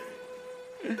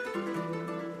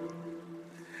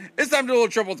 It's time to do a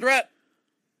triple threat.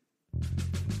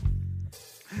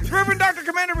 Reverend Dr.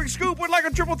 Commander McScoop would like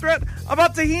a triple threat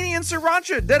about tahini and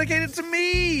sriracha dedicated to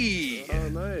me. Oh,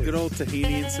 nice. Good old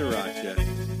tahini and sriracha.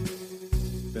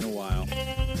 Been a while.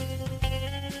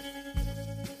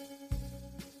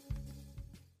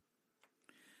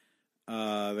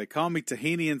 They call me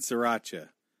tahini and sriracha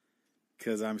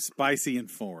because I'm spicy and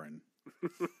foreign.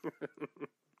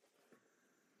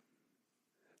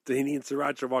 Tahini and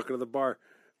sriracha walking to the bar.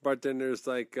 Bartender's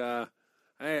like, hey,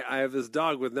 I have this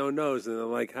dog with no nose. And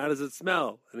I'm like, how does it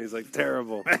smell? And he's like,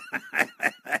 terrible.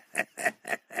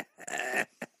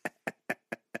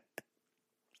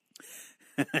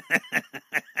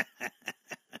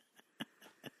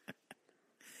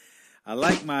 I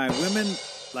like my women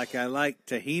like I like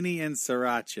tahini and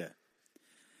sriracha.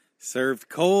 Served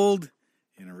cold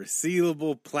in a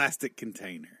resealable plastic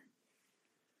container.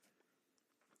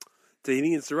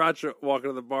 Tahini and sriracha walking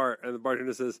to the bar, and the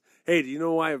bartender says, hey, do you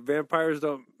know why vampires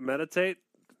don't meditate?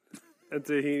 And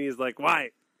Tahini's like,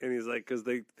 why? And he's like, because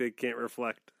they can't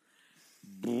reflect.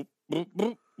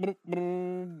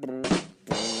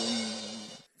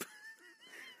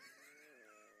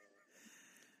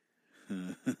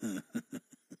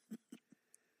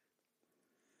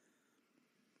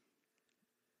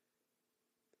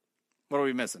 What are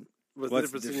we missing? What's the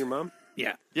difference in your mom?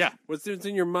 Yeah. Yeah. What's the difference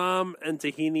in your mom and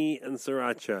tahini and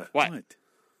sriracha? What?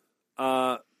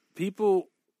 People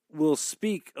will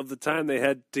speak of the time they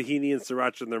had tahini and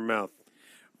sriracha in their mouth.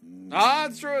 Ah,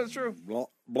 it's true. It's true. Blah,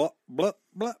 blah, blah,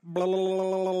 blah, blah,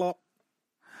 blah, blah.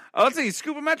 Let's see.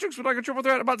 Scuba-metrics would like a triple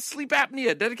threat about sleep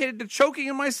apnea dedicated to choking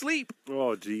in my sleep.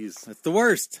 Oh, jeez. That's the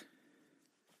worst.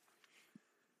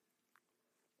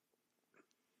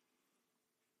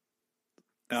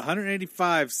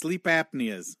 $185 sleep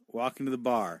apneas walk into the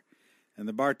bar, and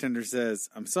the bartender says,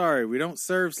 I'm sorry, we don't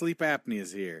serve sleep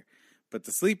apneas here, but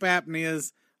the sleep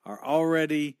apneas are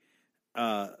already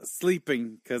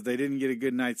sleeping because they didn't get a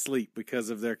good night's sleep because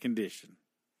of their condition.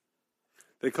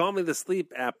 They call me the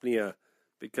sleep apnea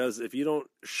because if you don't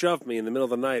shove me in the middle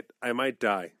of the night, I might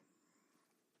die.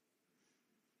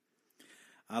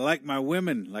 I like my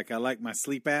women like I like my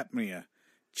sleep apnea,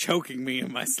 choking me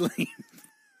in my sleep.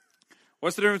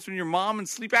 What's the difference between your mom and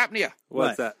sleep apnea?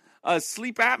 What's that?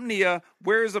 Sleep apnea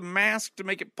wears a mask to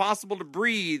make it possible to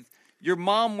breathe. Your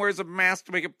mom wears a mask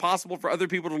to make it possible for other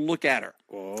people to look at her.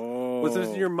 Oh. What's the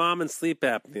difference in your mom and sleep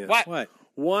apnea? What?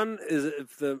 One is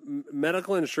if the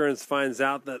medical insurance finds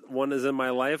out that one is in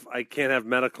my life, I can't have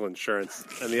medical insurance.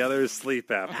 And the other is sleep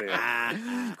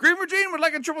apnea. Green Regine would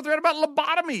like a triple threat about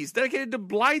lobotomies dedicated to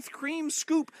Blythe Cream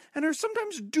Scoop and her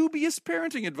sometimes dubious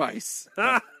parenting advice.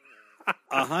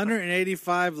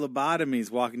 185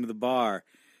 lobotomies walk into the bar,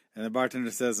 and the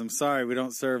bartender says, I'm sorry, we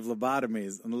don't serve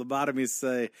lobotomies. And the lobotomies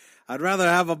say, I'd rather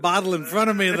have a bottle in front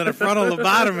of me than a frontal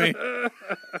lobotomy.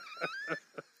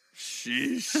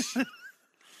 Sheesh.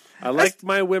 I like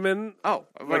my women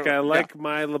like I like yeah.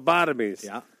 my lobotomies.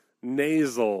 Yeah.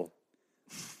 Nasal.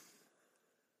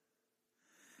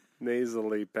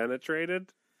 Nasally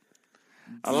penetrated.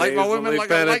 I like my women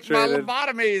like I like my penetrated.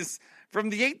 lobotomies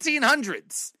from the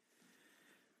 1800s.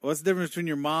 What's the difference between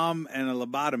your mom and a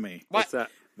lobotomy? What? What's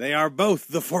that? They are both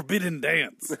the forbidden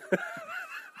dance.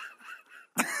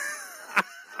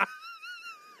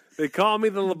 They call me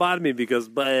the lobotomy because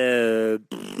Bippity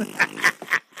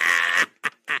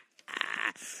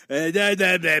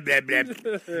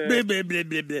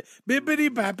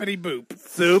boppity boop.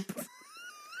 soup.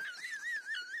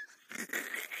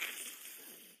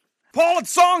 Paul, it's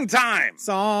song time.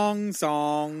 Song,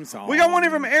 song, song. We got one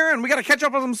here from Aaron. We got to catch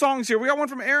up on some songs here. We got one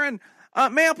from Aaron.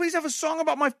 May I please have a song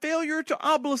about my failure to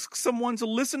obelisk someone to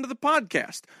listen to the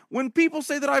podcast? When people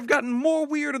say that I've gotten more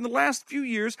weird in the last few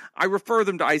years, I refer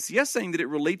them to ICS saying that it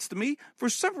relates to me. For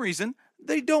some reason,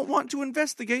 they don't want to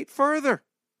investigate further.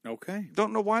 Okay.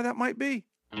 Don't know why that might be.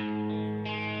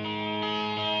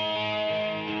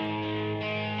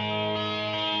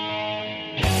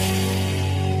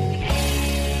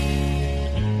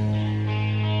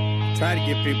 Try to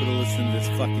get people to listen to this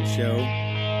fucking show,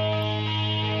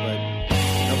 but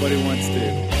nobody wants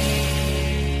to.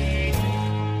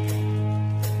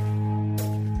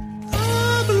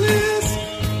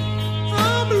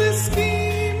 Obelisk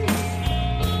scheme.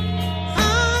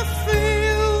 I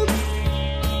failed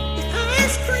the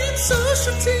ice cream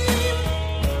social team,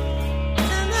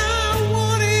 and I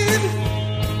wanted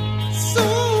so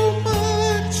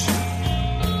much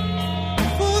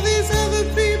for these other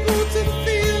people to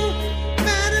feel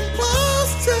Matt and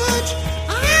Paul's touch.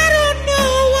 I don't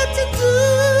know what to do,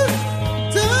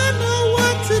 don't know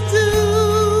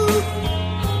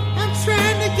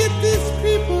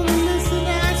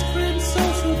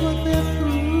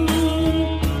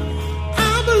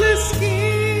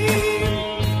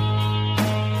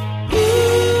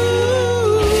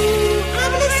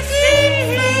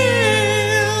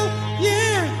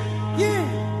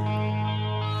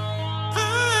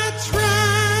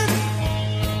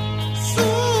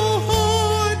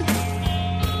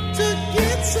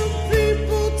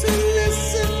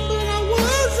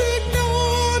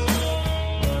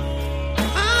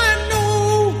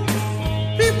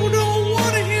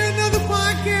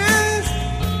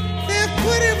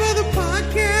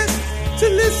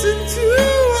listened to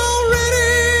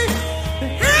already.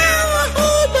 They have a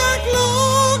whole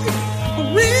backlog, a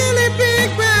really big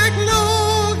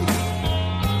backlog.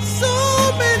 So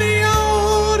many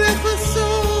old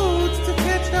episodes to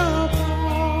catch up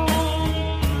on.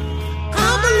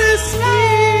 I'm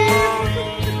listening.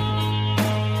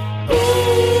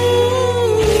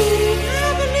 Ooh,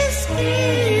 I'm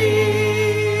listening.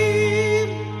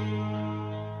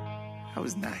 That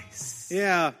was nice.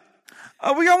 Yeah.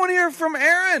 We got one here from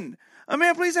Aaron. May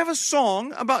I please have a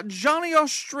song about Johnny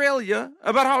Australia,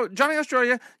 about how Johnny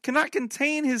Australia cannot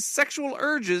contain his sexual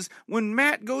urges when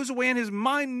Matt goes away on his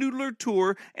mind noodler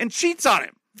tour and cheats on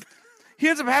him. He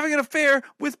ends up having an affair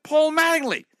with Paul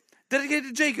Mattingly, dedicated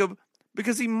to Jacob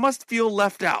because he must feel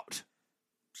left out.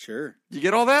 Sure. You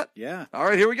get all that? Yeah. All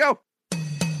right, here we go.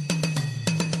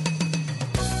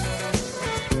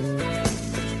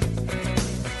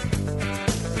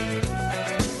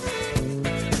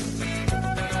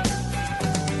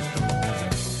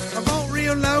 I got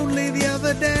real lonely the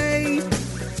other day,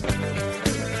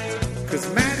 'cause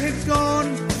Matt had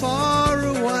gone far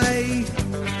away.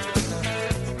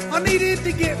 I needed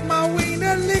to get my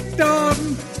wiener licked on.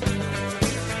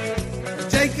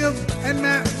 Jacob and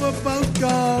Matt were both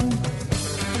gone.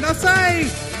 And I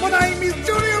say, my name is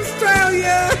Johnny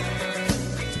Australia.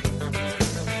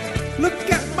 Look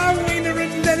at my wiener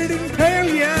and let it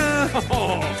impale ya.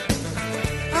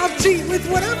 I'll cheat with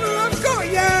whatever I've got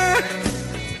ya.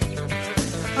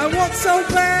 I want so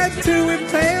bad to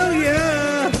impale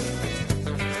ya.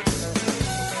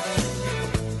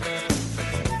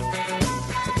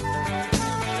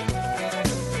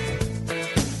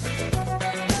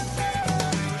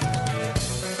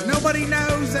 Nobody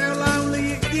knows how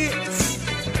lonely it gets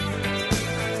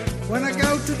when I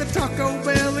go to the Taco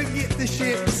Bell and get the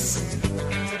shits.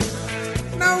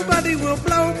 Nobody will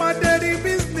blow my dirty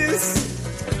business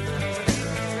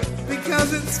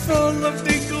because it's full of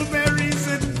dingleberries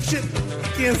and shit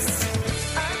kiss.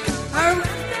 I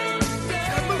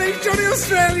believe Johnny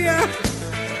Australia.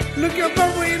 Look at my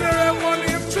wiener, I want to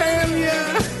impale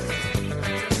ya.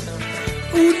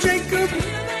 Ooh, Jacob,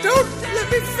 don't let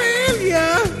me fail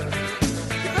ya.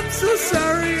 I'm so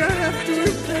sorry I have to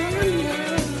impale ya.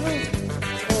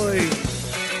 Oi,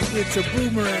 it's a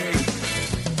boomerang.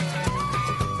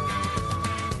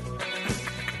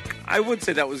 I would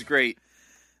say that was great,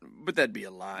 but that'd be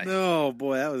a lie. Oh,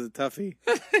 boy, that was a toughie.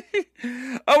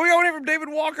 We got one here from David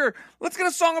Walker. Let's get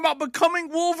a song about becoming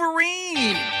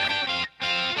Wolverine.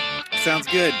 Sounds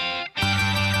good.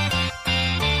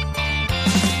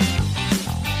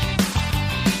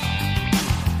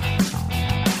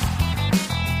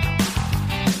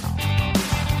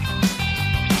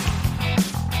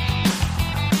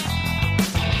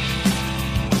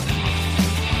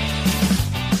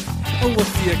 Oh,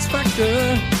 what's the X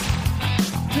Factor?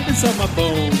 It's on my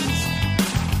bones.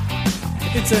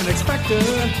 It's an X Factor.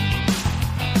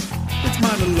 It's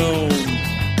mine alone.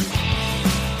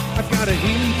 I've got a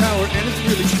healing power and it's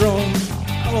really strong.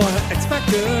 Oh, an X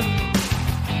Factor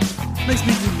makes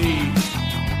me unique.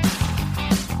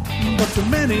 But to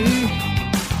many,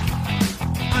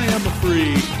 I am a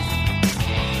freak.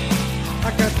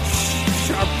 I got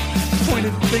sharp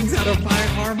pointed things out of my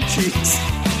arm cheeks.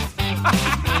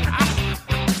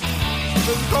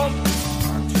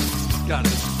 Got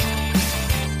it.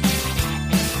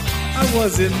 I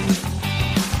was in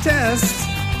tests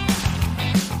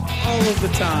all of the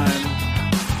time.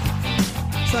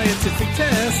 Scientific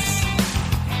tests,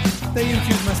 they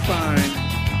infused my spine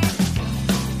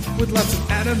with lots of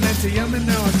adamantium, and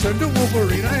now I've turned to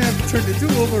Wolverine. I haven't turned into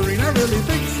Wolverine, I really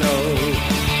think so.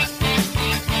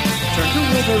 Turned to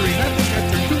Wolverine, I think I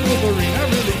turned to Wolverine, I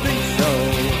really think so.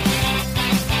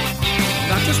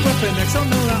 Not just Weapon X, oh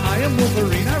no, I am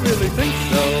Wolverine, I really think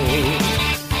so.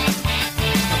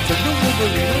 I've turned to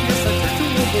Wolverine, oh yes, I turned to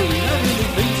Wolverine, I really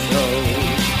think so.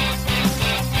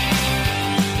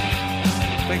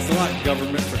 Thanks a lot,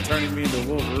 government, for turning me into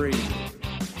Wolverine.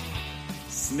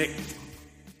 Snicked.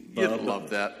 You'd love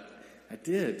that. I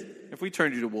did. If we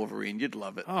turned you to Wolverine, you'd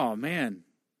love it. Oh, man.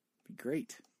 Be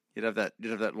great. You'd have that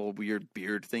little weird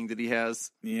beard thing that he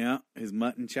has. Yeah, his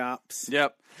mutton chops.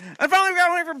 Yep. And finally, we got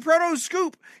one from Proto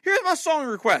Scoop. Here's my song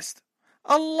request.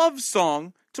 A love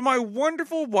song to my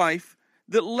wonderful wife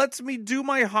that lets me do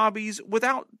my hobbies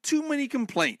without too many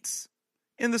complaints.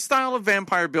 In the style of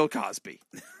Vampire Bill Cosby.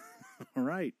 All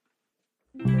right.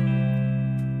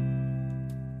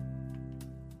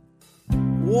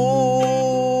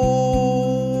 Whoa,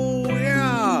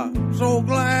 yeah, so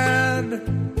glad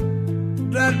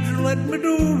that you let me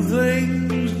do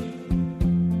things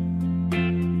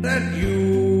that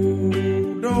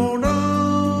you don't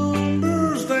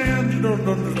understand. you don't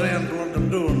understand what I'm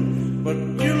doing, but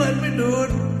you let me do it.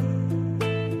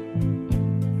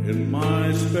 In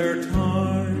my spare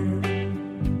time.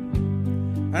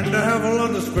 And I have a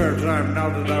lot of spare time now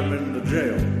that I'm in the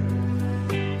jail.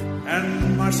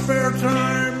 And my spare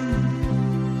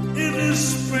time, it is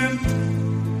spent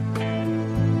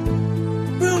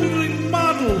building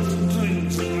models and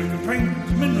things, and I can paint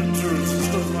miniatures and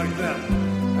stuff like that.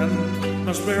 And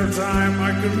my spare time,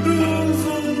 I can do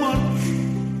so much.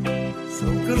 So,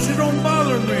 'cause you don't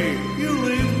bother me, you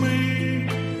leave me.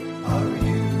 Are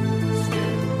you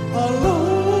still alone?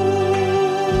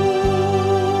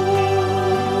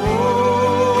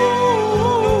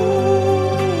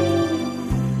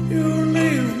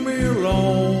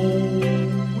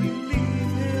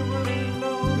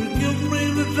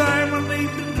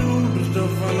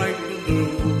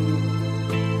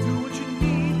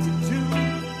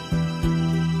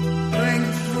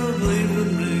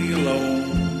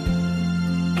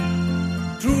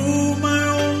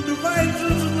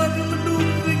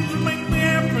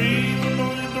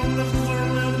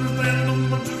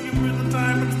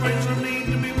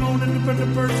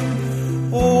 Person.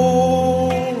 Oh,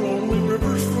 lonely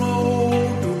rivers flow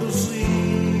to the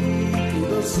sea.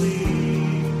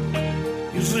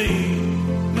 You see,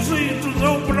 it's the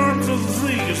open arms of the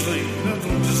sea, you see. That's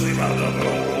what you see about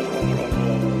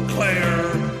Claire.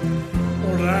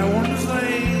 What I want to say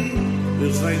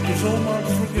is thank you so much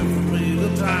for giving me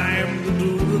the time to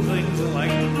do the things I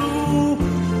like to do.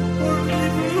 Or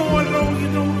even though I know you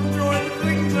don't enjoy the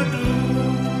things I do.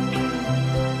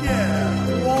 Yeah.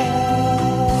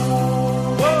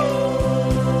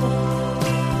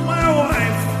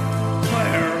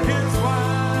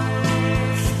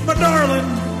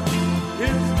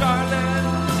 Darling,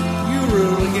 you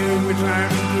really gave me time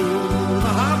to do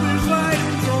the hobbies I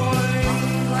enjoy.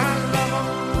 I love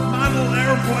model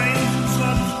airplanes and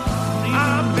such. I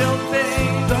built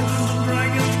things, Dungeons and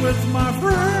Dragons with my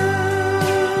friends.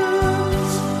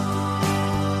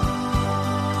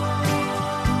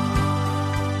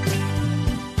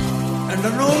 And I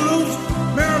know those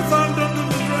marathon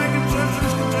Dungeons and Dragons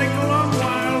sessions can take a long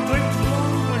while. It takes as long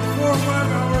as like 4 or 5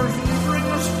 hours. And you bring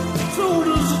us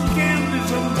sodas and candy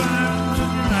sometimes,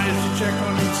 and you're nice to check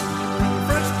on it.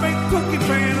 Fresh baked cookie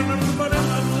pan, and everybody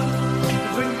loves it. I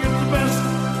think you're the best,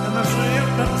 and I say it.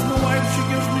 That's my wife. She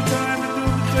gives me time to do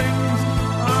the things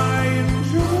I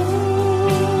enjoy.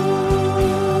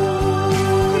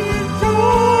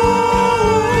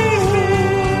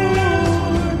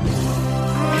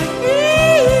 I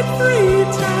need free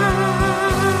time.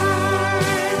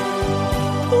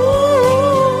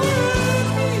 Ooh,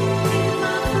 I need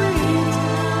my free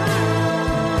time.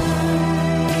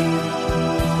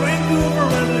 Vancouver,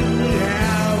 let me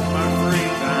have my free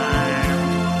time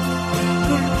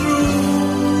to do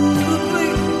the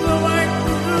things I like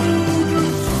to do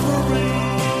just for me.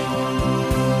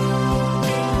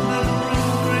 Never bring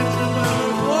crazy about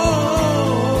it.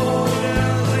 Whoa, yeah,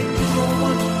 thank you so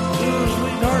much, dear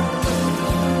sweetheart.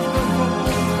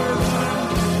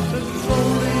 This is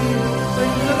only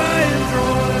things that I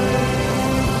enjoy.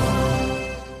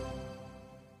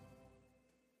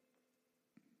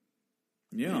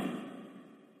 Yeah.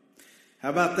 How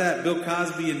about that? Bill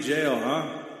Cosby in jail, huh?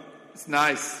 It's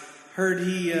nice. Heard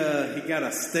he got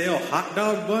a stale hot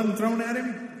dog bun thrown at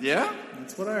him. Yeah?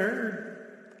 That's what I heard.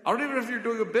 I don't even know if you're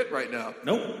doing a bit right now.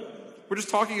 Nope. We're just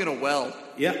talking in a well.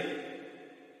 Yep.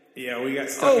 Yeah, we got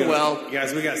stuck.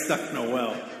 Guys, we got stuck in a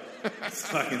well. It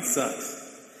fucking sucks.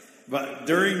 But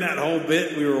during that whole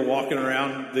bit, we were walking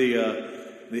around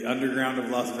the underground of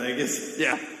Las Vegas.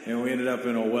 Yeah. And we ended up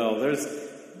in a well. There's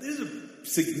a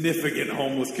significant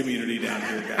homeless community down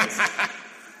here, guys.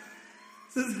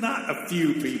 This is not a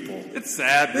few people. It's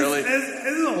sad, really. This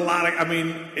is a lot of. I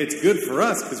mean, it's good for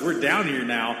us because we're down here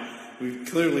now. We've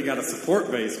clearly got a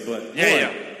support base, but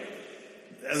Yeah.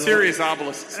 Serious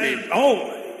obelisk scene.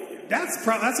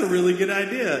 That's a really good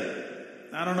idea.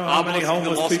 I don't know how many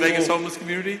homeless the Las people, Vegas homeless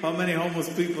community. how many homeless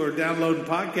people are downloading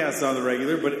podcasts on the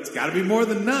regular, but it's got to be more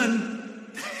than none.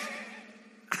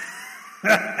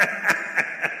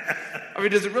 I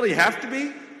mean, does it really have to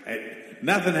be? Hey,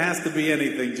 nothing has to be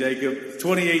anything, Jacob. It's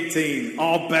 2018.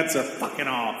 All bets are fucking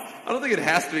off. I don't think it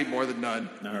has to be more than none.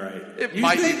 All right. It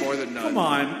might be more than none. Come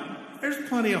on. There's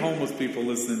plenty of homeless people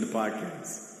listening to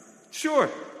podcasts. Sure.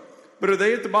 But are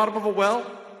they at the bottom of a well?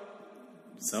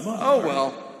 Some of them Oh, are.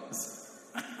 well.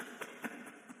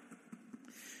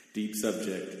 Deep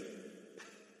subject.